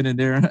right then and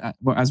there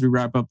as we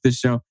wrap up this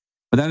show.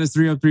 But that is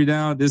 3 Up, 3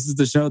 Down. This is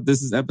the show.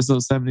 This is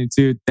episode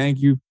 72. Thank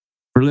you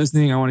for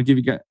listening. I want to give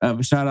you guys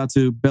a shout out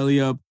to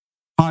Belly Up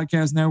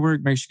Podcast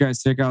Network. Make sure you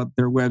guys check out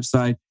their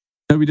website,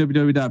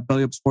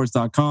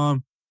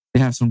 www.bellyupsports.com. They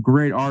have some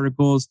great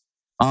articles.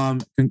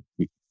 Belly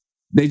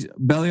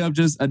Up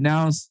just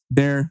announced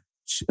their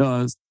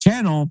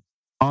channel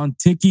on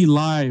Tiki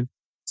Live.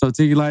 So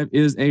Tiki Live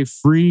is a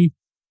free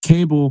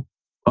cable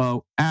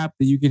app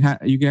that you can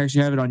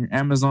actually have it on your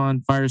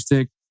Amazon Fire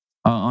Stick,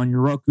 on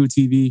your Roku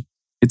TV.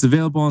 It's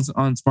available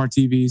on smart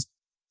TVs.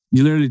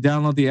 You literally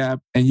download the app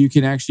and you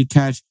can actually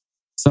catch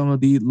some of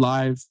the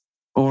live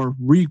or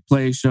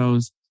replay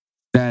shows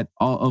that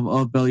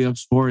of Belly Up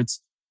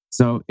Sports.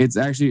 So it's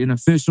actually an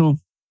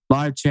official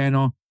live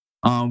channel.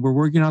 We're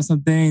working on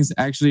some things.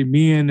 Actually,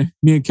 me and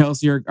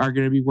Kelsey are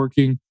going to be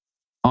working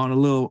on a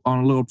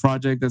little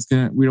project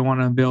we don't want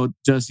to unveil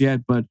just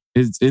yet, but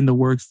it's in the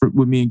works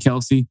with me and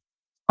Kelsey.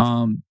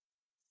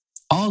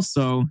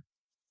 Also,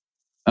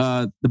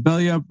 the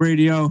Belly Up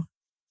Radio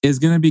is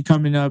going to be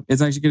coming up.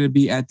 It's actually going to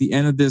be at the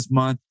end of this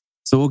month.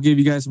 So we'll give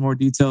you guys some more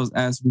details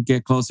as we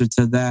get closer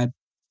to that.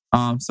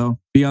 So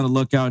be on the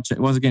lookout.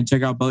 Once again,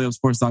 check out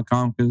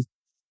bellyupsports.com because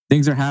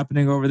things are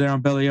happening over there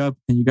on Belly Up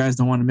and you guys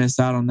don't want to miss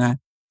out on that.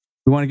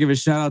 We want to give a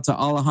shout out to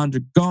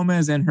Alejandra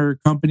Gomez and her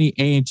company,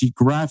 A&G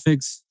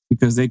Graphics,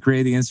 because they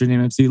created the Insert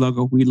Name FC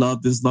logo. We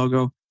love this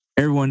logo.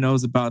 Everyone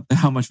knows about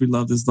how much we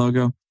love this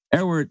logo.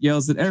 Edward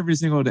yells it every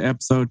single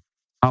episode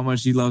how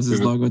much he loves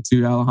his logo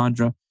too,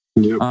 Alejandra.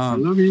 Yep, I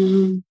love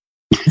you.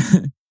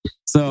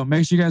 So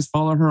make sure you guys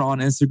follow her on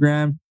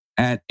Instagram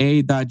at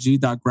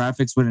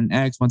a.g.graphics with an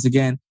X. Once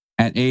again,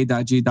 at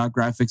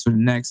a.g.graphics with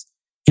an X.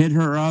 Hit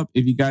her up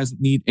if you guys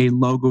need a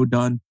logo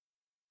done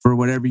for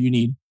whatever you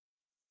need.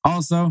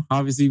 Also,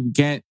 obviously, we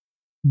can't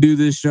do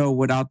this show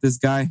without this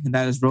guy, and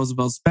that is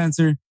Roosevelt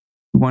Spencer.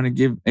 We want to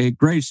give a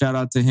great shout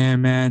out to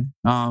him, man.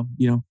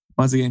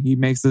 Once again, he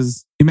makes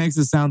us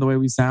sound the way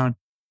we sound,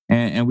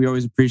 and we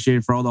always appreciate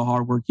it for all the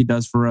hard work he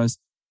does for us.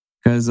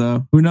 Because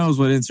who knows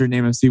what Insert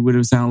Name FC would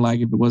have sounded like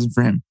if it wasn't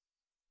for him.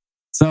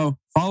 So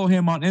follow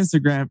him on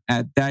Instagram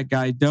at That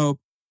Guy Dope.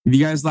 If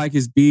you guys like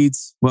his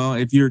beats, well,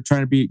 if you're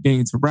trying to be getting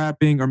into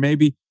rapping, or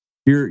maybe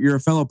you're a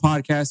fellow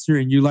podcaster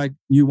and you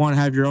want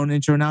to have your own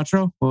intro and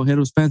outro, well, hit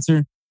up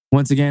Spencer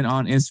once again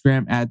on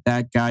Instagram at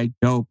That Guy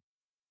Dope.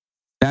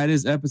 That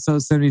is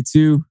episode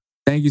 72.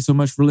 Thank you so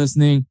much for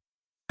listening.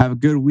 Have a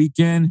good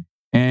weekend,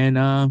 and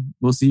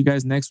we'll see you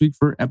guys next week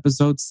for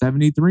episode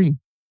 73.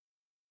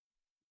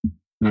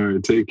 All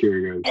right, take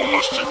care, guys.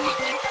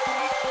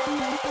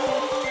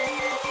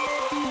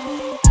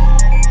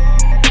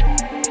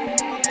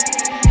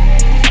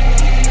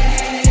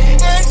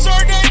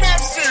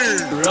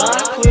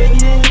 Rock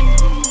with you.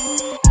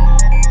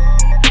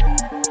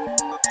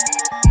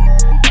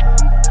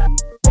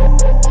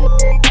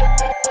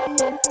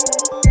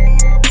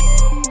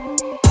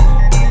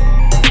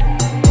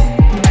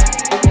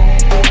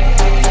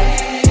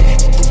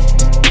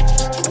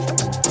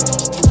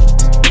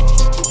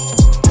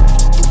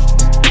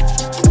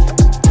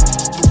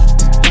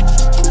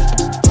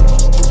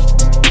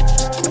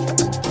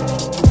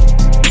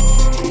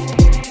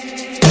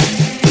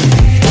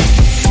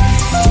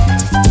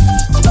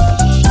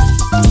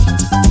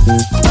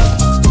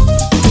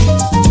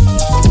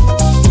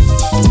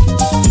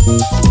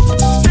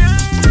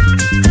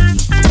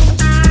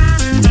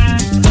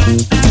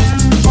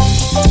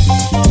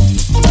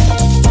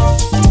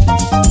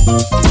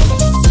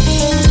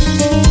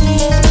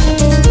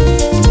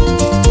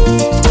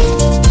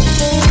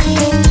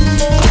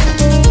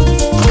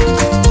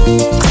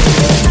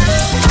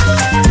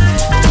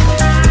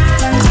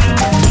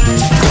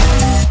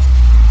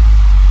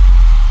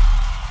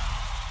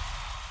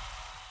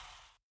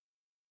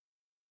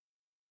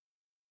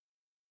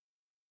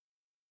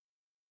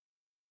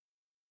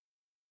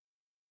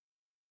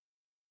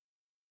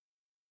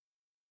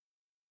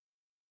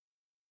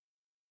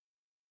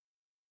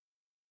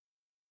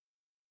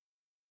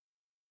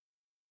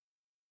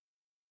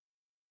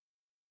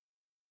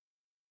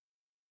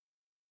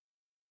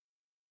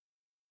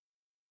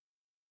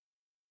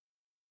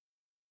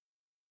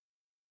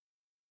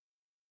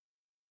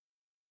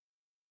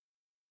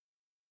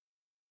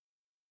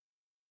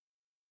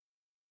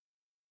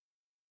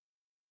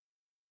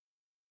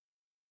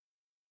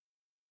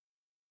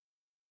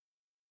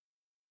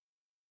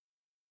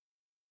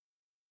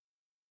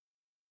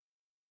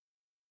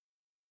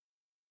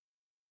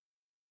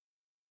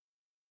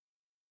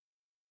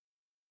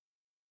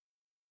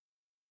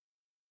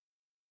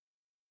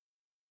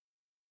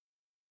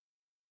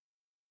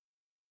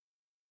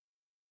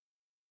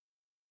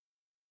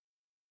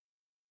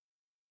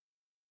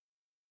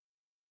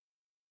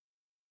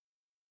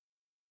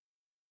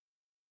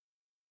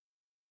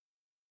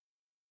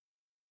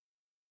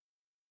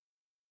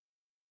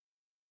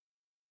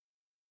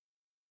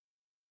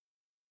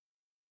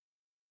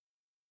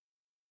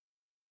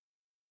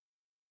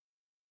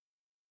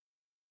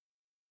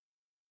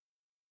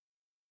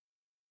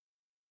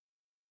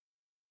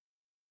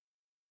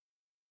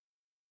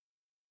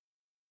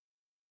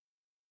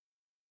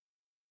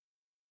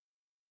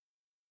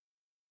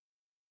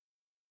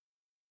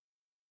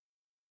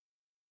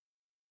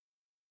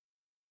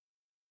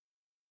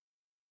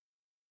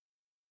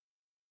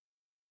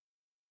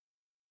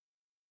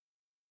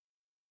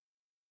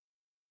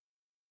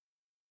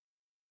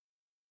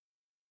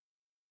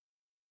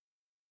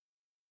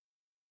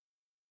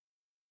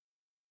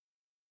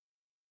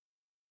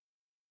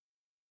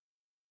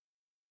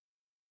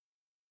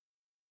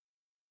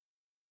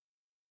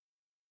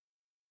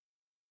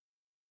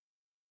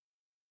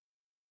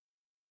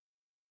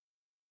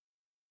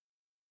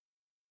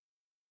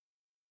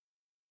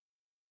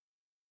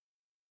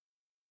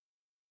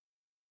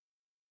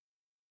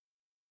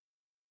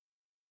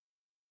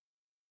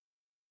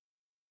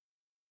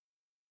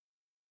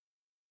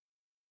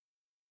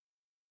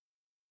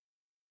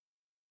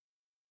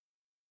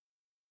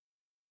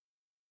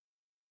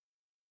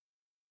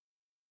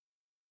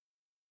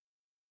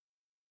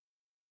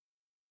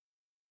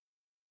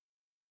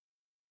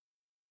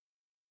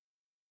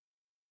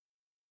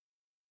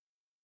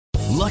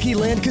 Lucky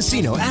Land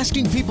Casino,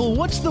 asking people,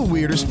 what's the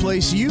weirdest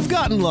place you've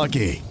gotten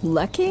lucky?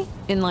 Lucky?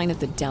 In line at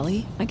the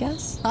deli, I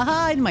guess?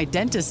 Aha, in my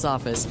dentist's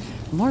office.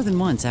 More than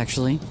once,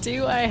 actually.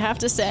 Do I have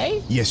to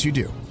say? Yes, you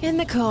do. In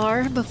the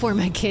car before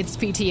my kids'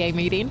 PTA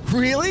meeting.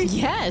 Really?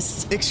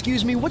 Yes.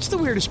 Excuse me, what's the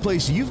weirdest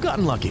place you've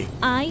gotten lucky?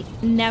 I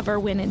never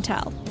win and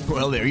tell.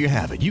 Well, there you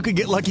have it. You can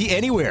get lucky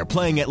anywhere,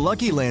 playing at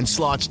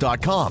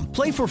LuckyLandSlots.com.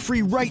 Play for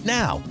free right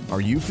now. Are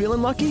you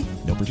feeling lucky?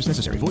 No purchase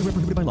necessary. Void where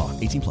prohibited by law.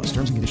 18 plus.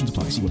 Terms and conditions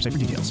apply. See website for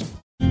details.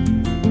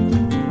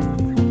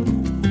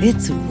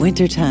 It's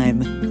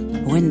wintertime.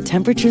 When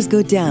temperatures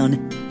go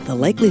down, the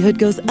likelihood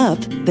goes up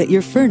that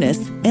your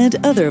furnace and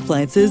other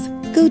appliances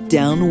go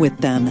down with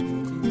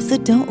them. So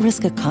don't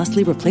risk a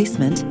costly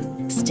replacement.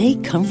 Stay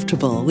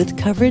comfortable with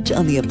coverage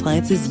on the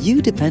appliances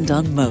you depend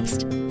on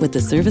most with the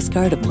Service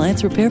Guard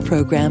Appliance Repair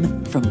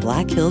Program from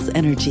Black Hills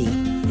Energy.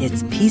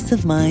 It's peace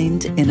of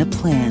mind in a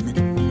plan.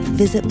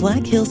 Visit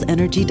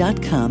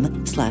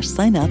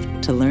blackhillsenergy.com/sign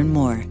up to learn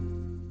more.